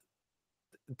not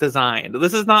designed.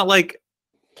 This is not like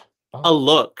a Oh,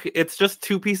 look. It's just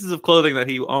two pieces of clothing that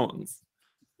he owns.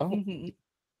 oh. Mhm.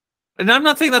 And I'm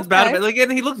not saying that's bad, Okay. but like,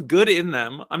 and he looks good in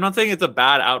them. I'm not saying it's a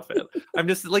bad outfit. I'm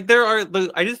just like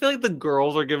I just feel like the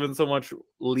girls are given so much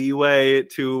leeway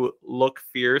to look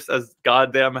fierce as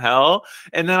goddamn hell,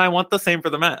 and then I want the same for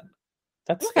the men.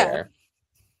 That's Okay. fair.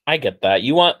 I get that.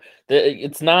 You want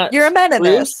it's not You're a Bruce.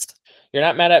 meninist. You're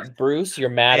not mad at Bruce, you're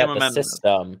mad am at a the meninist.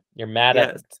 system. You're mad Yes.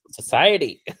 at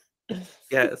society.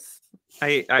 Yes,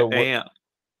 I The wor- am.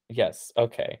 Yes.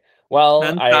 Okay. Well,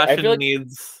 Men's I fashion feel like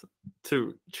needs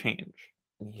to change.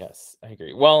 yes, I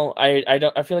agree. Well, I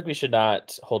don't I feel like we should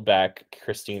not hold back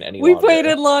Christine any We've longer.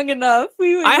 waited long enough.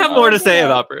 I have more to say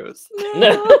about Bruce.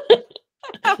 No.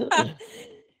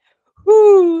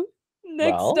 Whew.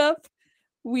 Next Well. up,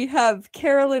 we have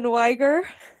Carolyn Weiger.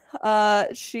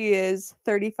 She is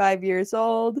 35 years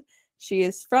old. She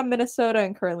is from Minnesota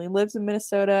and currently lives in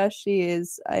Minnesota. She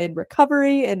is in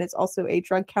recovery and is also a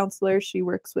drug counselor. She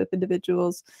works with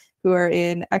individuals who are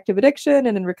in active addiction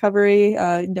and in recovery.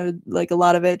 Like a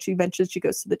lot of it. She mentions she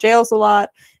goes to the jails a lot,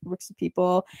 works with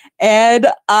people. And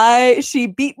she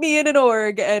beat me in an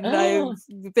org, and I've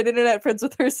been internet friends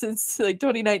with her since like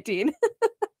 2019.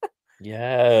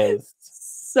 Yes.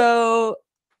 So,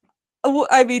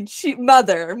 I mean,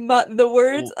 the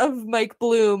words of Mike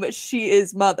Bloom, she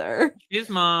is mother. She's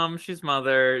mom, she's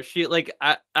mother.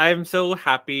 I'm so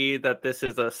happy that this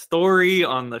is a story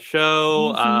on the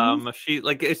show. She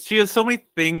has so many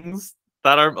things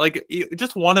that are like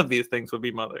just one of these things would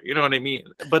be mother. You know what I mean?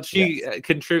 But she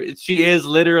contributes. She is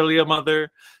literally a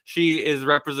mother. She is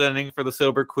representing for the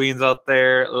sober queens out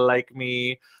there like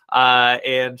me.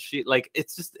 And she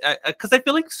it's just because I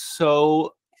feel like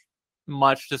so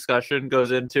much discussion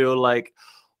goes into like,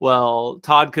 well,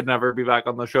 Todd could never be back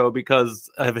on the show because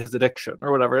of his addiction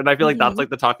or whatever, and I feel like that's like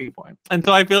the talking point. And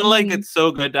so I feel like it's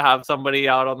so good to have somebody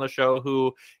out on the show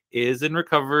who is in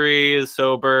recovery, is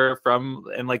sober from,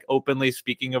 and like openly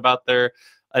speaking about their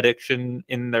addiction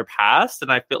in their past.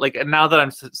 And I feel like, and now that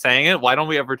I'm saying it, why don't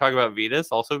we ever talk about Vetus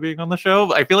also being on the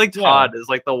show? I feel like Todd is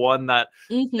like the one that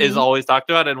is always talked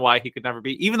about and why he could never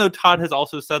be, even though Todd has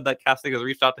also said that casting has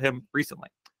reached out to him recently.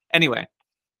 Anyway,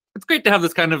 it's great to have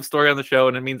this kind of story on the show,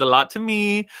 and it means a lot to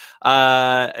me.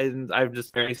 And I'm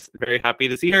just very, very happy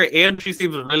to see her. And she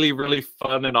seems really, really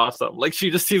fun and awesome. Like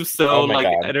she just seems so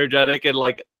energetic and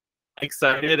like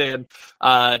excited and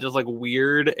just like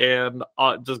weird and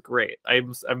just great. I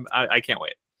can't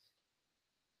wait.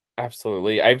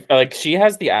 Absolutely. I like she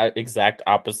has the exact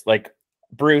opposite. Like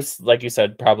Bruce, like you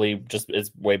said, probably just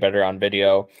is way better on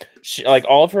video. She like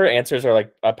all of her answers are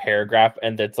like a paragraph,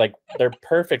 and it's like they're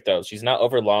perfect though. She's not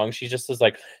over long. She just is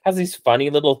like has these funny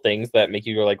little things that make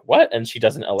you go like what, and she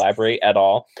doesn't elaborate at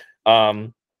all.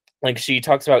 Like she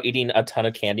talks about eating a ton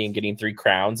of candy and getting 3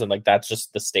 crowns, and like that's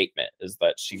just the statement is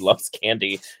that she loves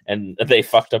candy and they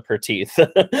fucked up her teeth.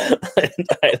 And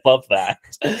I love that.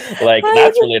 Like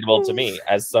that's relatable to me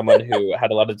as someone who had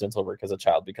a lot of dental work as a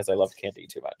child because I loved candy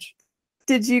too much.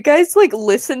 Did you guys like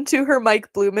listen to her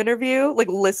Mike Bloom interview? Like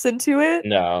listen to it?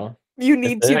 No. You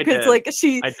need to, because like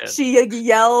she like,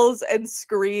 yells and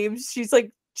screams. She's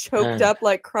like choked up,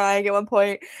 like crying at one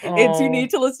point. And you need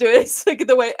to listen to it. It's like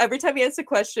the way every time he asks a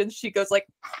question, she goes like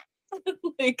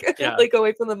like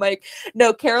away from the mic.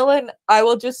 No, Carolyn, I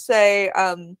will just say,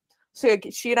 so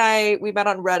she and I, we met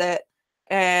on Reddit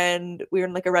and we were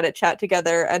in like a Reddit chat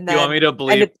together. And then you want me to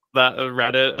bleep that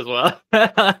Reddit as well?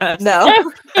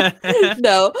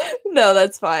 No,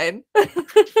 that's fine.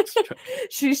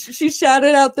 She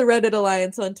shouted out the Reddit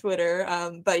Alliance on Twitter.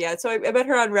 But yeah, so I met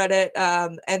her on Reddit.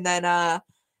 And then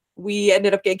we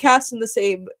ended up getting cast in the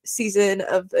same season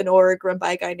of an org run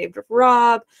by a guy named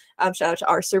Rob. Shout out to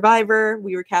our Survivor.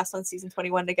 We were cast on season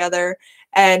 21 together,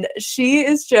 and she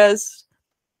is just.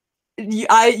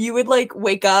 You would like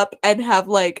wake up and have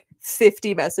like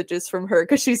 50 messages from her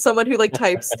because she's someone who like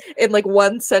types in like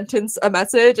one sentence a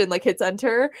message and like hits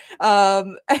enter.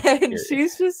 And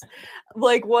she's just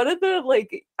like one of the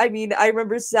like, I mean, I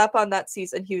remember Zepp on that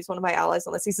season. He was one of my allies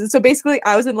on that season. So basically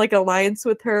I was in like an alliance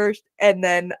with her, and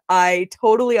then I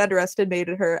totally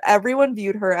underestimated her. Everyone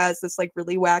viewed her as this like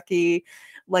really wacky,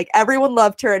 like everyone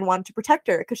loved her and wanted to protect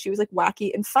her because she was like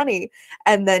wacky and funny.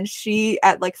 And then she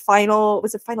at like final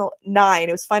 9,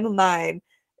 it was final 9,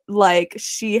 like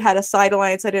she had a side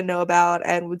alliance I didn't know about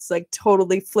and was like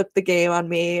totally flipped the game on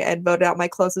me and voted out my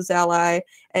closest ally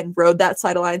and rode that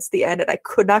side alliance to the end. And I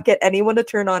could not get anyone to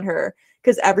turn on her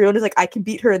because everyone is like, I can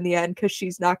beat her in the end because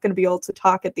she's not going to be able to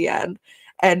talk at the end.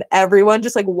 And everyone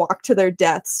just like walked to their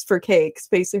deaths for Cakes.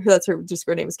 Basically, that's her, just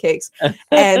her name is Cakes.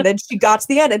 And then she got to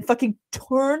the end and fucking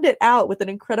turned it out with an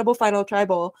incredible final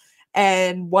tribal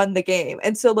and won the game.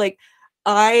 And so like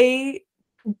I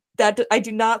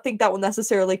do not think that will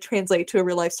necessarily translate to a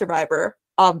real life Survivor.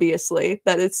 Obviously,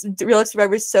 that it's real life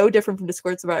Survivor is so different from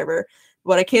Discord Survivor.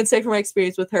 What I can say from my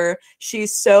experience with her,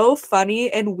 she's so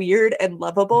funny and weird and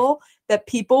lovable that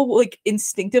people like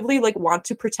instinctively like want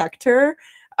to protect her,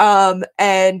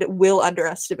 and will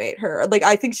underestimate her. Like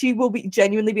I think she will be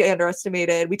genuinely be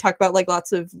underestimated. We talk about like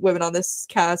lots of women on this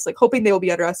cast, like hoping they will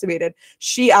be underestimated.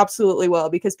 She absolutely will,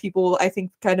 because people I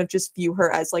think kind of just view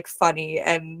her as like funny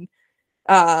and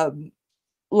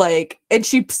like, and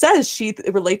she says she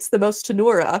relates the most to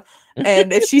Noura,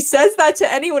 and if she says that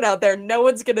to anyone out there, no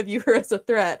one's gonna view her as a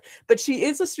threat. But she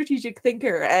is a strategic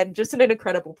thinker and just an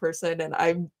incredible person, and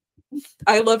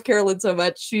I love Carolyn so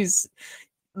much. She's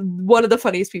one of the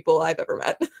funniest people I've ever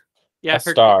met. Yeah,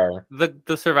 star.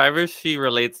 The survivors she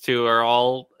relates to are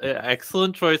all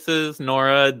excellent choices.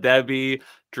 Noura, Debbie,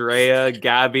 Drea,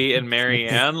 Gabby, and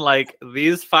Marianne. Like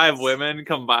these 5 women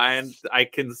combined, I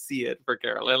can see it for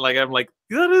Carolyn. Like I'm like,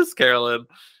 that is Carolyn.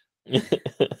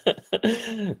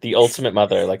 The ultimate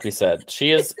mother, like we said.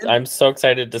 She is. I'm so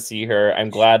excited to see her. I'm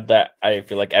glad that I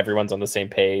feel like everyone's on the same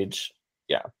page.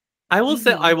 Yeah. I will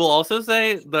say. I will also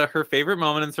say her favorite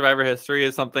moment in Survivor history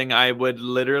is something I would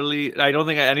literally. I don't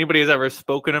think anybody has ever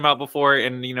spoken about before,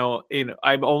 and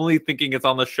I'm only thinking it's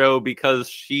on the show because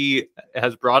she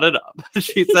has brought it up.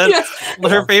 She said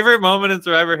her favorite moment in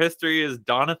Survivor history is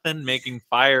Donathan making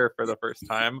fire for the first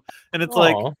time, and it's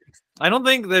like. I don't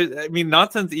think that. I mean,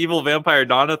 not since evil vampire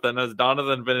Donathan has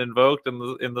Donathan been invoked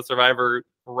in the Survivor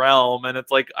realm, and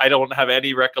it's like I don't have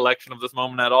any recollection of this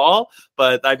moment at all.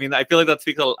 But I mean, I feel like that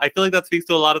speaks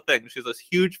to a lot of things. She's a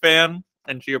huge fan,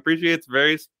 and she appreciates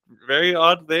very, very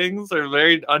odd things or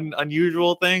very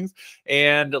unusual things,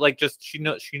 and like just she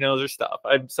knows her stuff.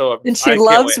 And she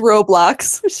loves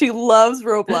Roblox. She loves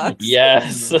Roblox.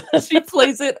 Yes, she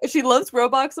plays it. She loves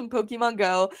Roblox and Pokemon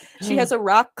Go. She has a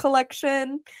rock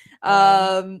collection.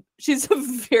 She's a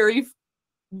very,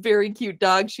 very cute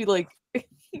dog. She like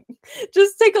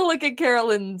just take a look at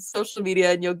Carolyn's social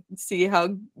media and you'll see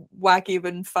how wacky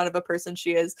and fun of a person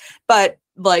she is. But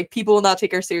like people will not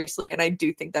take her seriously, and I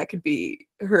do think that could be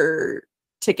her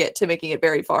ticket to making it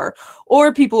very far.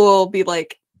 Or people will be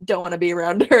like, don't want to be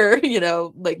around her,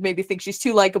 like maybe think she's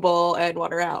too likable and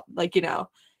want her out. Like,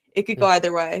 it could go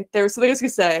either way. There was something I was gonna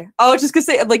say. I was just gonna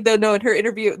say, like, in her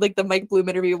interview, like the Mike Bloom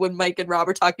interview, when Mike and Rob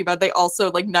were talking about it, they also,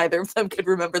 like, neither of them could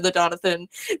remember the Donathan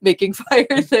making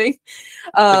fire thing.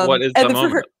 Like, what is and the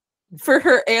moment? For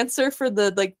her answer for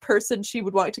the like person she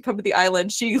would want to come to the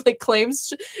island, she like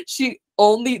claims the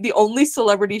only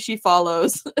celebrity she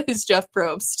follows is Jeff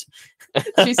Probst.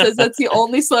 She says that's the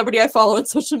only celebrity I follow on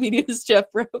social media is Jeff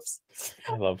Probst.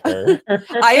 I love her.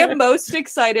 I am most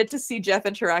excited to see Jeff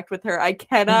interact with her. I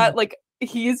cannot like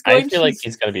he's going. I feel like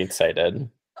he's gonna be excited.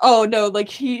 Oh no, like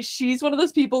she's one of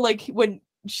those people like when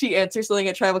she answers something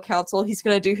at tribal council, he's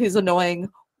gonna do his annoying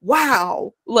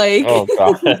wow, like oh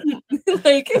god,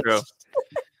 like.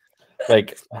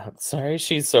 Like, sorry,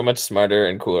 she's so much smarter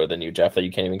and cooler than you, Jeff, that you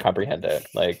can't even comprehend it.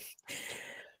 Like,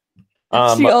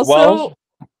 she also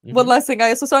one last thing I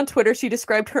also saw on Twitter, she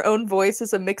described her own voice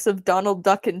as a mix of Donald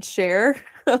Duck and Cher.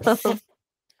 I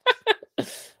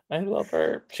love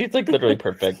her. She's like literally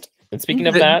perfect. And speaking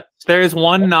of that, there is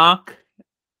one knock.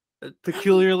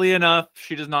 Peculiarly enough,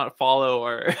 she does not follow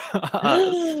her.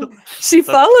 She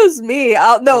follows me.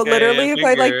 Literally, if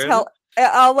I like tell,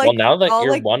 I'll like. Well, now that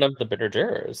you're like, one of the bitter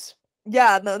jurors.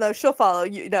 Yeah, no, she'll follow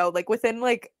you. Like within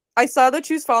like, I saw that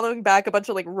she was following back a bunch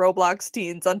of like Roblox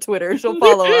teens on Twitter. She'll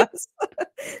follow us.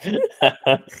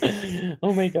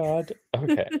 Oh my god.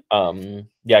 Okay.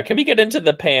 Yeah. Can we get into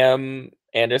the Pam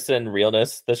Anderson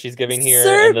realness that she's giving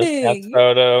here in this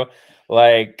photo?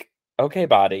 Like, okay,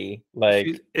 body.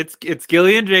 Like it's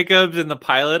Gillian Jacobs in the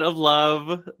pilot of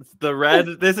Love. The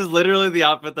red. This is literally the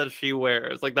outfit that she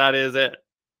wears. Like that is it.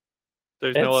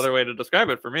 There's no other way to describe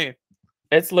it for me.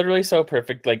 It's literally so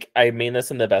perfect. Like, I mean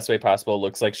this in the best way possible. It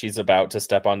looks like she's about to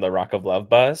step on the Rock of Love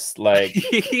bus. Like,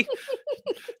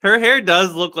 her hair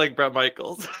does look like Bret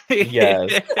Michaels.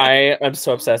 yes, I am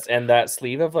so obsessed. And that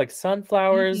sleeve of like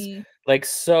sunflowers, like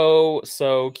so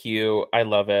cute. I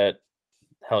love it.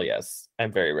 Hell yes,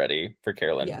 I'm very ready for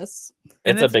Carolyn. Yes,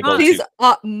 it's a big old. She's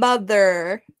a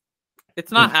mother.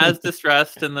 It's not as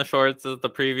distressed in the shorts as the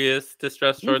previous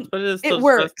distressed shorts, but it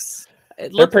works.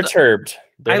 They're perturbed.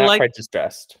 They're not quite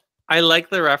distressed. I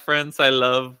like the reference. I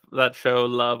love that show,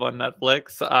 Love, on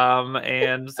Netflix.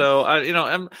 And so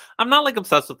I'm not like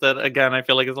obsessed with it. Again, I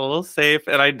feel like it's a little safe,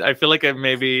 and I feel like I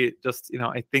maybe just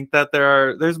I think that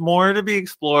there's more to be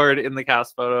explored in the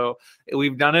cast photo.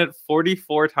 We've done it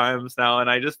 44 times now, and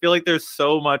I just feel like there's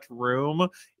so much room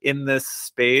in this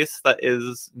space that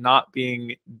is not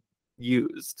being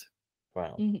used.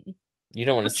 Wow. You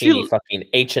don't want to see any fucking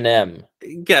H&M.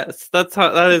 Yes, that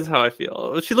is how I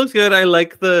feel. She looks good. I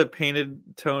like the painted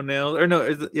toenails. Or no,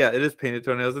 it is painted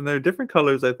toenails, and they're different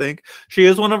colors, I think. She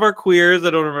is one of our queers. I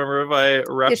don't remember if I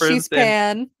referenced. She's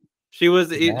pan. She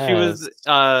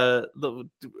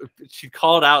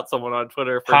called out someone on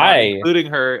Twitter for not including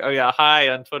her. Oh yeah, hi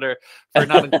on Twitter for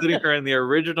not including her in the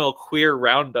original queer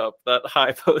roundup that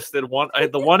Hi posted.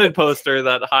 The wanted poster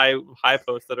that Hi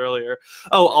posted earlier.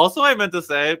 Oh, also I meant to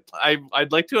say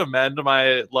I'd like to amend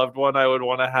my loved one I would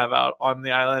want to have out on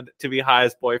the island to be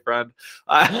Hi's boyfriend.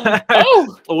 I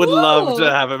would love to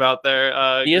have him out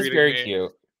there. He is very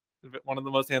cute. One of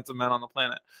the most handsome men on the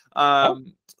planet.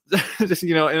 Just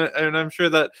and I'm sure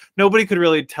that nobody could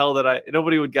really tell that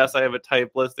nobody would guess I have a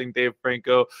type listing Dave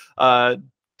Franco,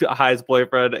 Hi's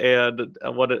boyfriend, and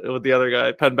what the other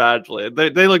guy, Penn Badgley.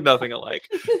 They look nothing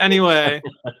alike. Anyway,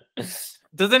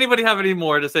 does anybody have any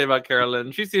more to say about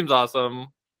Carolyn? She seems awesome.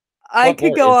 I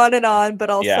could go on and on, but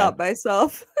I'll stop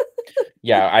myself.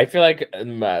 Yeah, I feel like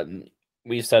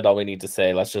we've said all we need to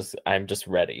say. I'm just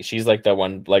ready. She's like the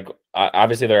one, like,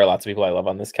 obviously there are lots of people I love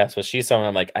on this cast, but she's someone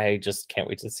I'm like, I just can't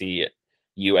wait to see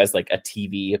you as like a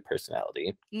TV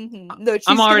personality. No, she's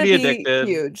I'm already addicted.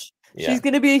 Huge. Yeah. She's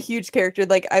gonna be a huge character.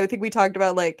 Like, I think we talked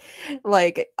about like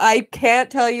I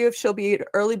can't tell you if she'll be an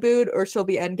early boot or she'll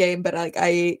be endgame, but like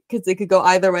because it could go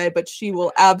either way, but she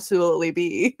will absolutely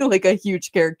be like a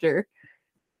huge character.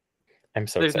 I'm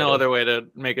so There's excited. no other way to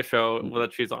make a show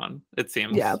that she's on, it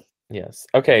seems. Yeah. Yes.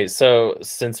 Okay, so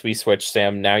since we switched,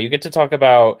 Sam, now you get to talk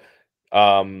about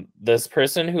this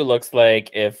person who looks like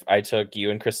if I took you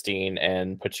and Christine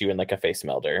and put you in like a face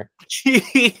melder.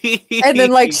 And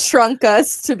then like shrunk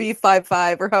us to be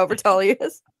 5'5" or however tall he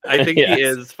is. I think he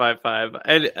is 5'5".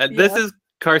 And this is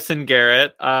Carson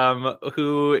Garrett,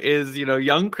 who is,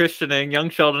 young Christianing, young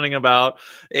Sheldoning about,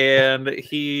 and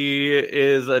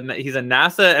he's a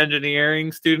NASA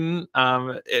engineering student.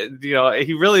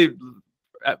 He really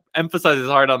emphasizes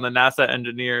hard on the NASA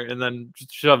engineer and then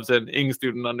shoves an Ing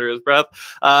student under his breath.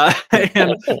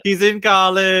 And he's in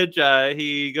college.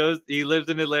 He lives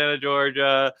in Atlanta,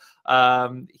 Georgia.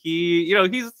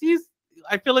 He's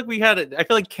I feel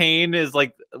like Kane is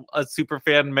like a super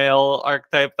fan male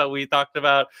archetype that we talked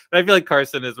about. But I feel like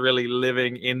Carson is really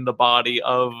living in the body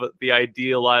of the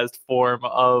idealized form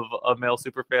of a male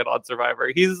super fan on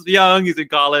Survivor. He's young, he's in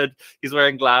college, he's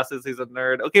wearing glasses, he's a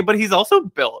nerd. Okay, but he's also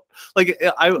built. Like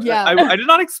I did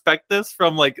not expect this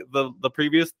from like the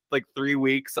previous like 3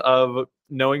 weeks of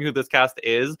knowing who this cast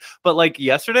is, but like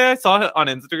yesterday I saw it on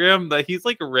Instagram that he's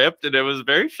like ripped, and it was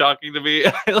very shocking to me.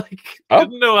 I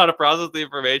didn't know how to process the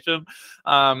information,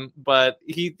 but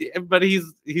he's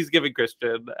giving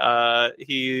Christian.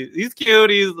 He's cute.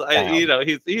 He's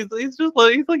just he's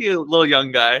like a little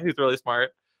young guy who's really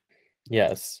smart.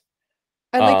 Yes,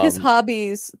 I like his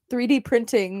hobbies: 3D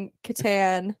printing,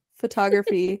 Catan,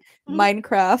 photography,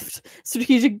 Minecraft,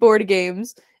 strategic board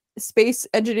games, space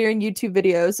engineering YouTube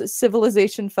videos,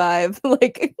 Civilization 5.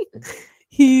 Like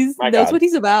he knows what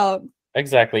he's about.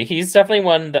 Exactly. He's definitely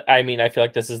one that, I mean, I feel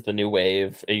like this is the new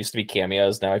wave. It used to be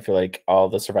cameos. Now I feel like all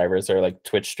the survivors are like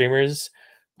Twitch streamers.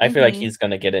 I feel like he's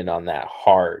going to get in on that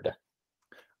hard.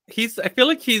 I feel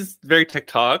like he's very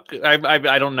TikTok. I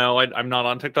don't know. I'm not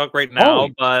on TikTok right now,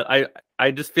 but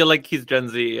I just feel like he's Gen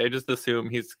Z. I just assume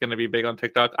he's going to be big on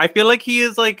TikTok. I feel like he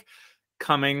is like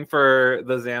coming for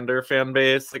the Xander fan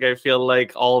base. Like I feel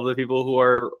like all of the people who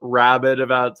are rabid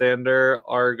about Xander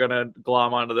are gonna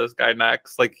glom onto this guy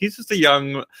next. Like he's just a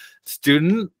young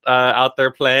student out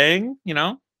there playing,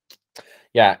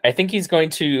 Yeah, I think he's going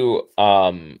to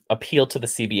appeal to the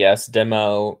CBS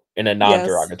demo in a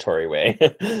non-derogatory way.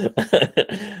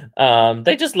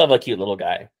 They just love a cute little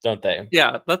guy, don't they?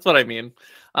 Yeah, that's what I mean.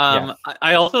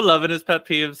 I also love in his pet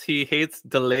peeves, he hates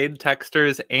delayed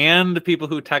texters and people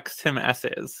who text him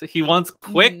essays. He wants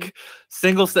quick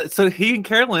single so he and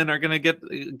Carolyn are gonna get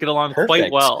along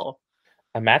quite well.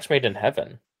 A match made in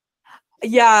heaven.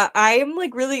 Yeah, I'm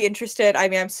like really interested. I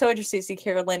mean, I'm so interested to see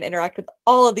Carolyn interact with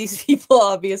all of these people,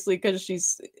 obviously, because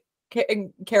she's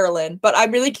Carolyn. But I'm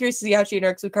really curious to see how she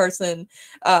interacts with Carson,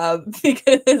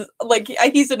 because like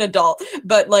he's an adult,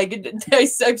 but like I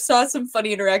saw some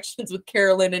funny interactions with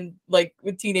Carolyn and like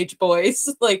with teenage boys,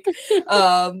 like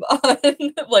on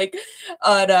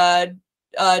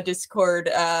Discord.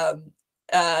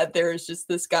 There's just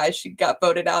this guy, she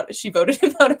voted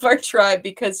him out of our tribe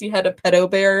because he had a pedo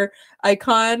bear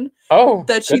icon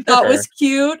that she thought was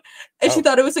cute, and she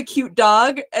thought it was a cute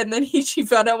dog, and then she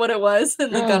found out what it was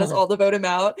and like got us all to vote him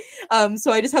out.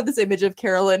 So I just have this image of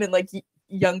Carolyn and like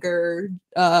younger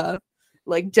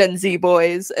like Gen Z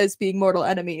boys as being mortal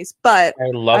enemies, but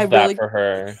I love that for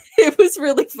her. It was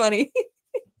really funny.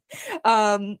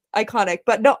 Iconic.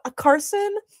 But no,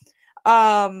 Carson,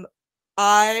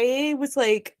 I was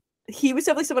like, he was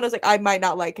definitely someone I was like, I might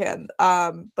not like him.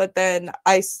 But then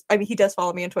I mean, he does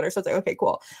follow me on Twitter, so I was like, okay,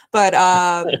 cool. But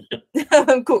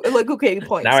cool, like, okay,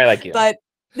 points. Now I like you. But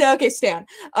okay, Stan.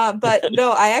 But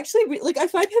no, I actually like, I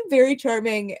find him very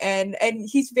charming, and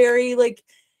he's very like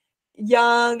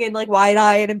young and like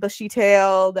wide-eyed and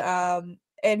bushy-tailed.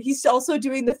 And he's also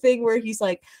doing the thing where he's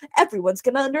like, everyone's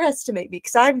gonna underestimate me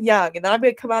because I'm young, and then I'm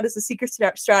gonna come out as a secret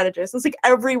strategist. It's like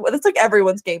that's like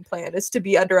everyone's game plan is to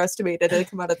be underestimated and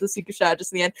come out as the secret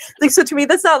strategist in the end. Like, so to me,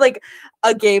 that's not like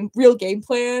a real game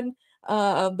plan.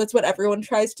 That's what everyone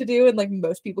tries to do, and like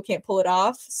most people can't pull it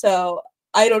off. So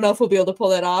I don't know if we'll be able to pull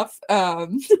that off.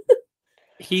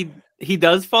 He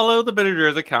does follow the Bitter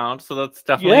Jurors account, so that's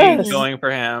definitely going for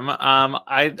him.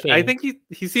 I think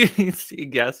he seems,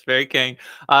 yes, very king.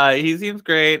 He seems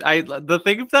great. The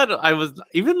thing that I was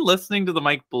even listening to the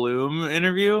Mike Bloom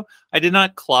interview, I did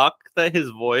not clock that his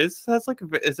voice has like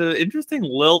it's an interesting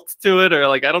lilt to it, or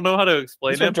like I don't know how to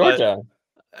explain it. Georgia,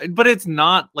 but it's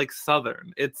not like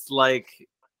Southern. It's like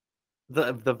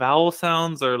the vowel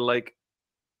sounds are like,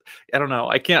 I don't know.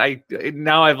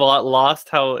 Now I've lost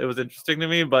how it was interesting to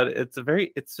me, but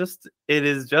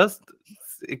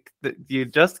you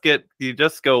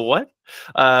just go what?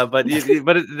 But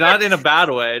it's not in a bad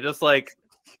way. Just like,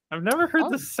 I've never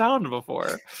heard this sound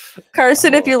before.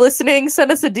 Carson, if you're listening,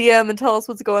 send us a DM and tell us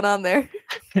what's going on there.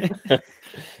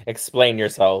 Explain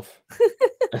yourself.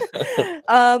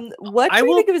 What do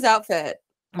you think of his outfit?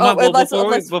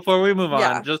 Before we move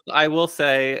on, just I will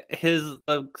say his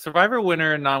Survivor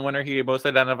winner and non-winner he most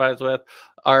identifies with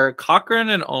are Cochran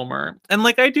and Omer. And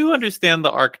like, I do understand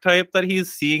the archetype that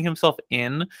he's seeing himself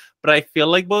in, but I feel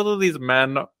like both of these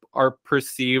men are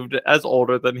perceived as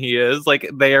older than he is. Like,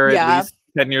 they are at least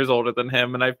 10 years older than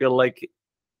him, and I feel like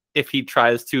if he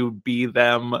tries to be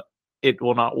them, it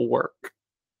will not work.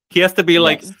 He has to be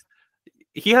like,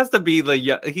 he has to be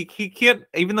he can't,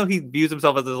 even though he views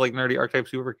himself as this like nerdy archetype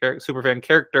super fan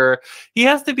character, he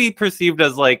has to be perceived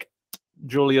as like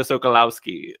Julia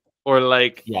Sokolowski or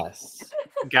like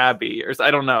Gabby, or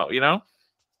I don't know, you know?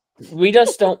 We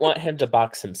just don't want him to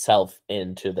box himself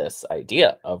into this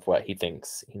idea of what he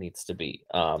thinks he needs to be.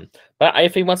 But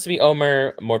if he wants to be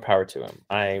Omer, more power to him.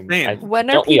 When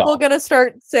are people gonna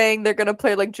start saying they're gonna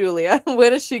play like Julia?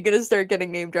 When is she gonna start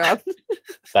getting name dropped?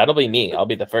 That'll be me. I'll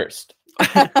be the first.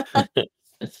 I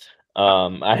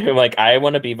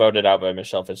want to be voted out by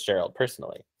Michelle Fitzgerald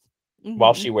personally,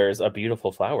 while she wears a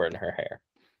beautiful flower in her hair.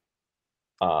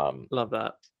 Love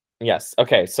that. Yes.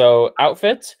 Okay. So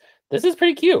outfit. This is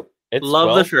pretty cute.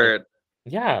 Love the shirt.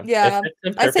 Yeah. Yeah.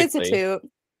 I say it's a toot.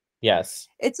 Yes.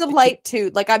 It's a light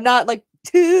toot. Like, I'm not like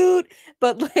toot,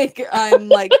 but like I'm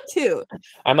like toot.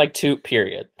 I'm like toot.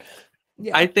 Period.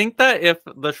 Yeah. I think that if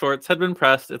the shorts had been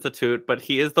pressed, it's a toot, but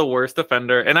he is the worst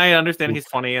offender. And I understand he's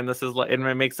 20 and this is like, it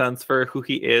makes sense for who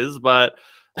he is, but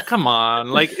come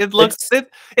on. Like, it looks,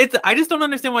 it's I just don't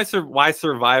understand why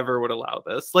Survivor would allow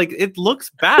this. Like, it looks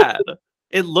bad.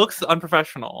 It looks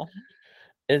unprofessional.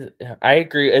 I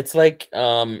agree. It's like,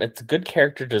 it's good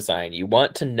character design. You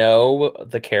want to know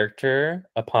the character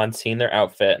upon seeing their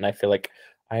outfit. And I feel like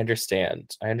I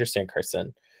understand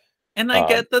Carson. And I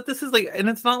get that this is like, and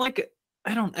it's not like,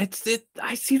 I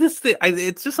see this thing.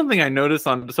 It's just something I notice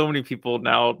on so many people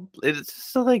now. It's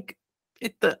just so like,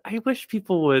 I wish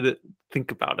people would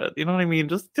think about it. You know what I mean?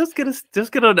 Just get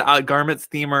a garment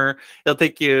steamer. It'll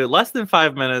take you less than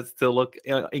 5 minutes to look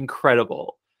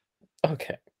incredible.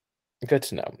 Okay. Good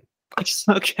to know.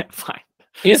 Okay, fine.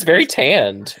 He is very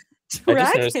tanned. I just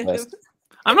Drag noticed him. this.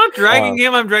 I'm not dragging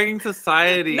him. I'm dragging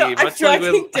society. No, I'm much like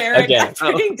dragging with Derek. Again. I'm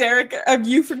dragging Derek.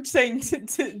 You from saying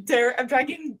to Derek.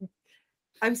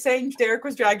 I'm saying Derek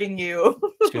was dragging you.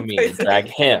 To me, by saying- drag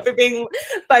him.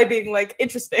 by being like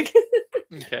interesting.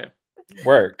 Okay.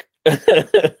 Work.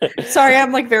 Sorry,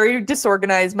 I'm like very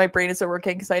disorganized. My brain isn't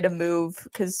working because I had to move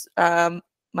because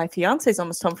my fiance's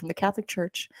almost home from the Catholic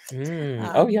Church.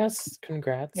 Oh yes,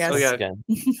 congrats. Yes. Oh, yeah. Again.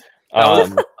 That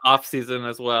was Um, off season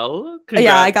as well.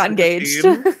 Yeah, I Congrats got to the engaged.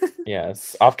 team.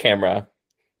 yes, off camera.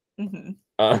 Mhm.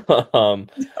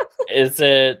 Is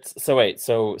it so? Wait,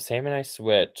 so Sam and I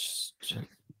switched.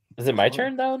 Is it my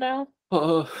turn though now?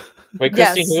 Oh. Wait,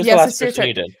 Yes, Christine, who was yes, the last it's your person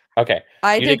you did? Okay,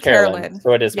 I you did Carolyn. Carolyn.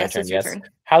 So it is my Yes, turn. it's your Yes, turn.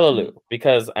 hallelujah,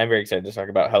 because I'm very excited to talk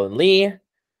about Helen Lee.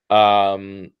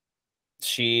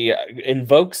 She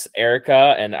invokes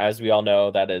Erica, and as we all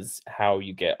know, that is how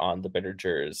you get on the Bitter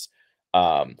Jurors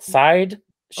side.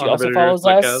 She On the also Bitter follows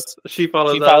Jurors us. podcast. She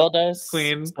follows She us. followed us,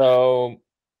 Queen. so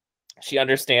she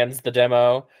understands the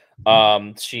demo.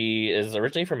 She is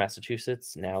originally from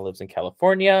Massachusetts, now lives in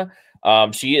California.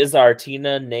 She is our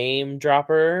Tina name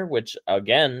dropper, which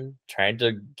again, trying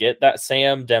to get that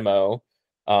Sam demo.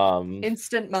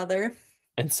 Instant mother.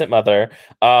 Instant mother.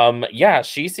 Yeah,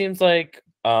 she seems like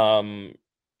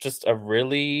just a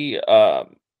really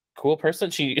cool person.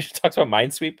 She talks about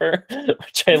Minesweeper,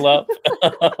 which I love.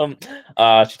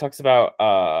 She talks about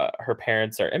her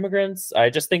parents are immigrants.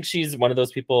 I just think she's one of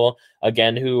those people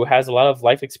again who has a lot of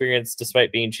life experience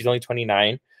despite being she's only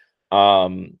 29.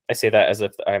 I say that as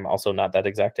if I'm also not that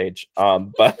exact age.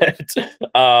 But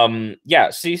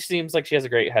yeah, she seems like she has a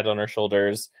great head on her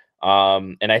shoulders.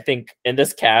 And I think in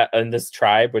this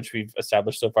tribe, which we've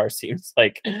established so far, seems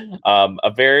like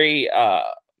a very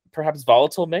perhaps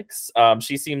volatile mix.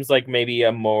 She seems like maybe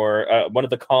a more one of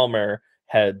the calmer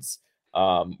heads,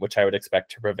 which I would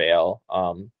expect to prevail.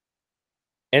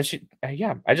 And she,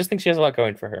 yeah, I just think she has a lot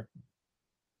going for her.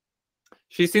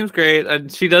 She seems great, and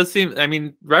she does seem. I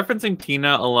mean, referencing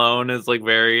Tina alone is like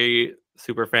very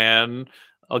super fan.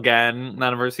 Again,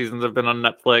 none of her seasons have been on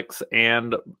Netflix,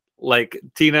 and like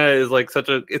Tina is like such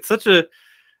a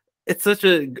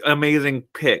amazing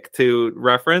pick to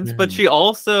reference. But she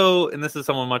also, and this is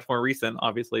someone much more recent,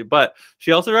 obviously, but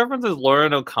she also references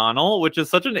Lauren O'Connell, which is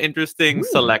such an interesting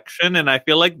selection, and I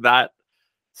feel like that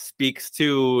speaks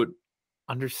to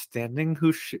understanding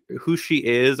who she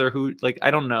is, or who, like,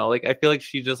 I don't know, like I feel like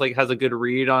she just like has a good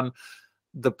read on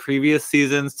the previous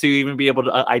seasons to even be able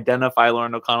to identify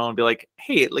Lauren O'Connell and be like,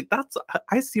 hey, like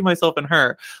I see myself in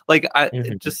her. Like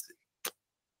it's just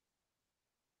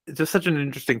such an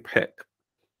interesting pick.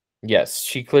 Yes,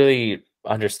 she clearly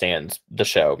understands the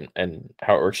show and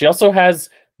how it works. She also has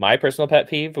my personal pet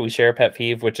peeve. We share a pet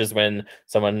peeve, which is when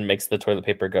someone makes the toilet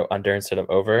paper go under instead of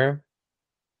over.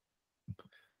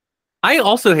 I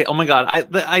also hate, oh my god,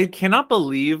 I cannot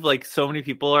believe like so many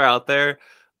people are out there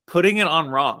putting it on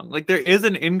wrong. Like there is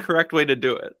an incorrect way to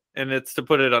do it, and it's to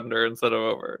put it under instead of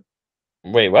over.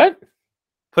 Wait, what?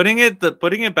 Putting it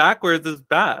backwards is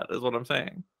bad, is what I'm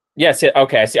saying. Yes, yeah,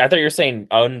 okay. I see. I thought you were saying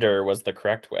under was the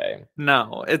correct way.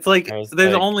 No, it's like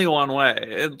there's only one way.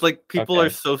 It's like people are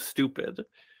so stupid.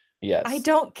 Yes. I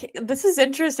don't this is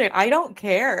interesting. I don't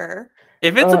care.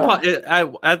 If it's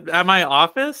at my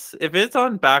office, if it's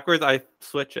on backwards, I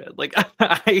switch it. Like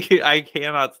I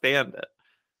cannot stand it.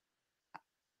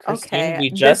 Christine, Okay,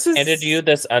 we just handed you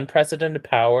this unprecedented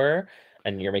power,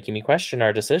 and you're making me question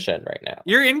our decision right now.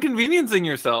 You're inconveniencing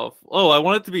yourself. Oh, I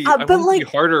want it to be, but like, to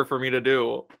be harder for me to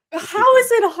do. How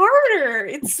is it harder?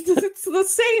 It's the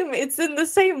same. It's in the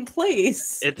same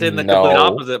place. It's in the complete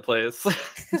opposite place.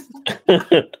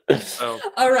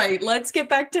 All right, let's get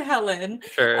back to Helen.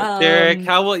 Sure, Derek.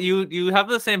 How will you have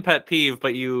the same pet peeve,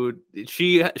 but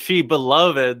she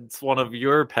beloveds one of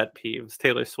your pet peeves,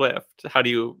 Taylor Swift. How do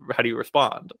you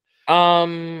respond?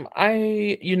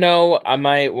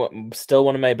 Still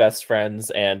one of my best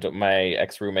friends and my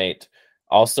ex-roommate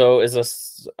also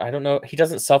is I don't know, he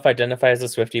doesn't self-identify as a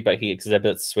Swiftie, but he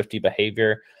exhibits Swiftie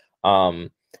behavior.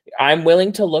 I'm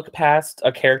willing to look past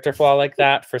a character flaw like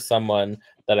that for someone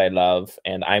that I love,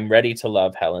 and I'm ready to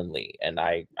love Helen Lee, and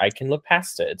I can look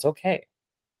past it. It's okay.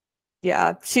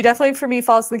 Yeah, she definitely for me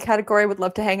falls in the category would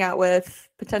love to hang out with,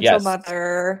 potential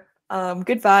mother,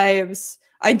 good vibes.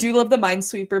 I do love the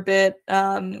Minesweeper bit.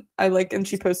 I like, and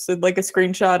she posted like a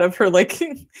screenshot of her like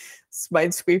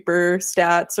Minesweeper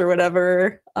stats or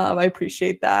whatever. I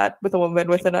appreciate that with a woman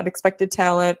with an unexpected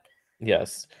talent.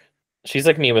 Yes, she's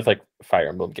like me with like Fire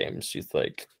Emblem games. She's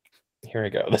like, here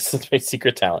we go. This is my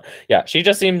secret talent. Yeah, she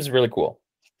just seems really cool.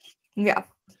 Yeah.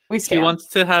 We She stand. wants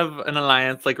to have an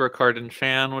alliance like Ricard and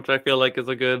Shan, which I feel like is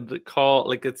a good call.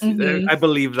 Like I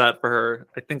believe that for her.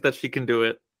 I think that she can do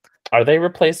it. Are they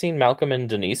replacing Malcolm and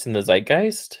Denise in the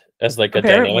Zeitgeist as like a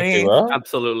dynamic Apparently. duo?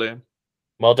 Absolutely.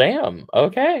 Well, damn.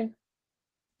 Okay.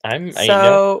 I'm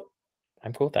So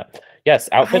cool with that. Yes,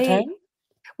 outfit time.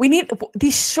 we need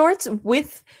these shorts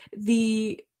with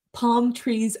the palm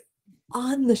trees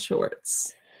on the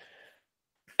shorts.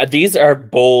 These are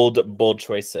bold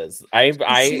choices. I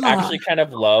actually kind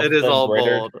of love It is the all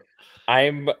embroidered.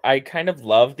 bold. I kind of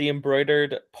love the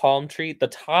embroidered palm tree. The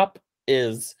top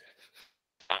is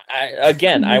I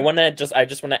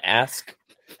just want to ask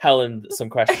Helen some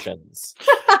questions.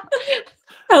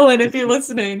 Helen, if you're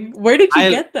listening, where did you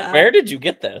get that? Where did you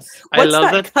get this? I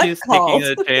love that she's taking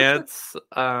a chance.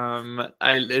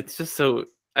 It's just so.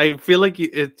 I feel like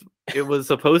it was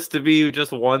supposed to be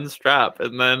just one strap,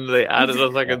 and then they added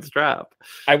a second strap.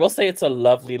 I will say it's a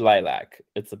lovely lilac.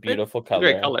 It's a beautiful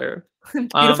color. Great color.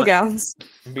 Beautiful gowns.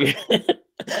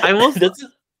 I will.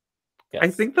 Yes, I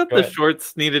think that the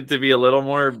shorts needed to be a little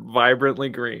more vibrantly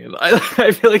green.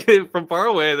 I feel like from far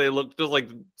away they look just like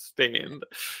stained.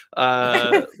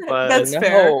 But that's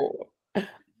fair.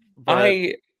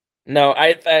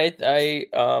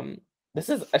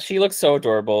 She looks so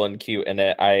adorable and cute in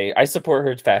it. I support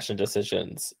her fashion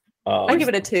decisions. I give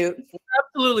it a 2.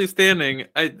 Absolutely standing.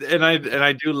 I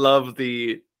do love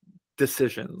the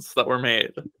decisions that were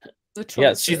made.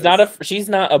 Yes, she's not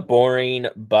a boring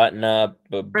button up,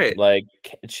 right. Like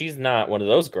she's not one of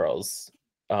those girls.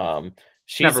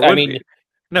 She's never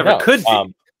could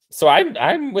be. So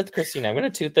I'm with Christina. I'm gonna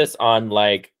toot this on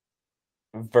like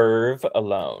verve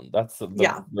alone. That's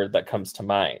the word that comes to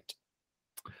mind.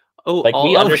 Oh, like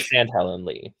we understand Helen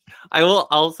Lee. I will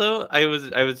also. I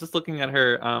was just looking at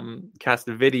her cast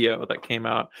video that came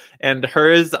out, and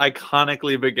hers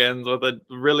iconically begins with a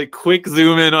really quick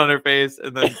zoom in on her face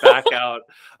and then back out,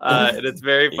 and it's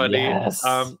very funny. Yes.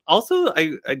 Also,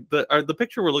 the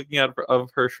picture we're looking at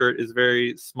of her shirt is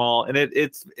very small, and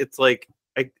it's like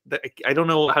I don't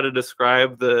know how to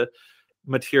describe the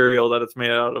material that it's made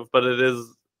out of, but it is.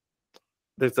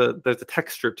 There's a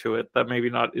texture to it that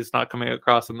maybe is not coming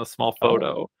across in the small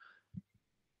photo.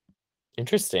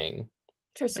 Interesting.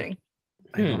 I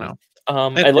don't know.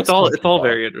 It's all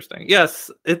very interesting. Yes,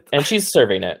 and she's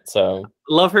serving it. So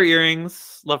love her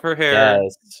earrings, love her hair.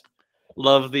 Yes.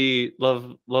 Love the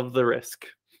risk.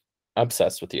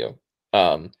 Obsessed with you.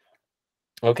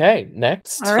 Okay,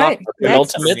 next. All right.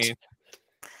 Penultimate.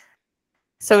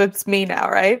 So it's me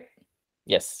now, right?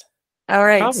 Yes. All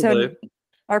right. Probably. So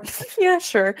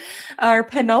our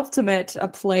penultimate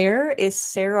player is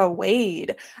Sarah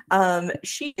Wade.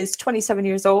 She is 27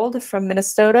 years old, from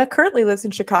Minnesota, currently lives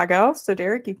in Chicago. So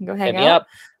Derek, you can go hang out.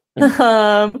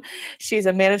 She's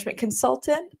a management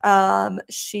consultant.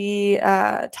 She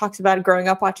talks about growing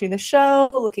up watching the show,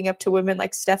 looking up to women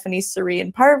like Stephanie, Suri,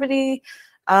 and Parvati.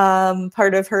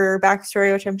 Part of her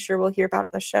backstory, which I'm sure we'll hear about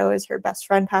on the show, is her best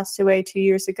friend passed away 2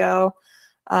 years ago,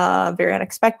 very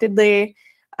unexpectedly.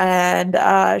 And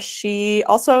she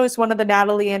also is one of the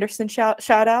Natalie Anderson shout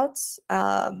outs.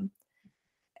 And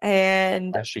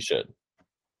as she should.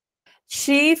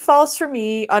 She falls for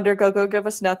me under Go Go Give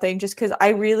Us Nothing, just because I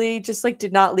really just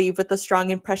did not leave with a strong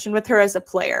impression with her as a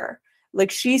player. Like,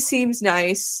 she seems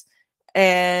nice,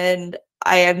 and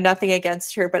I have nothing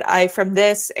against her, but I, from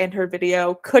this and her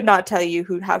video, could not tell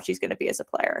you how she's going to be as a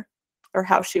player or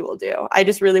how she will do. I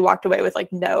just really walked away with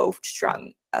no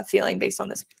strong feeling based on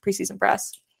this preseason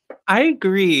press. I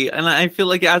agree. And I feel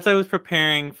like as I was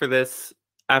preparing for this,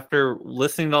 after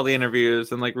listening to all the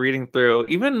interviews and reading through,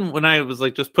 even when I was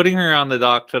just putting her on the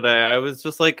doc today, I was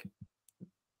just like,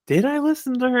 did I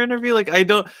listen to her interview?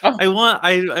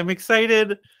 I'm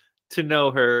excited to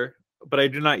know her, but I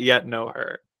do not yet know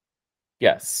her.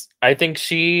 Yes. I think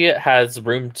she has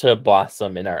room to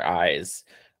blossom in our eyes.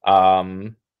 I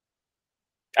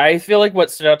feel like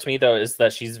what stood out to me though is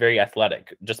that she's very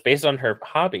athletic, just based on her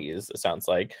hobbies, it sounds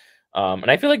like. And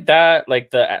I feel like that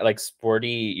the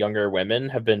sporty younger women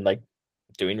have been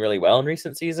doing really well in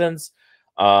recent seasons.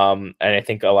 And I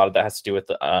think a lot of that has to do with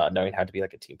knowing how to be a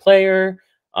team player.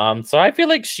 So I feel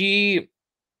like she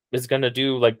is going to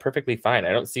do perfectly fine.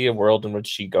 I don't see a world in which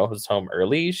she goes home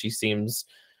early. She seems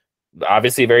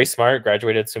obviously very smart,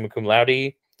 graduated summa cum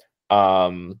laude.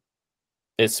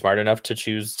 Is smart enough to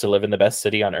choose to live in the best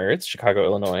city on earth, Chicago,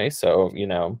 Illinois. So,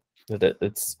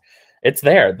 it's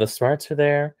there. The smarts are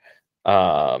there.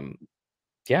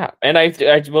 Yeah. And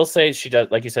I will say she does,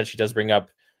 like you said, she does bring up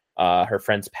her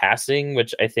friend's passing,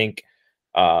 which I think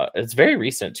it's very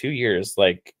recent, 2 years.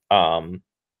 I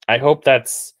hope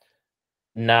that's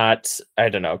not, I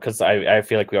don't know, because I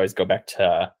feel like we always go back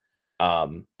to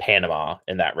Panama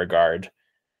in that regard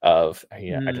of, I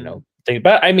don't know.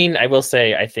 But I mean, I will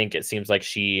say, I think it seems like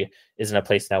she is in a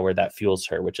place now where that fuels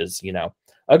her, which is,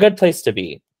 a good place to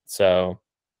be. So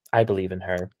I believe in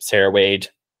her. Sarah Wade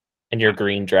in your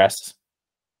green dress.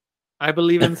 I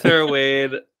believe in Sarah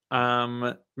Wade.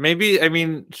 Maybe, I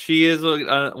mean, she is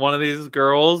one of these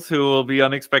girls who will be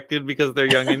unexpected because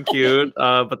they're young and cute,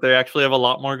 but they actually have a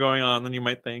lot more going on than you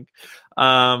might think.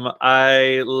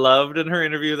 I loved in her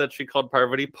interview that she called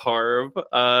Parvati Parv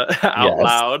out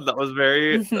loud. That was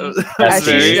very, As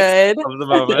she should. of the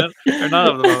moment, or not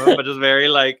of the moment, but just very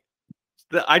like.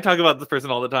 I talk about this person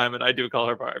all the time, and I do call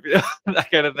her Parv,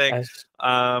 that kind of thing.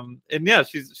 And yeah,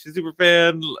 she's super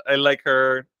fan. I like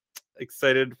her.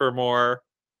 Excited for more.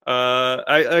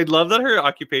 I love that her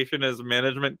occupation is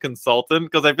management consultant,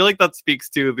 because I feel like that speaks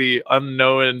to the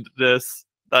unknownness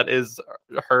that is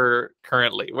her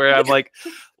currently. Where I'm like,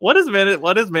 what is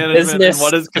management Business. and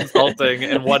what is consulting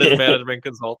and what is management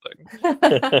consulting?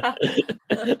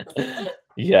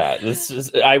 Yeah,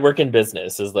 I work in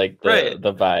business is like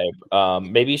the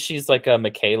vibe. Maybe she's like a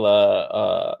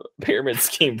Michaela pyramid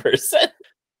scheme person.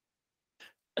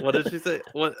 What did she say?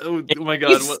 What? Oh my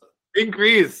god! What?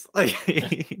 Increase.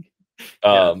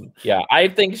 Yeah, I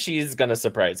think she's gonna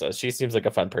surprise us. She seems like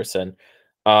a fun person.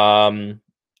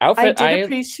 Outfit. I did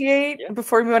appreciate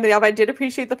before we move on to the album. I did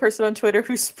appreciate the person on Twitter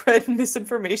who spread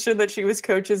misinformation that she was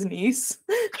Coach's niece.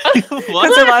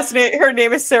 Because her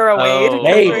name is Sarah Wade.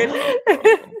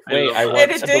 Wait, I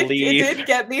want to believe. It did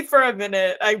get me for a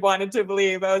minute. I wanted to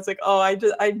believe. I was like,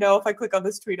 I know if I click on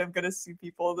this tweet, I'm gonna see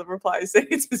people that reply saying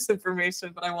it's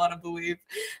misinformation, but I want to believe.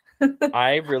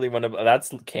 I really want to.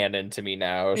 That's canon to me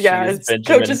now. Yeah, she is it's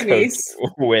Benjamin Coach's niece.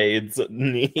 Wade's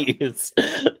niece.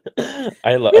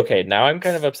 I love. Okay, now I'm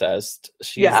kind of obsessed.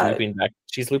 She's looping back.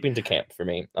 She's looping to camp for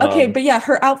me. Okay, but yeah,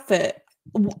 her outfit,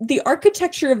 the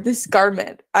architecture of this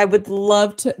garment, I would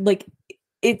love to like.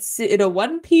 It's in a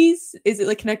one piece. Is it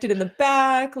like connected in the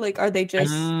back? Like, are they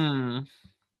just?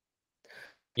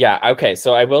 Yeah. Okay.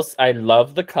 So I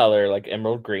love the color, like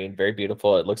emerald green, very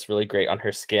beautiful. It looks really great on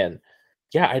her skin.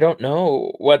 Yeah, I don't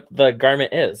know what the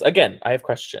garment is. Again, I have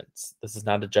questions. This is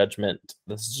not a judgment.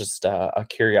 This is just a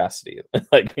curiosity,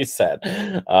 like we said.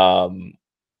 Oh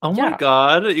my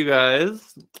god, you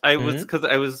guys! I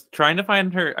was trying to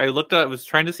find her. I was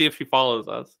trying to see if she follows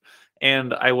us,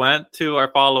 and I went to our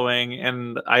following,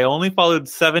 and I only followed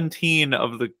 17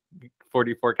 of the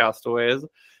 44 castaways,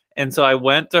 and so I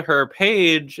went to her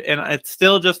page, and it's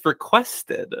still just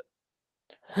requested.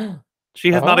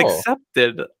 She has not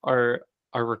accepted our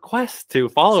request to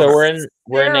follow. So her.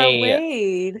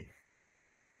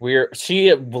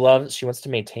 She wants to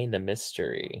maintain the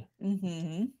mystery.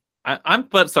 Mm-hmm.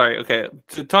 Sorry. Okay,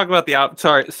 to talk about the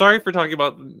Sorry for talking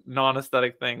about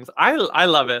non-aesthetic things. I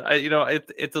love it.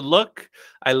 It's a look.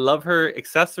 I love her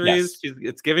accessories. Yes.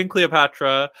 It's giving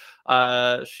Cleopatra.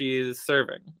 She's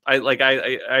serving. I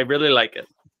really like it.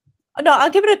 No, I'll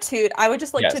give it a 2. I would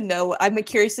just like to know. I'm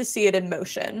curious to see it in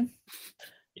motion.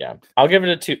 Yeah, I'll give it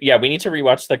a 2. Yeah, we need to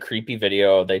rewatch the creepy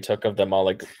video they took of them all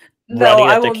like. No,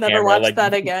 I will never watch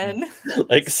that again.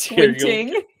 Like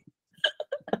squinting.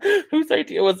 Whose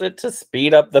idea was it to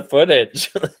speed up the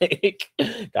footage? Like,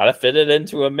 gotta fit it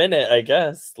into a minute, I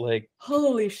guess. Like,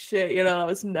 holy shit, that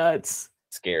was nuts.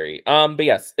 Scary. But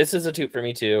yes, this is a 2 for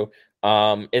me too.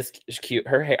 It's cute.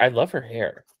 Her hair, I love her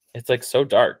hair. It's like so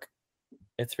dark.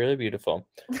 It's really beautiful.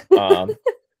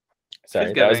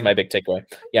 Sorry, that was my big takeaway.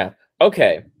 Yeah.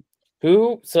 Okay.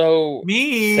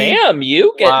 Me? Sam,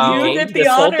 you get the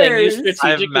honors.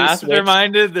 I've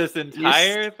masterminded this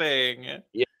entire thing.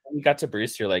 Yeah, we got to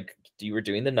Bruce. You're like, you were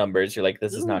doing the numbers. You're like,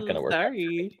 this is not going to work.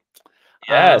 Sorry.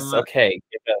 Yes. Okay.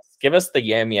 Give us the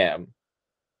yam.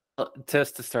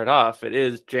 Just to start off, it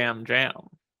is Jam Jam.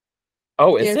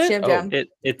 Oh, is it? Jam Jam.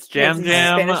 It's Jam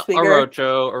Jam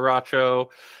Aracho.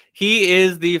 He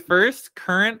is the first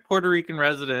current Puerto Rican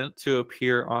resident to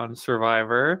appear on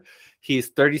Survivor. He's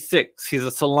 36. He's a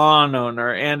salon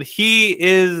owner, and he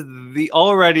is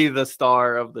already the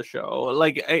star of the show.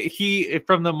 Like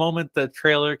from the moment the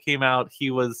trailer came out, he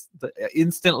was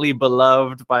instantly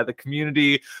beloved by the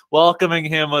community, welcoming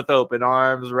him with open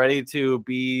arms, ready to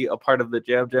be a part of the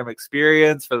Jam Jam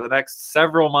experience for the next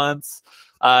several months.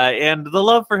 And the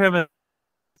love for him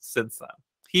since then.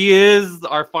 He is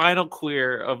our final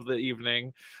queer of the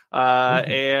evening.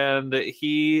 And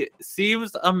he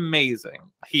seems amazing.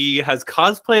 He has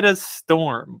cosplayed as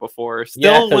Storm before,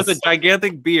 still with a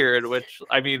gigantic beard, which,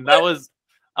 I mean, that was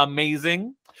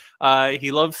amazing.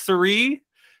 He loves Cirie,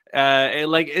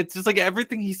 It's just like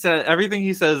everything he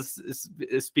says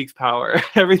speaks power.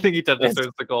 Everything he touches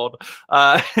turns to gold.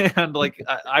 And like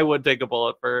I would take a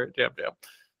bullet for Jam Jam.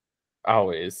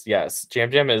 Always, yes. Jam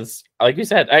Jam is, like you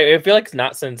said, I feel like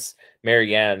not since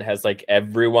Marianne has like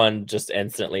everyone just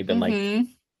instantly been like,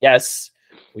 yes,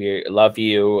 we love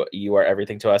you. You are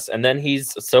everything to us. And then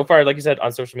he's so far, like you said,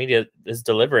 on social media is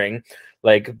delivering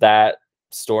like that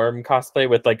Storm cosplay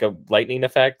with like a lightning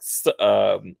effects.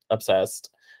 Obsessed.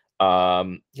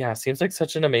 Yeah, seems like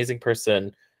such an amazing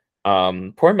person.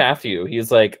 Poor Matthew.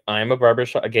 He's like, I'm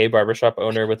a gay barbershop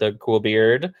owner with a cool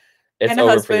beard. It's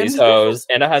over for these hoes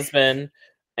and a husband.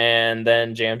 And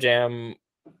then Jam Jam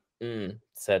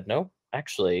said, no,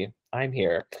 actually, I'm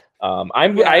here.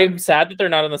 I'm sad that they're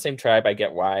not on the same tribe. I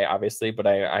get why, obviously, but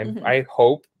I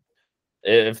hope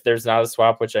if there's not a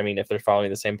swap, which I mean, if they're following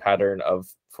the same pattern of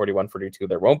 41, 42,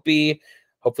 there won't be.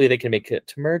 Hopefully they can make it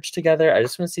to merge together. I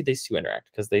just want to see these two interact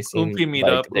because they seem Oomphy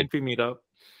meetup.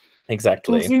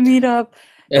 Exactly. Oomphy meetup.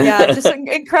 Yeah, just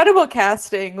incredible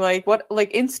casting. Like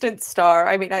instant star.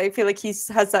 I mean, I feel like he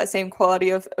has that same quality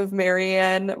of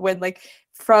Marianne when like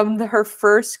from her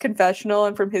first confessional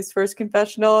and from his first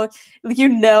confessional, you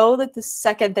know that the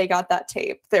second they got that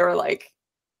tape, they were like,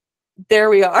 there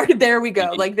we are, there we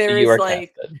go. Like there is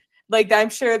like I'm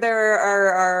sure there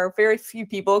are very few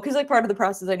people, because like part of the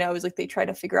process I know is like they try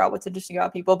to figure out what's interesting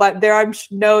about people, but there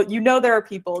there are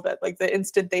people that like the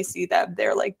instant they see them,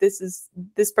 they're like, this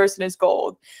person is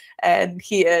gold, and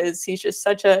he's just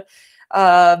such a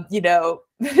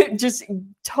just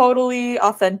totally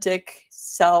authentic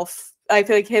self. I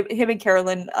feel like him and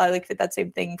Carolyn like fit that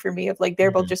same thing for me of like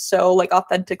they're both just so like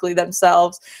authentically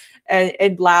themselves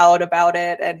and loud about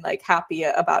it and like happy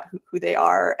about who they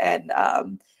are. And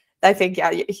I think,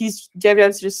 yeah, Jam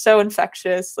Jam's just so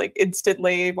infectious, like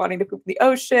instantly wanting to poop in the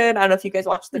ocean. I don't know if you guys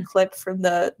watched the clip from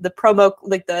the promo,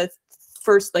 like the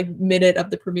first like minute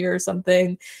of the premiere or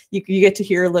something. You get to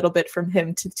hear a little bit from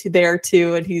him to there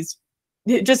too. And he's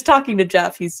just talking to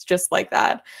Jeff. He's just like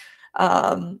that.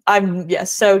 I'm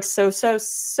so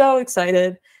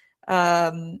excited.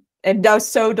 And I was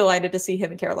so delighted to see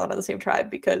him and Carolina on the same tribe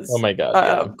because oh my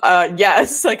god,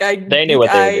 yes, like they knew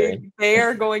what they were doing. They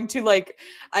are going to like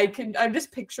I'm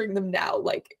just picturing them now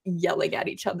like yelling at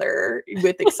each other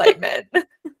with excitement.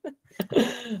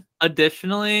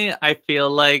 Additionally, I feel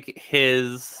like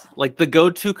his like the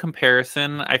go-to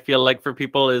comparison I feel like for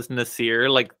people is Naseer,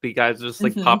 like the guy's just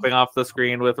like popping off the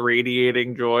screen with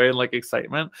radiating joy and like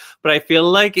excitement. But I feel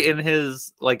like in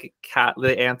his like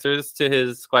the answers to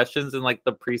his questions in like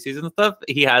the preseason stuff,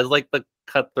 he has like the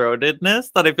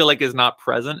cutthroatedness that I feel like is not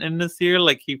present in Naseer.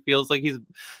 Like he feels like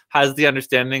has the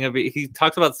understanding of it. He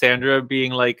talks about Sandra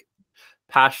being like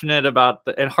passionate about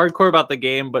and hardcore about the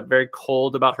game, but very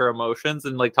cold about her emotions,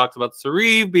 and like talks about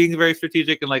Sari being very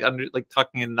strategic and like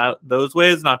talking in those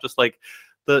ways, not just like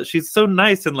she's so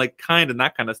nice and like kind and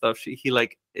that kind of stuff. He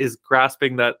like is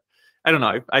grasping that. I don't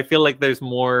know. I feel like there's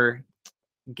more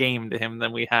game to him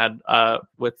than we had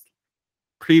with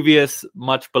previous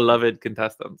much beloved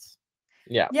contestants.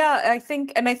 Yeah, I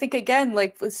think again,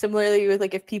 like similarly with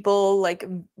like if people like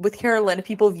with Carolyn, if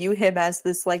people view him as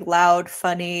this like loud,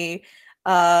 funny,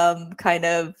 kind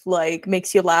of like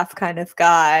makes you laugh kind of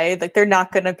guy, like they're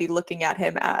not going to be looking at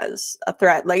him as a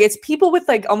threat. Like it's people with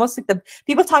like almost like the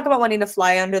people talk about wanting to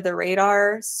fly under the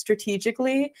radar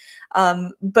strategically,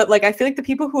 but like I feel like the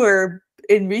people who are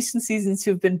in recent seasons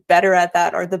who've been better at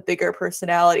that are the bigger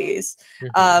personalities.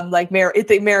 Like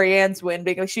Marianne's win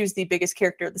because she was the biggest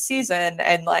character of the season,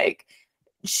 and like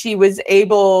she was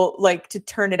able like to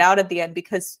turn it out at the end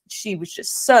because she was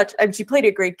just she played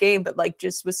a great game, but like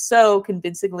just was so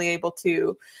convincingly able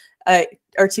to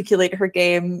articulate her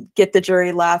game, get the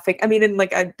jury laughing. I mean, and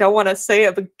like I don't want to say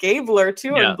it, but Gabler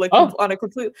too, and like on a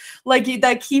complete like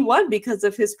he won because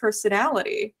of his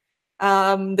personality.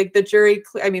 Like the jury,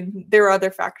 I mean, there are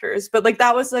other factors, but like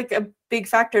that was like a big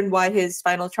factor in why his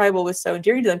final tribal was so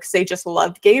endearing to them, because they just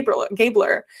loved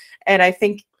Gabler. And I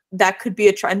think that could be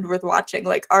a trend worth watching.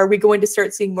 Like, are we going to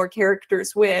start seeing more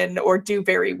characters win or do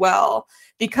very well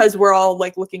because we're all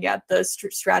like looking at the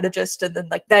strategist, and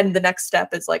then the next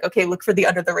step is like, okay, look for the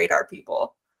under the radar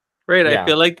people. Right. Yeah. I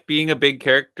feel like being a big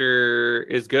character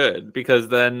is good because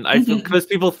then I feel because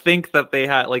people think that they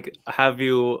have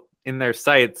you in their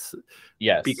sights,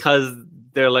 yes, because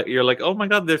they're like, you're like, oh my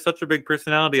god, they're such a big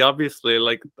personality, obviously,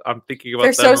 like I'm thinking about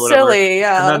they're them so silly,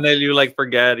 yeah, and then you like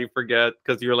forget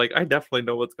because you're like, I definitely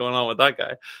know what's going on with that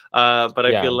guy, but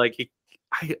I feel like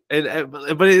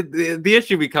the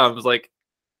issue becomes like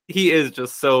he is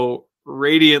just so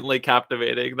radiantly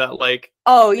captivating that like,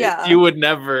 oh yeah, you would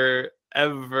never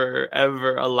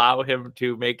ever allow him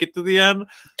to make it to the end.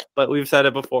 But we've said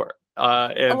it before,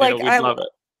 and Like, we'd love it.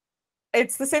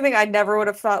 It's the same thing. I never would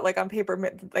have thought, like, on paper,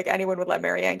 like anyone would let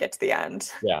Marianne get to the end.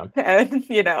 Yeah. And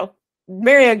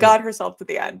Marianne got herself to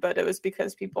the end, but it was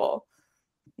because people,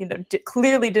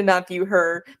 clearly did not view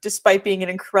her, despite being an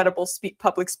incredible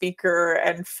public speaker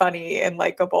and funny and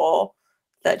likable,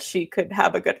 that she could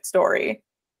have a good story.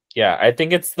 Yeah, I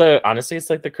think honestly, it's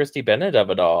like the Christy Bennett of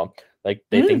it all. Like,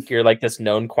 they think you're like this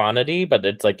known quantity, but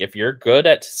it's like, if you're good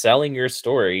at selling your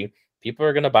story, people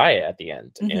are going to buy it at the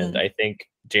end. And I think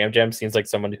Jam Jam seems like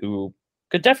someone who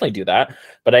could definitely do that.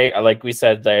 But like we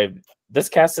said, this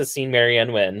cast has seen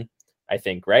Marianne win, I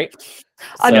think, right?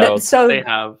 So they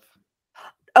have.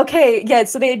 Okay, yeah,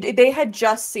 so they had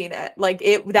just seen it. Like,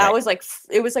 Right. was like,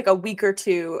 it was like a week or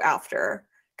two after,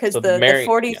 because So the Mary-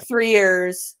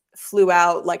 43ers flew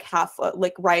out like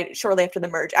right shortly after the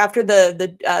merge. After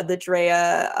the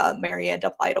Drea Marianne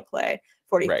Idol play,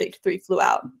 43 flew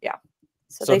out. Yeah.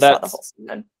 So they saw the whole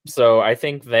season. So I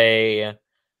think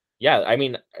I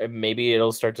mean, maybe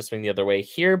it'll start to swing the other way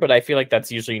here, but I feel like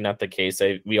that's usually not the case.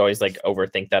 We always like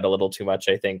overthink that a little too much.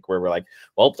 I think where we're like,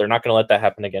 well, they're not going to let that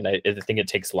happen again. I think it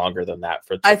takes longer than that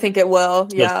I think it will.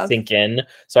 Yeah. Sink in.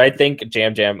 So I think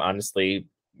Jam Jam honestly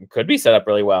could be set up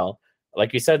really well,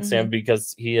 like you said, Sam,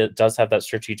 because he does have that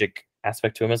strategic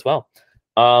aspect to him as well.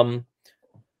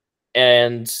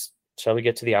 And shall we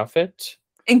get to the outfit?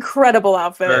 Incredible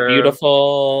outfit.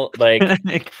 Beautiful, like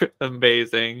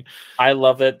amazing. I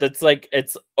love it. That's like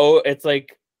it's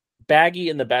like baggy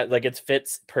in the back, like it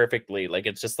fits perfectly. Like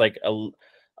it's just like I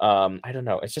don't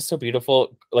know. It's just so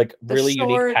beautiful. Like really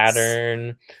unique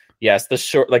pattern. Yes, the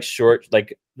short, like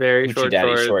very Gucci short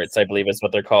Daddy shorts, I believe is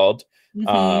what they're called.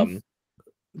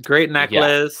 Great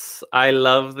necklace. Yeah. I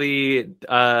love the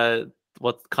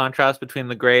what's contrast between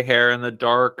the gray hair and the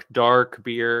dark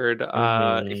beard.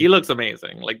 He looks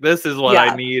amazing. Like, this is what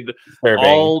I need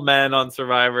all men on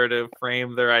Survivor to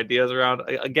frame their ideas around.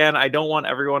 Again, I don't want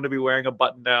everyone to be wearing a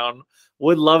button down.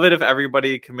 Would love it if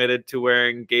everybody committed to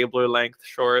wearing Gabler length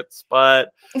shorts, but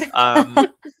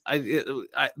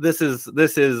this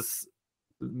is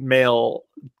male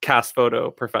cast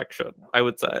photo perfection, I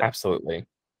would say. Absolutely.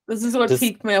 This is what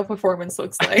peak male performance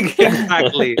looks like.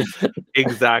 Exactly.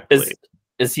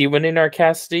 Is he winning our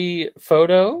Cassidy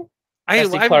photo?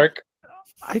 Cassidy Clark?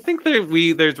 I think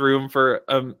there's room for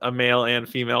a male and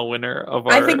female winner of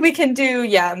our... I think we can do,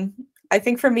 yeah. I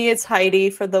think for me it's Heidi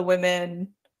for the women,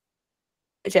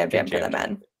 Jam Jam for the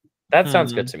men. That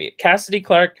sounds good to me. Cassidy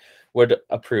Clark would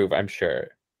approve, I'm sure.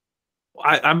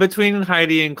 I'm between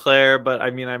Heidi and Claire, but I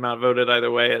mean, I'm outvoted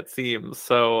either way, it seems.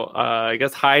 So I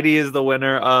guess Heidi is the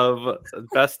winner of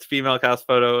Best Female Cast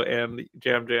Photo and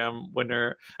Jam Jam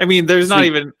winner. I mean, there's not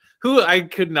even who I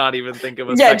could not even think of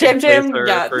a Jam Jam for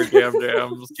Jam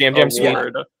Jam's Jam Jam sweep.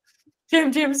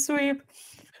 Jam Jam sweep.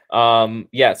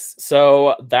 Yes.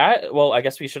 So I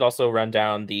guess we should also run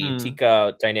down the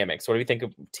Tika dynamics. What do we think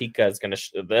of Tika is going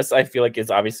to this? I feel like is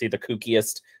obviously the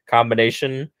kookiest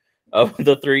combination of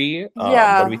the three.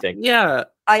 What do we think? Yeah,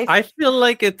 I feel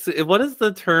like what is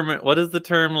the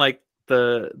term like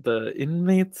the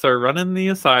inmates are running the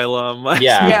asylum?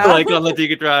 Yeah. Like on the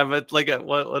Tika tribe. But like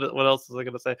what else was I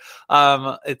gonna say?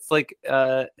 It's like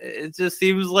it just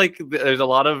seems like there's a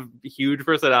lot of huge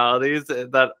personalities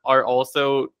that are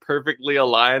also perfectly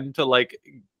aligned to like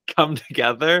come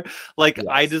together. Like,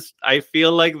 yes. I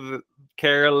feel like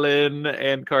Carolyn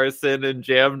and Carson and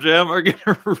Jam Jam are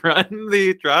gonna run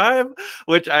the tribe,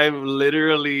 which I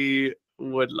literally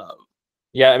would love.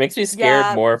 Yeah, it makes me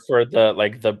scared more for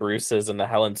the Bruces and the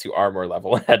Helens who are more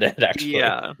level-headed, actually.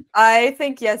 Yeah. I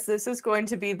think, yes, this is going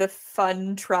to be the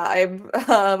fun tribe.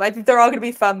 I think they're all going to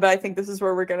be fun, but I think this is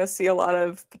where we're going to see a lot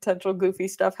of potential goofy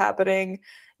stuff happening.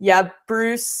 Yeah,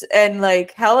 Bruce and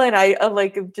Helen, I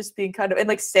like just being kind of,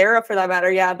 and Sarah for that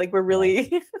matter. Yeah, we're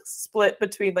really split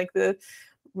between the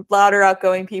louder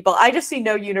outgoing people. I just see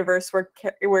no universe where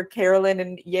Carolyn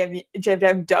and Jam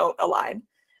Jam don't align.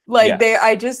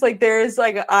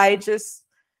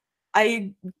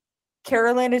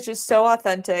 Carolyn is just so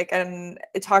authentic, and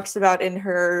it talks about in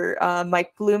her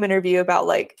Mike Bloom interview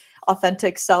about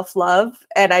authentic self-love,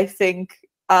 and I think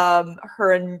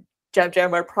her and Jam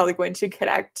Jam are probably going to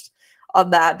connect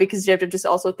on that because Jam Jam just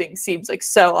also seems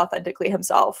so authentically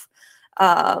himself.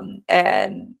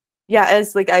 And yeah,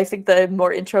 as I think the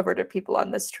more introverted people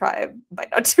on this tribe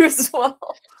might not do as well.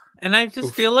 And I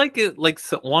just feel like it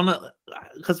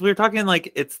because we were talking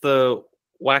it's the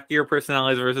wackier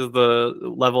personalities versus the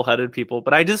level-headed people,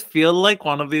 but I just feel like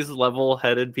one of these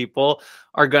level-headed people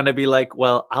are gonna be like,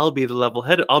 well, I'll be the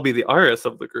level-headed, I'll be the Aris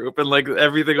of the group, and like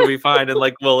everything will be fine, and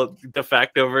like we'll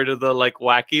defect over to the like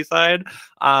wacky side.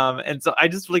 And so I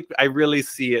just like I really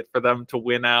see it for them to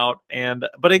win out,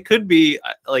 but it could be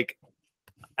like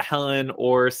Helen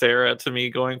or Sarah to me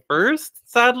going first,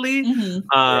 sadly.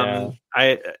 Mhm.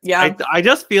 I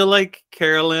just feel like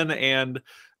Carolyn and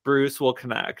Bruce will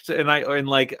connect, and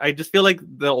I just feel like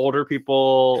the older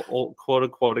people, quote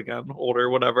unquote, again, older,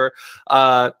 whatever,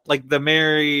 like the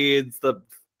marrieds, the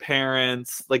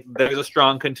parents, like there's a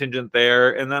strong contingent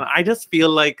there, and then I just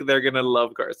feel like they're gonna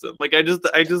love Carson. Like I just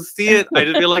see it. I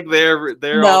just feel like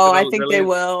they're No, all I gonna think really they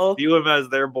will. view him as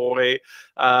their boy.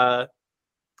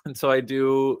 And so I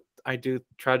do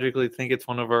tragically think it's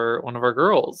one of our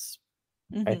girls.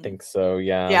 I Mhm. think so.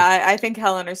 Yeah. Yeah, I think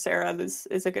Helen or Sarah is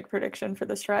a good prediction for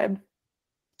this tribe.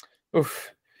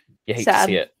 Oof. You hate to see Sad.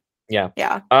 it. Yeah.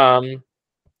 Yeah.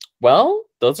 Well,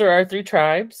 those are our 3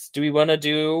 tribes. Do we want to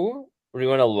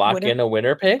lock Winner? in a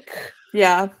winner pick?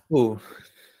 Yeah. Ooh.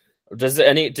 Does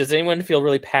anyone feel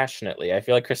really passionately? I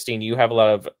feel like Christine, you have a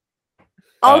lot of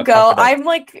I'll go.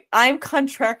 confidence. I'm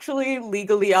contractually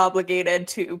legally obligated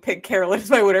to pick Carolyn as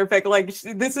my winner pick. Like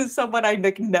this is someone I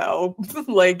like know.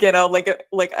 Like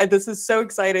this is so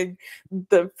exciting.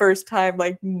 The first time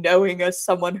like knowing as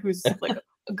someone who's like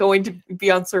going to be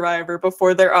on Survivor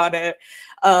before they're on it.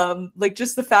 Like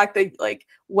just the fact that like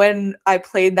when I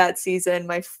played that season,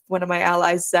 one of my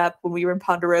allies, Zep, when we were in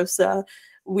Ponderosa,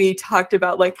 we talked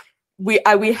about like we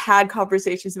had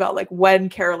conversations about like when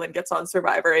Carolyn gets on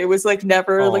Survivor. It was like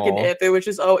never like an Aw. if. It was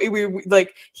just we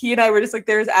like he and I were just like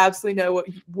there's absolutely no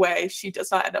way she does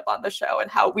not end up on the show,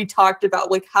 and how we talked about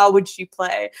like how would she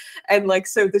play, and like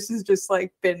so this has just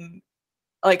like been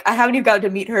like I haven't even gotten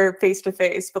to meet her face to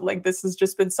face, but like this has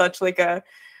just been such like a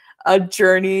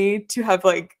journey to have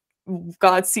like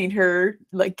God seen her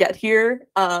like get here,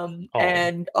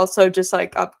 and also just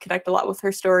like connect a lot with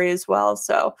her story as well.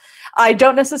 So I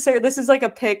don't necessarily, this is like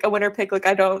a winner pick. Like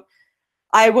I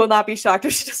will not be shocked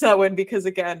if she does not win, because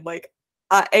again, like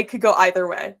it could go either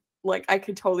way. Like I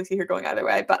could totally see her going either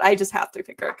way, but I just have to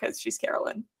pick her because she's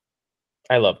Carolyn.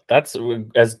 I love that's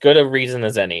as good a reason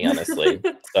as any, honestly.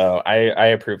 So I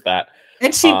approve that.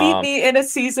 And she beat me in a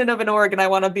season of an org, and I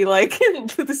want to be like,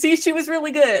 see, she was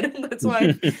really good. That's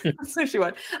why she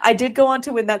won. I did go on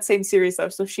to win that same series though,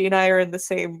 so she and I are in the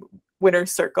same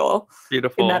winner's circle.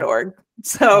 Beautiful. In that org.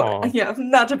 So Aww. yeah,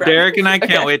 not to brag. Derek and I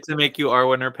can't wait to make you our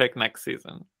winner pick next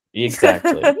season.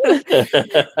 Exactly.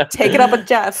 Take it up with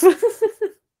Jeff.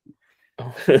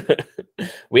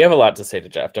 We have a lot to say to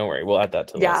Jeff. Don't worry. We'll add that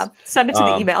to the list. Send it to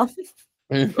the email.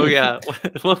 Oh yeah.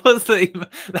 What was the email?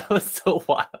 That was so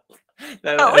wild.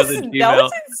 That was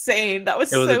insane. That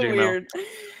was so weird.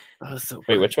 That was so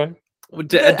Wait, which one?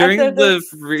 During the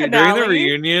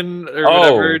reunion or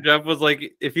whatever, Jeff was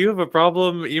like, if you have a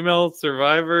problem, email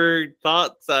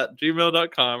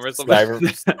survivorthoughts@gmail.com or something.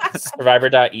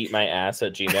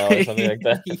 Survivor.eatmyass@gmail or something like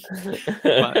that.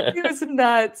 It was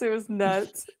nuts. It was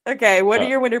nuts. Okay, what are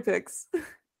your winner picks?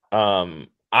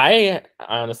 I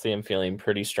honestly am feeling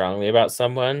pretty strongly about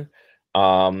someone.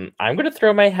 I'm gonna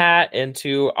throw my hat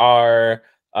into our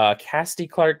Cassidy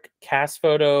Clark cast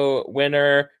photo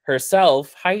winner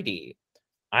herself, Heidi.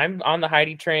 I'm on the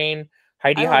Heidi train.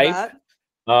 Heidi hype.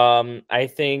 I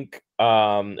think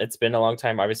it's been a long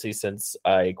time, obviously, since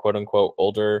a quote unquote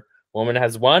older woman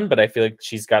has won, but I feel like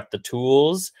she's got the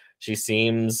tools. She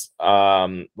seems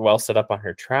well set up on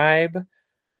her tribe.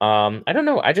 I don't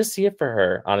know. I just see it for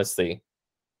her, honestly.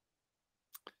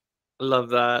 Love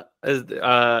that.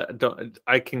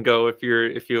 I can go if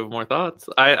you have more thoughts.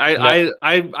 I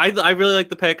really like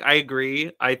the pick. I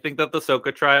agree. I think that the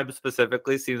Soka tribe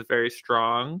specifically seems very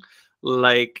strong.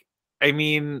 Like, I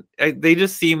mean, they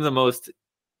just seem the most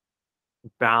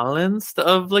balanced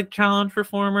of like challenge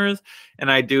performers,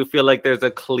 and I do feel like there's a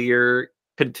clear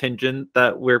contingent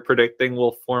that we're predicting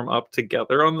will form up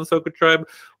together on the Soka tribe,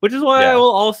 which is why I will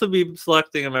also be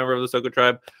selecting a member of the Soka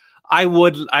tribe.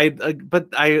 But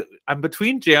I'm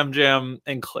between Jam Jam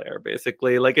and Claire,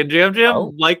 basically. Like in Jam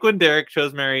Jam, like when Derek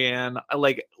chose Marianne,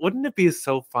 like, wouldn't it be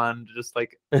so fun to just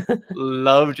like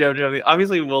love Jam Jam?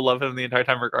 Obviously, we'll love him the entire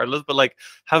time regardless, but like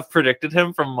have predicted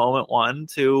him from moment one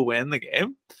to win the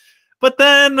game. But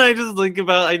then I just think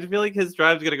about, I feel like his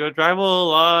tribe's gonna go tribal a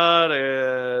lot,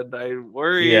 and I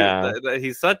worry that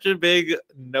he's such a big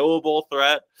knowable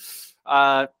threat.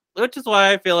 Which is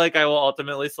why I feel like I will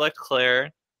ultimately select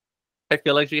Claire. I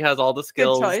feel like she has all the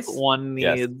skills one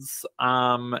needs.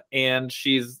 And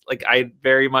she's like, I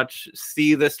very much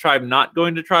see this tribe not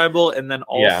going to tribal, and then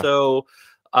also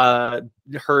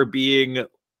her being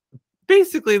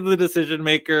basically the decision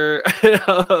maker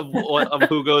of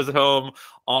who goes home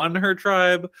on her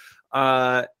tribe.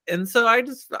 And so I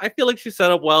feel like she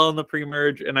set up well in the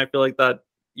pre-merge, and I feel like that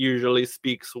usually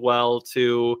speaks well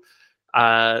to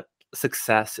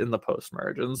success in the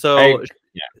post-merge. And so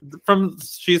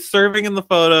she's serving in the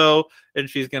photo, and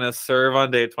she's gonna serve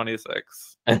on day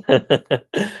 26.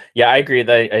 Yeah, I agree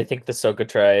that I think the Soka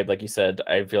tribe, like you said,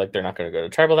 I feel like they're not going to go to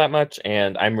tribal that much,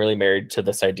 and I'm really married to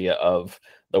this idea of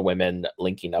the women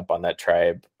linking up on that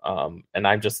tribe. And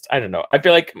I don't know. I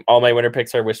feel like all my winner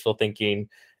picks are wishful thinking,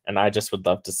 and I just would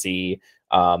love to see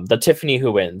the Tiffany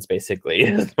who wins, basically,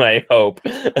 is my hope.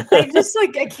 I just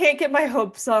I can't get my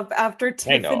hopes up after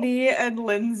Tiffany and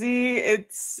Lindsay.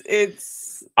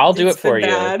 I'll do it for you.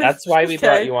 bad. That's why we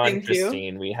brought you on, Thank you.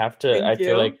 Christine. We have to. Thank I feel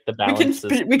you. like the balance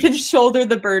is. We can shoulder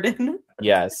the burden.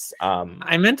 Yes.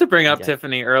 I meant to bring up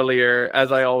Tiffany earlier,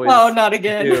 as I always not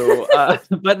again. do.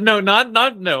 But no, not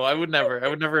no. I would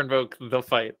never invoke the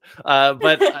fight.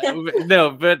 But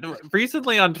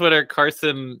recently on Twitter,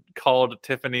 Carson called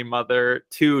Tiffany mother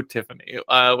to Tiffany,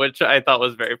 which I thought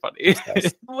was very funny.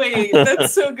 Wait,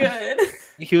 that's so good.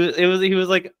 He was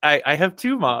like, I have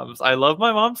two moms. I love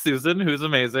my mom Susan, who's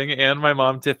amazing, and my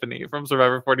mom Tiffany from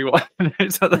Survivor 41.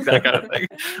 So like that kind of thing.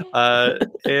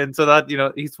 And so that,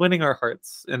 he's winning our hearts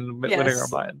and winning our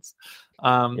minds.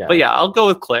 But yeah, I'll go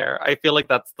with Claire. I feel like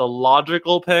that's the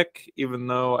logical pick, even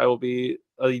though I will be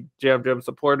a Jam Jam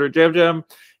supporter. Jam Jam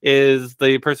is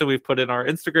the person we've put in our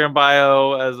Instagram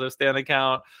bio as a stan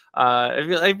account.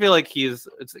 I feel like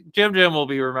Jam Jam will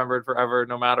be remembered forever,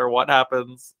 no matter what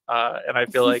happens. And I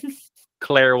feel like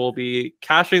Claire will be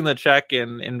cashing the check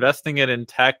and investing it in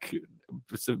tech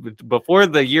before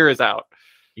the year is out.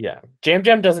 Yeah, Jam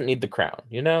Jam doesn't need the crown.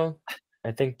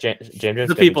 I think Jam Jam's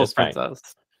the people's princess.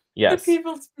 Yes, the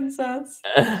people's princess.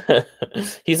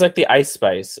 He's like the Ice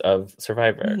Spice of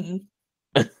Survivor.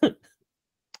 Mm-hmm.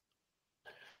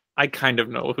 I kind of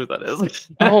know who that is.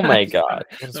 Oh my god!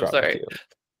 I'm sorry.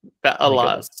 A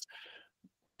lot.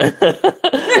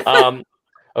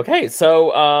 Okay,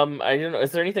 so I don't know.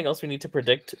 Is there anything else we need to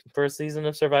predict for a season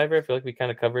of Survivor? I feel like we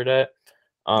kind of covered it.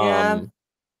 Yeah.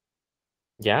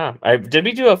 Did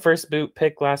we do a first boot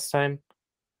pick last time?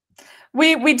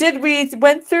 We did. We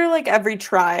went through every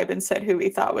tribe and said who we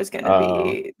thought was going to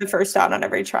be the first out on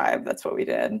every tribe. That's what we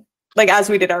did. As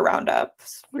we did our roundup.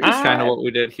 Which is kind of what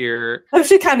we did here. Which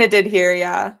we kind of did here,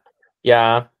 yeah.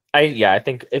 Yeah. I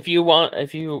think if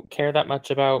you care that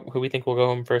much about who we think will go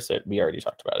home first, we already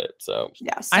talked about it. So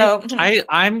yeah. So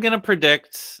I'm gonna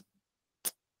predict.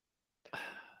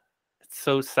 It's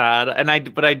so sad,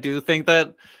 but I do think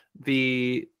that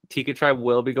the Tika tribe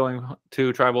will be going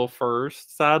to tribal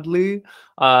first, sadly.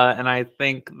 And I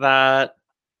think that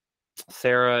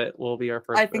Sarah will be our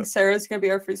first. I think Sarah's gonna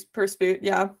be our first boot.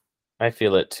 Yeah. I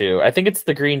feel it too. I think it's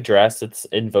the green dress. It's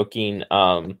invoking.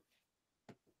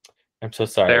 I'm so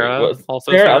sorry.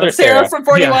 Sarah from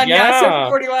 41. Yeah. Sarah from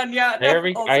 41. Yeah.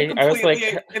 I was like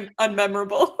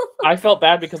unmemorable. I felt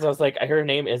bad because I was like, her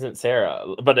name isn't Sarah,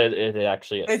 but it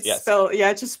actually is. It's spelled. Yeah,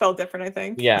 it's just spelled different, I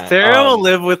think. Yeah. Sarah will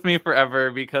live with me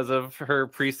forever because of her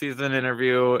preseason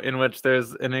interview, in which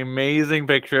there's an amazing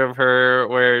picture of her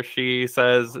where she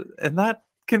says, and that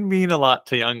can mean a lot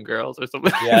to young girls or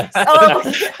something. Yes.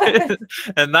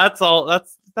 And that's all.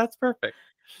 That's perfect.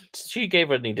 She gave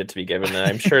what needed to be given, and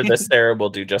I'm sure this Sarah will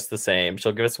do just the same.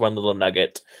 She'll give us one little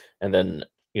nugget, and then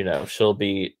she'll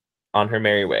be on her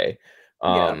merry way.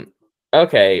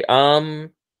 Okay.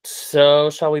 So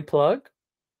shall we plug?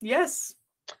 Yes.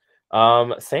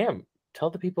 Sam, tell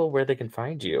the people where they can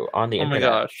find you on the internet.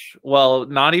 Oh my gosh. Well,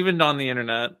 not even on the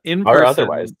internet. In or person,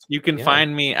 otherwise. You can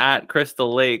find me at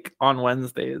Crystal Lake on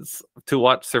Wednesdays to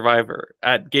watch Survivor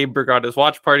at Gabe Brigada's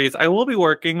watch parties. I will be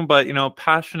working, but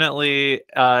passionately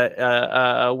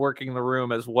working the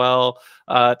room as well,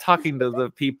 talking to the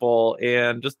people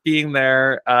and just being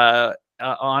there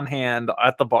on hand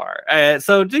at the bar.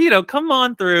 So come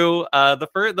on through.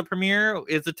 The premiere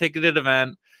is a ticketed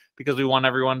event because we want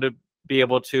everyone to be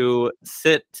able to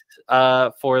sit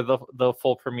for the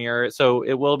full premiere. So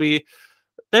it will be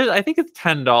I think it's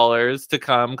 $10 to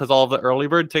come because all the early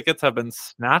bird tickets have been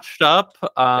snatched up.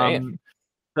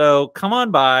 So come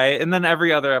on by, and then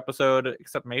every other episode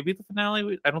except maybe the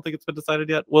finale, I don't think it's been decided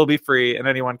yet, will be free, and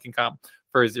anyone can come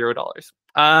for $0.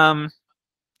 And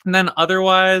then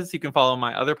otherwise, you can follow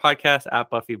my other podcast at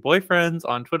Buffy Boyfriends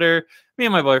on Twitter. Me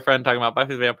and my boyfriend talking about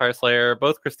Buffy the Vampire Slayer.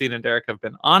 Both Christine and Derek have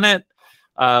been on it.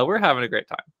 We're having a great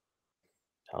time.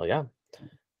 Hell yeah.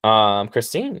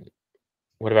 Christine,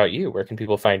 what about you? Where can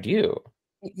people find you?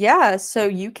 Yeah, so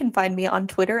you can find me on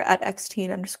Twitter at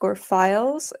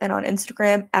xteen_files and on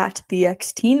Instagram at the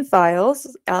xteen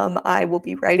files. I will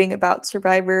be writing about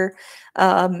Survivor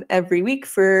every week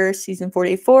for season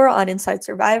 44 on Inside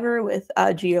Survivor with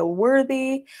Gio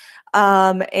Worthy.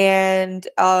 And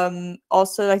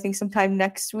also, I think sometime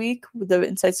next week, with the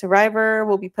Inside Survivor,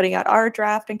 we'll be putting out our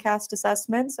draft and cast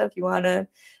assessment. So if you want to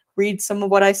read some of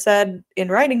what I said in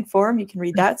writing form, you can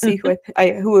read that, see who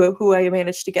I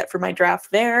managed to get for my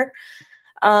draft there.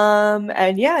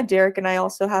 And yeah, Derek and I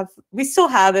also we still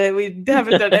have it. We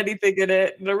haven't done anything in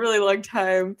it in a really long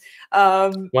time.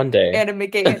 One day. Anime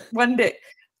game. One day.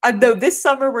 Though this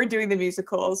summer we're doing the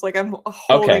musicals. Like, I'm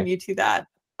holding you to that.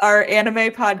 Our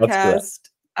anime podcast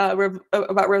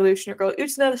about Revolutionary Girl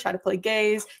Utena, the Shadow Play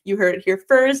Gaze. You heard it here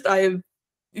first. I have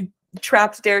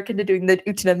trapped Derek into doing the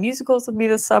Utena musicals with me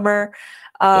this summer.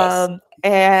 And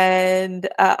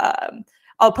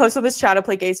I'll post on this Shadow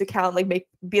Play Gaze account,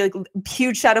 be like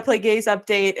huge Shadow Play Gaze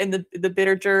update in the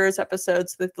Bitter Jurors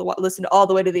episodes that listen all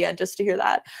the way to the end just to hear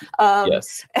that. And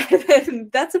then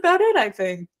that's about it, I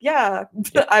think. Yeah.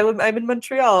 I'm in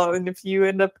Montreal, and if you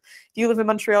live in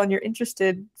Montreal and you're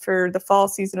interested for the fall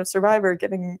season of Survivor,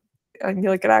 getting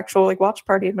an actual watch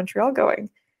party in Montreal going,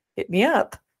 hit me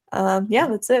up. Yeah,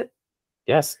 that's it.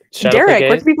 Yes. Derek,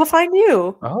 where can people find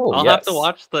you? I'll have to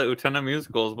watch the Utena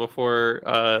musicals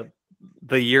before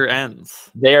the year ends.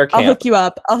 They are I'll hook you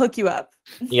up.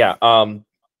 Yeah.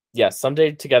 Yes,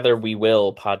 someday together we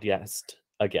will podcast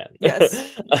again.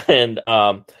 Yes. And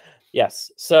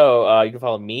yes. So you can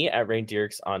follow me at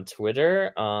RainDirks on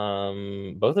Twitter.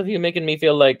 Both of you making me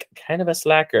feel like kind of a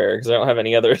slacker because I don't have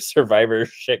any other Survivor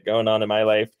shit going on in my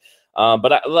life.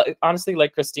 But honestly,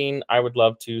 like Christine, I would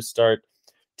love to start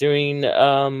doing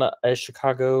a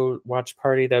Chicago watch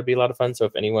party. That'd be a lot of fun. So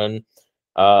if anyone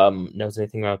knows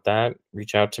anything about that,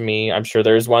 reach out to me. I'm sure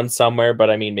there's one somewhere,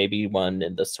 but I mean, maybe one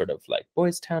in the sort of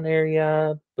Boys Town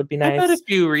area would be nice. I bet if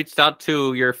you reached out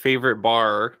to your favorite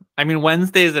bar, I mean,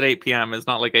 Wednesdays at 8 p.m. is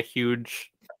not a huge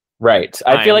right.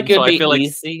 time, I feel like it would be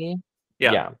easy.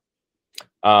 Yeah.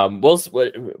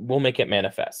 We'll make it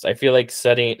manifest. I feel like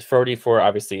setting 44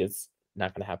 obviously is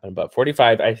not going to happen, but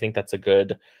 45, I think that's a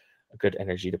good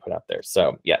energy to put out there.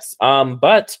 So yes.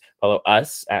 But follow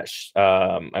us at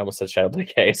I almost said Shadow Play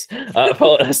Gaze.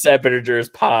 Follow us at Bitter Jurors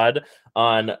Pod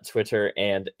on Twitter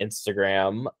and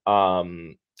Instagram.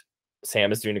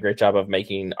 Sam is doing a great job of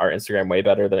making our Instagram way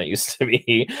better than it used to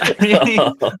be.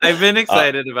 I've been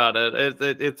excited about it.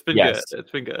 It's been good. It's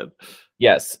been good.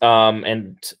 Yes.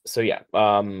 And so yeah.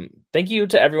 Thank you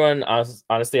to everyone.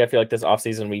 Honestly, I feel like this off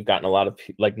season we've gotten a lot of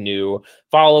new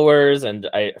followers, and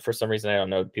for some reason I don't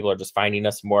know, people are just finding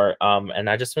us more. And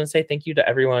I just want to say thank you to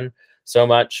everyone so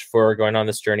much for going on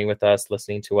this journey with us,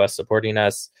 listening to us, supporting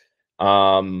us.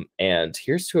 And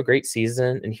here's to a great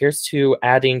season, and here's to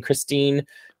adding Christine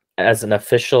as an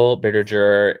official Bitter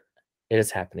Juror. It is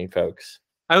happening, folks.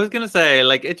 I was gonna say,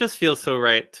 it just feels so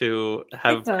right to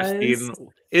have Christine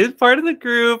is part of the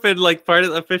group and part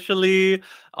of officially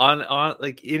on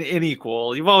in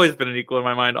equal. You've always been an equal in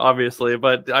my mind, obviously,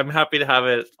 but I'm happy to have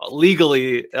it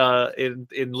legally in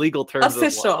legal terms.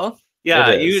 Official. Well.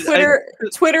 Yeah,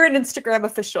 Twitter and Instagram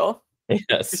official.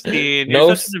 Yes. Christine,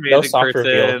 you're such an amazing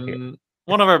person.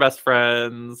 One of our best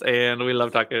friends, and we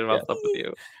love talking about stuff with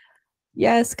you.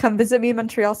 Yes, come visit me in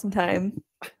Montreal sometime.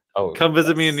 Oh, come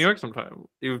visit me in New York sometime.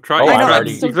 You've tried.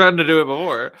 You've tried to do it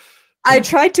before. I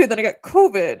tried to, then I got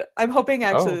COVID. I'm hoping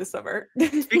actually this summer.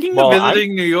 Speaking of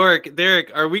visiting New York,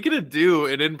 Derek, are we gonna do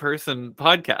an in-person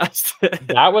podcast?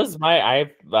 That was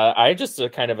I just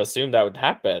kind of assumed that would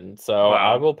happen. So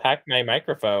I will pack my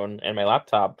microphone and my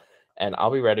laptop, and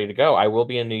I'll be ready to go. I will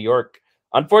be in New York.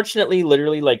 Unfortunately,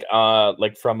 literally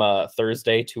from a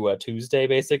Thursday to a Tuesday,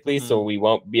 basically. Mm-hmm. So we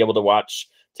won't be able to watch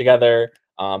together.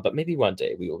 But maybe one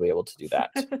day we will be able to do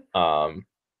that.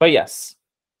 But yes.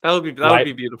 That would be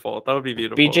beautiful. That would be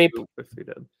beautiful. BJ, if we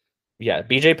did. Yeah,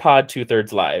 BJ Pod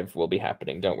 2/3 live will be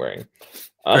happening. Don't worry.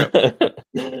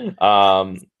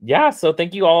 Yeah. So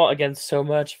thank you all again so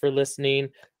much for listening.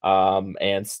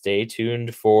 And stay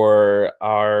tuned for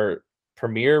our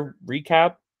premiere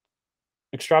recap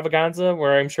extravaganza,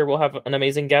 where I'm sure we'll have an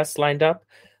amazing guest lined up.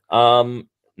 Hope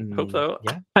so.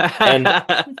 Yeah. And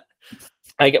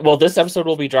this episode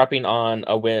will be dropping on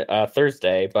a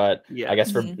Thursday, but I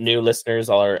guess for new listeners,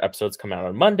 all our episodes come out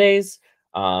on Mondays,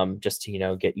 just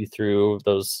to get you through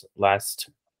those last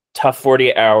tough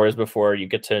 48 hours before you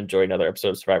get to enjoy another episode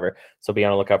of Survivor. So be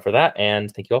on the lookout for that,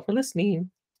 and thank you all for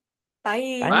listening.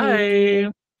 Bye.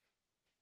 Bye.